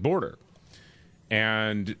southern border.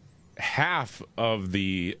 And half of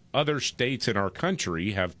the other states in our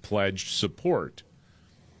country have pledged support.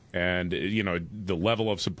 And, you know, the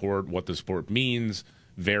level of support, what the support means,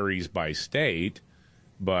 varies by state.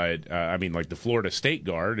 But, I mean, like the Florida State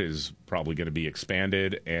Guard is probably going to be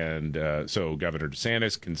expanded. And so Governor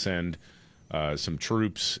DeSantis can send some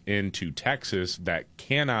troops into Texas that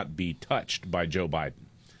cannot be touched by Joe Biden.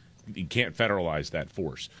 You can't federalize that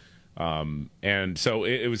force. And so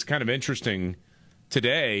it was kind of interesting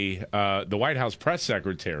today. The White House press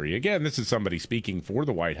secretary, again, this is somebody speaking for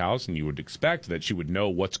the White House, and you would expect that she would know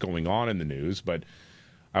what's going on in the news, but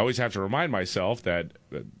I always have to remind myself that,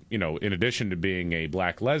 in addition to being a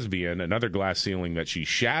black lesbian, another glass ceiling that she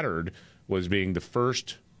shattered was being the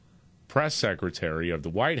first press secretary of the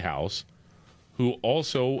White House who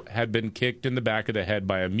also had been kicked in the back of the head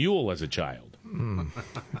by a mule as a child.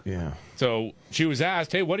 Yeah. So she was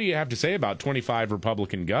asked, hey, what do you have to say about 25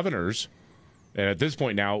 Republican governors? And at this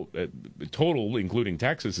point now, total, including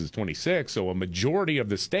Texas, is 26. So a majority of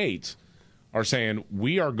the states are saying,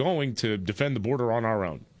 we are going to defend the border on our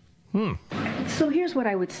own. So here's what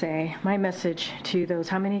I would say. My message to those,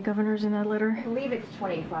 how many governors in that letter? I believe it's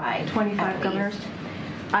 25. 25 governors.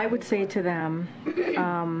 I would say to them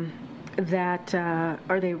that,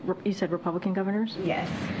 are they, you said Republican governors? Yes.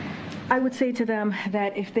 I would say to them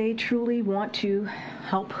that if they truly want to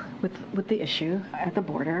help with the issue at the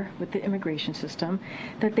border, with the immigration system,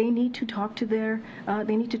 that they need to talk to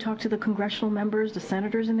the congressional members, the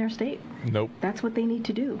senators in their state. Nope. That's what they need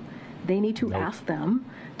to do. They need to ask them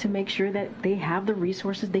to make sure that they have the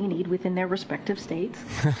resources they need within their respective states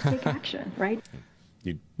to take action, right?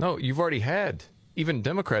 No, you've already had even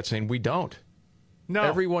Democrats saying we don't. No.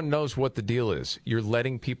 Everyone knows what the deal is. You're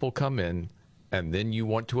letting people come in, and then you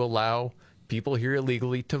want to allow people here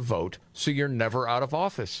illegally to vote, so you're never out of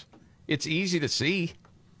office. It's easy to see.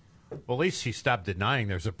 Well, at least he stopped denying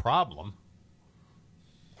there's a problem.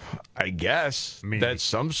 I guess. That's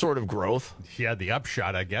some sort of growth. Yeah, the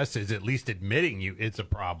upshot, I guess, is at least admitting it's a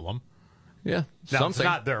problem. Yeah, now, something. It's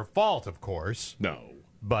not their fault, of course. No.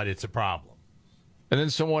 But it's a problem. And then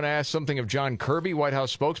someone asked something of John Kirby, White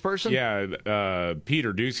House spokesperson? Yeah,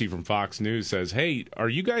 Peter Ducey from Fox News says, hey, are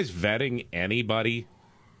you guys vetting anybody?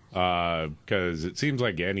 Because it seems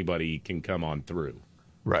like anybody can come on through.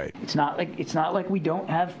 Right. It's not like we don't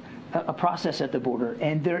have a process at the border,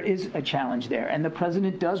 and there is a challenge there. And the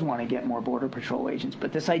president does want to get more Border Patrol agents.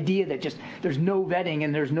 But this idea that just there's no vetting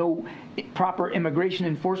and there's no proper immigration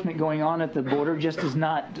enforcement going on at the border just does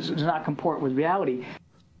not comport with reality.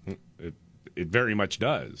 It very much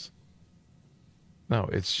does. No,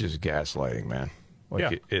 it's just gaslighting, man.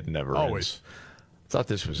 It never always ends. Thought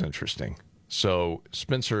this was interesting. So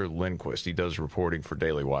Spencer Lindquist, he does reporting for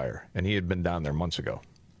Daily Wire, and he had been down there months ago.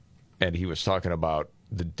 And he was talking about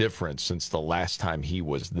the difference since the last time he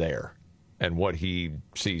was there and what he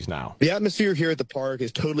sees now. The atmosphere here at the park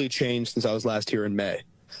has totally changed since I was last here in May.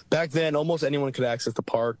 Back then, almost anyone could access the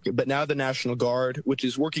park, but now the National Guard, which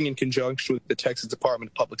is working in conjunction with the Texas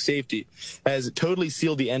Department of Public Safety, has totally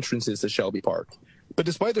sealed the entrances to Shelby Park. But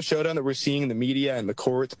despite the showdown that we're seeing in the media and the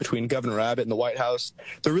courts between Governor Abbott and the White House,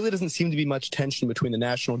 there really doesn't seem to be much tension between the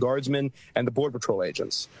National Guardsmen and the Border Patrol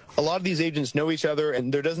agents. A lot of these agents know each other,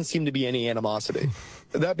 and there doesn't seem to be any animosity.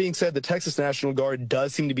 That being said, the Texas National Guard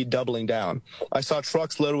does seem to be doubling down. I saw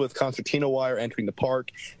trucks loaded with concertina wire entering the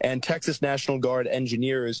park, and Texas National Guard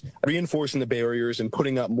engineers reinforcing the barriers and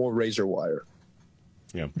putting up more razor wire.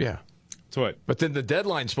 Yeah. So what? But then the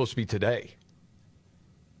deadline's supposed to be today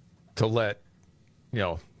to let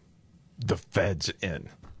the feds in.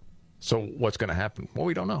 So what's going to happen? Well,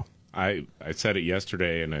 we don't know. I said it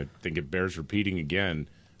yesterday, and I think it bears repeating again,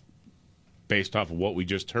 based off of what we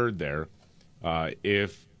just heard there.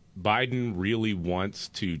 If Biden really wants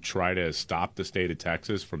to try to stop the state of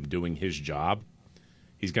Texas from doing his job,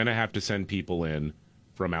 he's going to have to send people in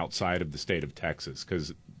from outside of the state of Texas,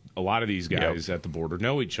 because a lot of these guys at the border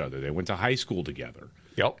know each other. They went to high school together.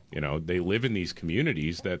 They live in these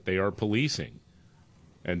communities that they are policing.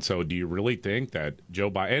 And so do you really think that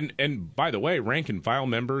Joe Biden, and by the way, rank and file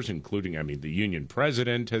members, including, the union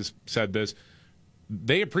president has said this,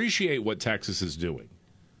 they appreciate what Texas is doing.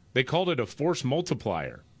 They called it a force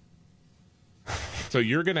multiplier. So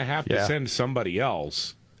you're going to have to send somebody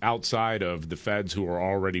else outside of the feds who are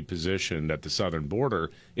already positioned at the southern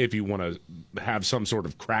border if you want to have some sort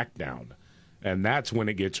of crackdown. And that's when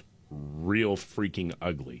it gets real freaking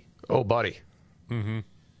ugly. Oh, buddy. Mm-hmm.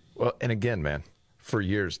 Well, and again, man, for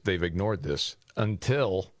years, they've ignored this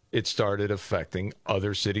until it started affecting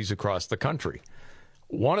other cities across the country.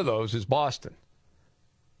 One of those is Boston.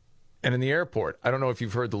 And in the airport, I don't know if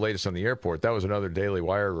you've heard the latest on the airport. That was another Daily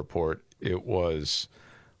Wire report. It was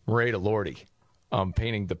Maria Lordy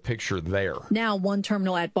painting the picture there. Now, one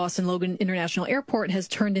terminal at Boston Logan International Airport has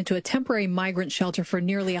turned into a temporary migrant shelter for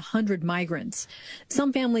nearly 100 migrants.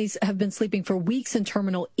 Some families have been sleeping for weeks in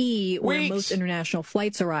Terminal E, where most international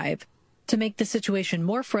flights arrive. To make the situation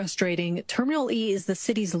more frustrating, Terminal E is the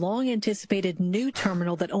city's long-anticipated new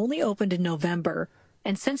terminal that only opened in November.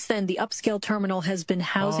 And since then, the upscale terminal has been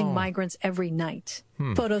housing migrants every night.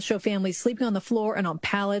 Photos show families sleeping on the floor and on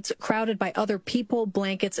pallets, crowded by other people,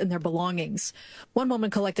 blankets, and their belongings. One woman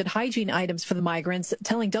collected hygiene items for the migrants,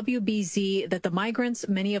 telling WBZ that the migrants,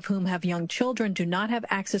 many of whom have young children, do not have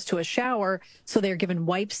access to a shower, so they're given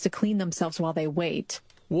wipes to clean themselves while they wait.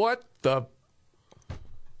 What the...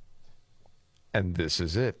 And this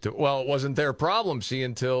is it. Well, it wasn't their problem, see,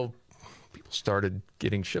 until people started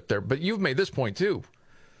getting shipped there. But you've made this point, too.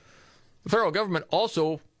 The federal government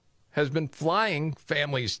also has been flying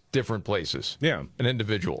families different places. Yeah. And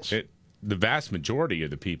individuals. The vast majority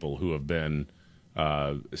of the people who have been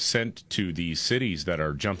sent to these cities that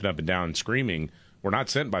are jumping up and down and screaming were not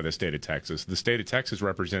sent by the state of Texas. The state of Texas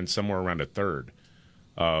represents somewhere around a third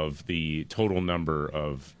of the total number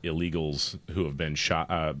of illegals who have been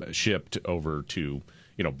shipped over to,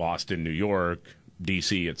 Boston, New York,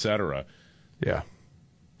 D.C., etc. Yeah.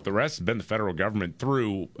 The rest has been the federal government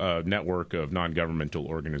through a network of non-governmental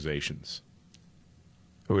organizations.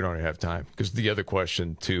 We don't have time. Because the other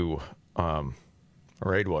question to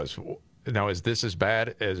Raid was, now, is this as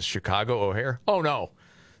bad as Chicago O'Hare? Oh, no.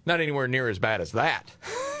 Not anywhere near as bad as that.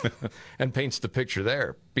 And paints the picture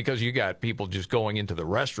there. Because you got people just going into the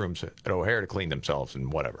restrooms at O'Hare to clean themselves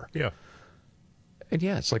and whatever. Yeah. And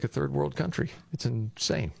yeah, it's like a third world country. It's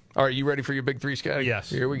insane. All right, you ready for your big three, Scotty? Yes.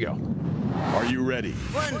 Here we go. Are you ready?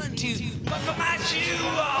 1, 2, buckle my shoe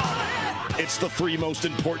on. It's the 3 most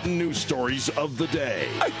important news stories of the day.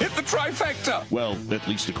 I hit the trifecta. Well, at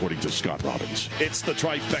least according to Scott Robbins. It's the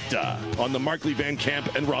trifecta on the Markley, Van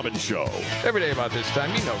Camp, and Robbins show. Every day about this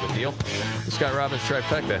time, you know the deal. The Scott Robbins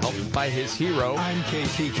trifecta, helped by his hero. I'm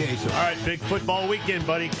KC Queso. All right, big football weekend,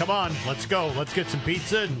 buddy. Come on, let's go. Let's get some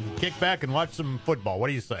pizza and kick back and watch some football. What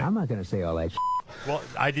do you say? I'm not going to say all that. Well,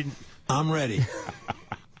 I didn't. I'm ready.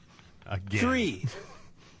 Again. 3.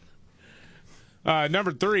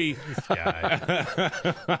 Number 3.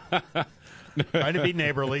 Trying to be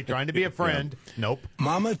neighborly, trying to be a friend. Yeah. Nope.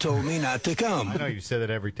 Mama told me not to come. I know you say that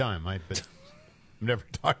every time. I've never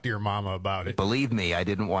talked to your mama about it. Believe me, I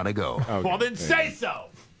didn't want to go. Okay. Well, then say so.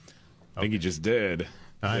 I think you just did.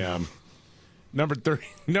 Yeah. Number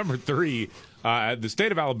 3. The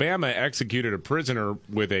state of Alabama executed a prisoner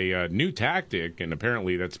with a new tactic, and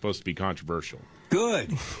apparently that's supposed to be controversial.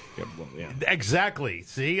 Good. Yeah. Exactly.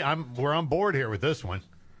 See, we're on board here with this one.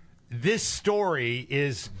 This story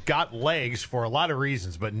is got legs for a lot of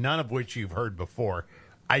reasons, but none of which you've heard before,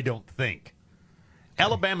 I don't think.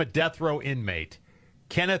 Alabama death row inmate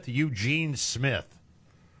Kenneth Eugene Smith,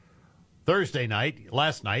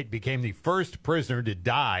 last night, became the first prisoner to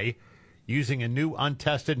die using a new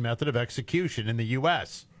untested method of execution in the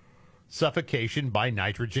U.S., suffocation by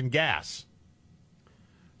nitrogen gas.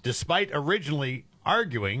 Despite originally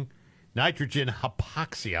arguing nitrogen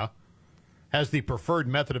hypoxia as the preferred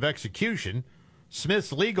method of execution,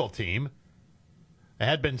 Smith's legal team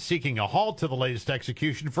had been seeking a halt to the latest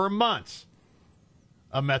execution for months,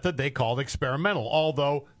 a method they called experimental,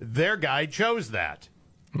 although their guy chose that.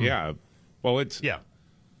 Yeah. Well, it's...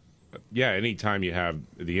 Yeah, anytime you have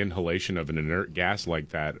the inhalation of an inert gas like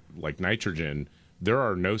that, like nitrogen, there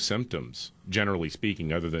are no symptoms, generally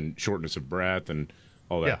speaking, other than shortness of breath and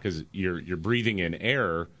all that, because you're breathing in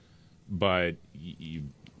air, but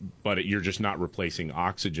you're just not replacing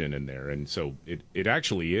oxygen in there, and so it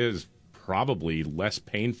actually is probably less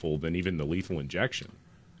painful than even the lethal injection.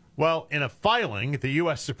 Well, in a filing, the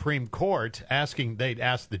U.S. Supreme Court they'd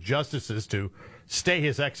asked the justices to stay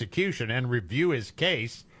his execution and review his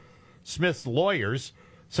case. Smith's lawyers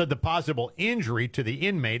said the possible injury to the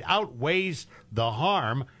inmate outweighs the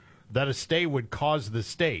harm that a stay would cause the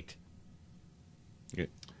state. Yeah.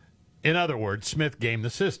 In other words, Smith gamed the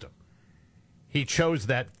system. He chose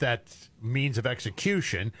that means of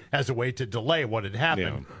execution as a way to delay what had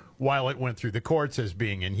happened while it went through the courts as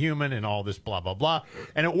being inhuman and all this blah, blah, blah.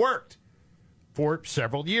 And it worked. For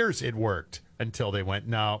several years it worked until they went,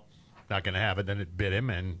 no, not going to have it. Then it bit him,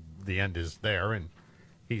 and the end is there, and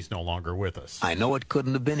he's no longer with us. I know it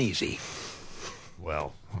couldn't have been easy.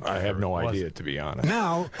 Well, I have no idea, to be honest.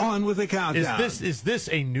 Now, on with the countdown. Is this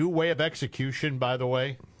a new way of execution, by the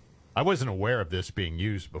way? I wasn't aware of this being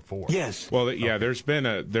used before. Yes. Well, yeah, there's been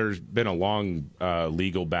a long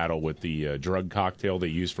legal battle with the drug cocktail they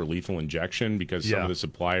use for lethal injection, because some of the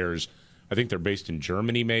suppliers, I think they're based in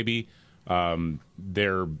Germany, maybe,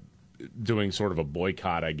 they're doing sort of a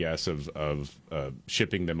boycott, I guess, of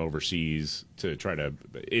shipping them overseas to try to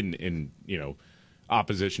in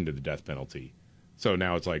opposition to the death penalty. So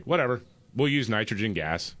now it's like, whatever, we'll use nitrogen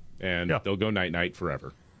gas, and they'll go night-night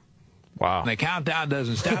forever. Wow. The countdown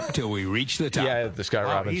doesn't stop until we reach the top. Yeah, the Scott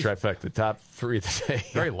Robbins trifecta, top 3 of the day.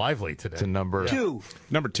 Very lively today. To number 2.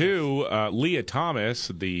 Number 2, Leah Thomas,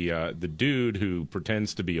 the dude who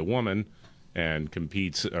pretends to be a woman and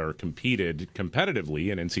competed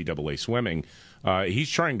competitively in NCAA swimming. He's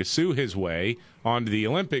trying to sue his way onto the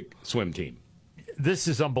Olympic swim team. This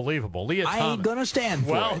is unbelievable. Leah Thomas, I ain't going to stand for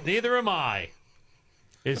it. Well, neither am I.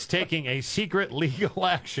 Is taking a secret legal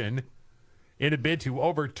action in a bid to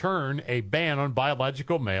overturn a ban on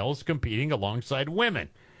biological males competing alongside women.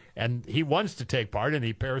 And he wants to take part in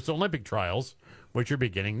the Paris Olympic trials, which are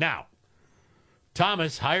beginning now.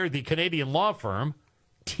 Thomas hired the Canadian law firm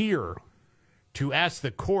TIR to ask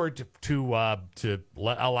the court to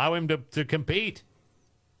allow him to compete.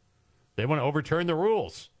 They want to overturn the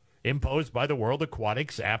rules imposed by the World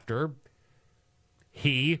Aquatics after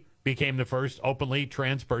he became the first openly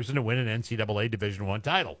trans person to win an NCAA Division I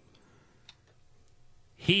title.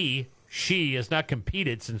 She has not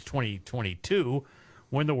competed since 2022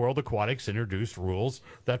 when the World Aquatics introduced rules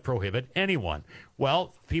that prohibit anyone.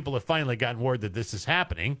 Well, people have finally gotten word that this is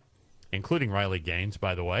happening, including Riley Gaines,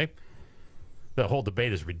 by the way. The whole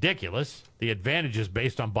debate is ridiculous. The advantage is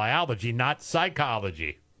based on biology, not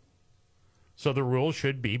psychology. So the rules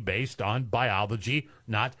should be based on biology,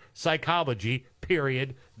 not psychology,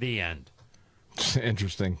 period, the end. It's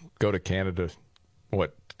interesting. Go to Canada,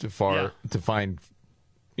 to find,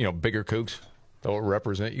 bigger kooks that will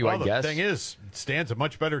represent you, well, I guess. The thing is, it stands a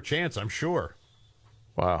much better chance, I'm sure.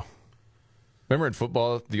 Wow. Remember in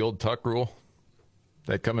football, the old tuck rule?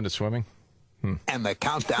 That come into swimming? And the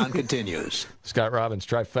countdown continues. Scott Robbins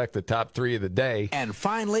trifecta, top 3 of the day. And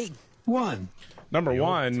finally, 1. Number The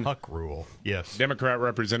 1, tuck rule. Yes. Democrat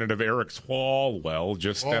Representative Eric Swalwell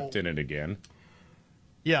just stepped in it again.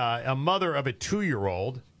 Yeah, a mother of a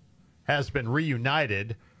 2-year-old has been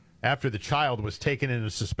reunited after the child was taken in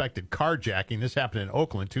a suspected carjacking. This happened in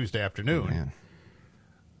Oakland Tuesday afternoon.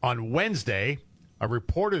 On Wednesday, a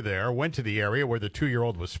reporter there went to the area where the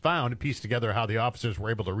 2-year-old was found and pieced together how the officers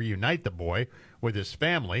were able to reunite the boy with his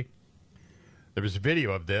family. There was a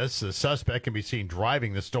video of this. The suspect can be seen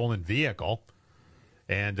driving the stolen vehicle,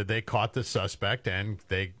 and they caught the suspect, and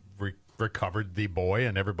they recovered the boy,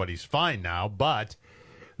 and everybody's fine now. But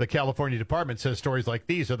the California Department says stories like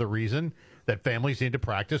these are the reason that families need to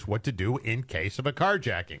practice what to do in case of a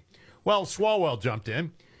carjacking. Well, Swalwell jumped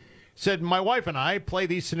in, said, my wife and I play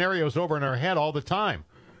these scenarios over in our head all the time.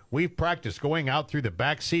 We've practiced going out through the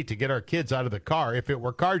back seat to get our kids out of the car if it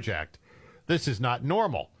were carjacked. This is not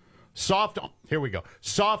normal. Soft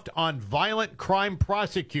on violent crime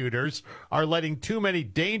prosecutors are letting too many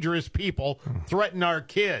dangerous people threaten our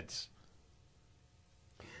kids.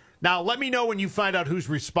 Now, let me know when you find out who's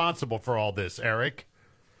responsible for all this, Eric.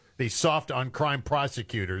 The soft on crime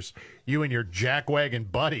prosecutors you and your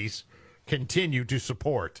jackwagon buddies continue to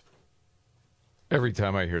support. Every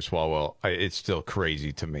time I hear Swalwell, it's still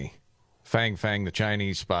crazy to me. Fang, the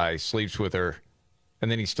Chinese spy, sleeps with her,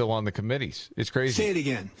 and then he's still on the committees. It's crazy. Say it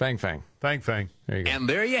again. Fang. There you go. And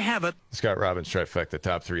there you have it. Scott Robbins trifecta,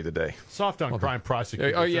 top 3 of the day. Soft on crime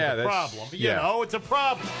prosecutors. Oh, yeah. That's a problem. It's a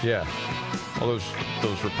problem. Yeah. All those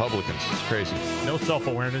Republicans. It's crazy. No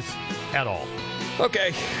self-awareness at all.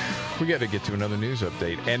 Okay. We got to get to another news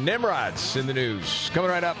update. And Nimrod's in the news.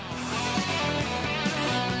 Coming right up.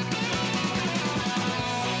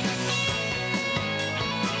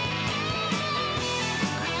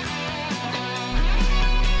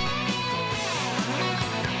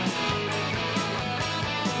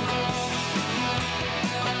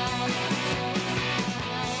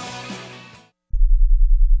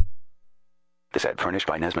 This ad furnished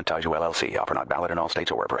by Nesmith Taju LLC. Offer not valid in all states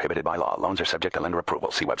or where prohibited by law. Loans are subject to lender approval.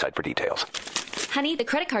 See website for details. Honey, the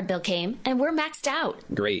credit card bill came, and we're maxed out.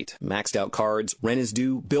 Great. Maxed out cards, rent is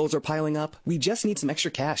due, bills are piling up. We just need some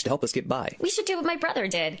extra cash to help us get by. We should do what my brother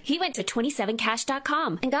did. He went to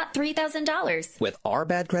 27cash.com and got $3,000. With our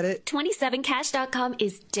bad credit? 27cash.com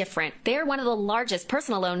is different. They're one of the largest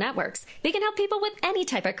personal loan networks. They can help people with any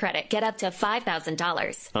type of credit get up to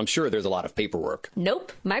 $5,000. I'm sure there's a lot of paperwork.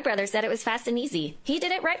 Nope. My brother said it was fast and easy. He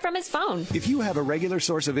did it right from his phone. If you have a regular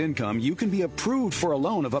source of income, you can be approved for a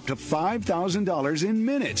loan of up to $5,000 in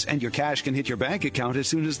minutes, and your cash can hit your bank account as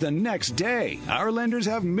soon as the next day. Our lenders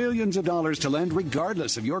have millions of dollars to lend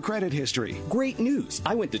regardless of your credit history. Great news.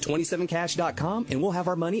 I went to 27cash.com and we'll have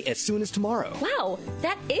our money as soon as tomorrow. Wow,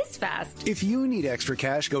 that is fast. If you need extra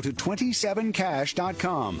cash, go to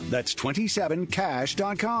 27cash.com. That's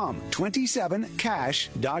 27cash.com.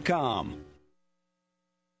 27cash.com.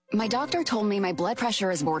 My doctor told me my blood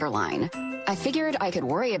pressure is borderline. I figured I could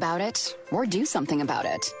worry about it or do something about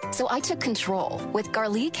it. So I took control with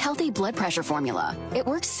Garlic Healthy Blood Pressure Formula. It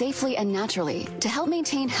works safely and naturally to help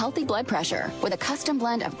maintain healthy blood pressure with a custom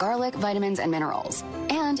blend of garlic, vitamins, and minerals.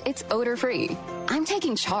 And it's odor-free. I'm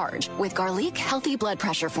taking charge with Garlic Healthy Blood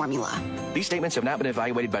Pressure Formula. These statements have not been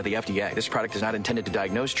evaluated by the FDA. This product is not intended to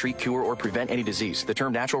diagnose, treat, cure, or prevent any disease. The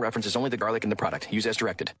term natural references only the garlic in the product. Use as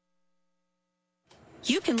directed.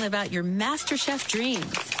 You can live out your MasterChef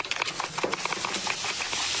dreams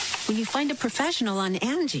when you find a professional on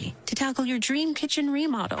Angie to tackle your dream kitchen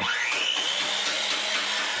remodel.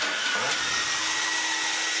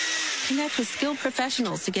 Connect with skilled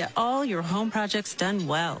professionals to get all your home projects done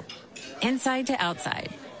well. Inside to outside,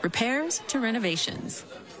 repairs to renovations.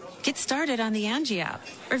 Get started on the Angie app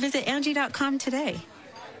or visit Angie.com today.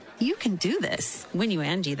 You can do this when you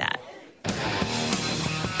Angie that.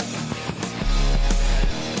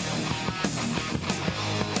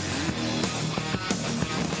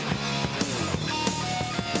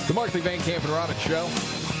 The Markley, Van Camp, and Robbins Show.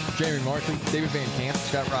 Jamie Markley, David Van Camp,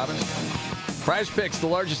 Scott Robbins. Prize Picks, the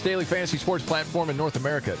largest daily fantasy sports platform in North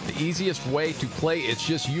America. The easiest way to play, it's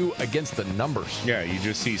just you against the numbers. Yeah, you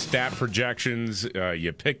just see stat projections.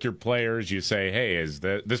 You pick your players. You say, hey, is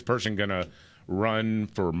this person going to run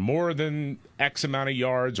for more than X amount of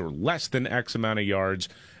yards or less than X amount of yards?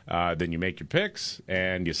 Then you make your picks,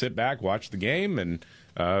 and you sit back, watch the game, and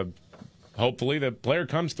hopefully the player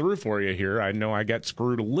comes through for you here. I know I got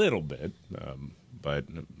screwed a little bit, but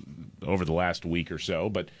over the last week or so,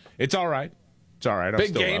 but it's all right. It's all right.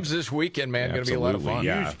 Big games this weekend, man. Going to be a lot of fun.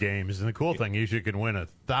 Huge games, and the cool thing is you can win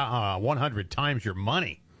 100 times your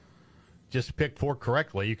money. Just pick 4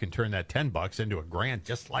 correctly, you can turn that $10 into $1,000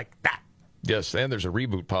 just like that. Yes, and there's a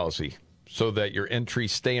reboot policy so that your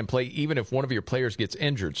entries stay in play even if one of your players gets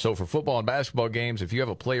injured. So for football and basketball games, if you have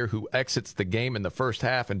a player who exits the game in the first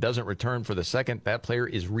half and doesn't return for the second, that player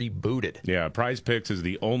is rebooted. Yeah, Prize Picks is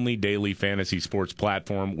the only daily fantasy sports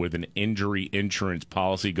platform with an injury insurance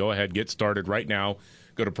policy. Go ahead, get started right now.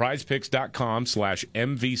 Go to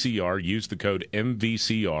prizepicks.com/MVCR. Use the code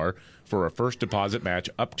MVCR for a first deposit match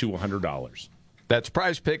up to $100. That's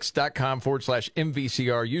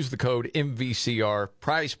prizepicks.com/MVCR. Use the code MVCR.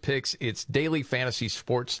 Prize Picks, it's daily fantasy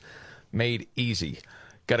sports made easy.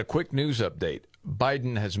 Got a quick news update.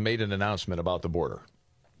 Biden has made an announcement about the border.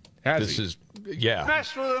 Has he? Yeah.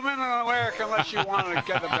 Mess with the middle of America unless you want to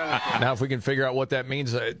get the benefit. Now, if we can figure out what that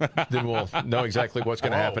means, then we'll know exactly what's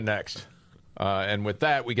going to happen next. And with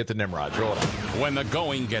that, we get to Nimrod. Roll it up. When the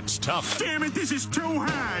going gets tough. Damn it, this is too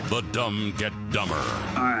hard. The dumb get dumber.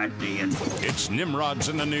 All right, Ian. It's Nimrod's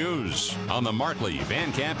in the News on the Markley,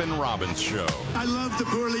 Van Camp, and Robbins Show. I love the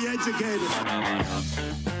poorly educated.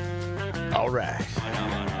 All right.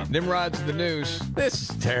 Nimrod's in the News.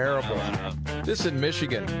 This is terrible. This in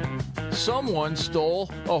Michigan. Someone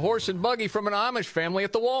stole a horse and buggy from an Amish family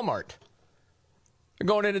at the Walmart. They're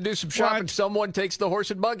going in to do some shopping. Someone takes the horse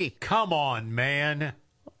and buggy. Come on, man.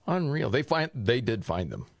 Unreal. They did find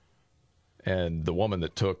them. And the woman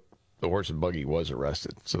that took the horse and buggy was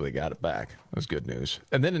arrested, so they got it back. That's good news.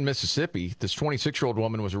 And then in Mississippi, this 26-year-old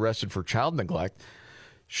woman was arrested for child neglect.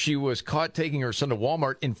 She was caught taking her son to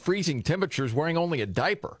Walmart in freezing temperatures wearing only a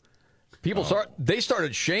diaper. People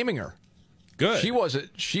started shaming her. Good.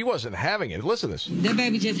 She wasn't having it. Listen to this. That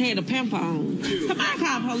baby just had a pamper on. Somebody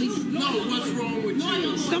call police. No, what's wrong with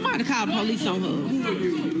you? Somebody call police on her. Who are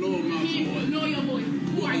you? Lord, my boy. Know your boy.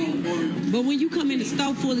 Who are you, boy? But when you come in the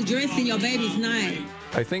store full of dress and your baby's not.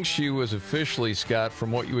 I think she was officially, Scott,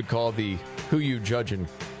 from what you would call the who you judging.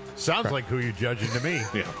 Sounds like who you judging to me.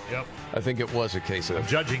 Yeah. Yep. I think it was a case of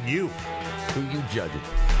judging you. Who you judging.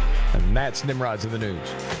 And that's Nimrod's in the News.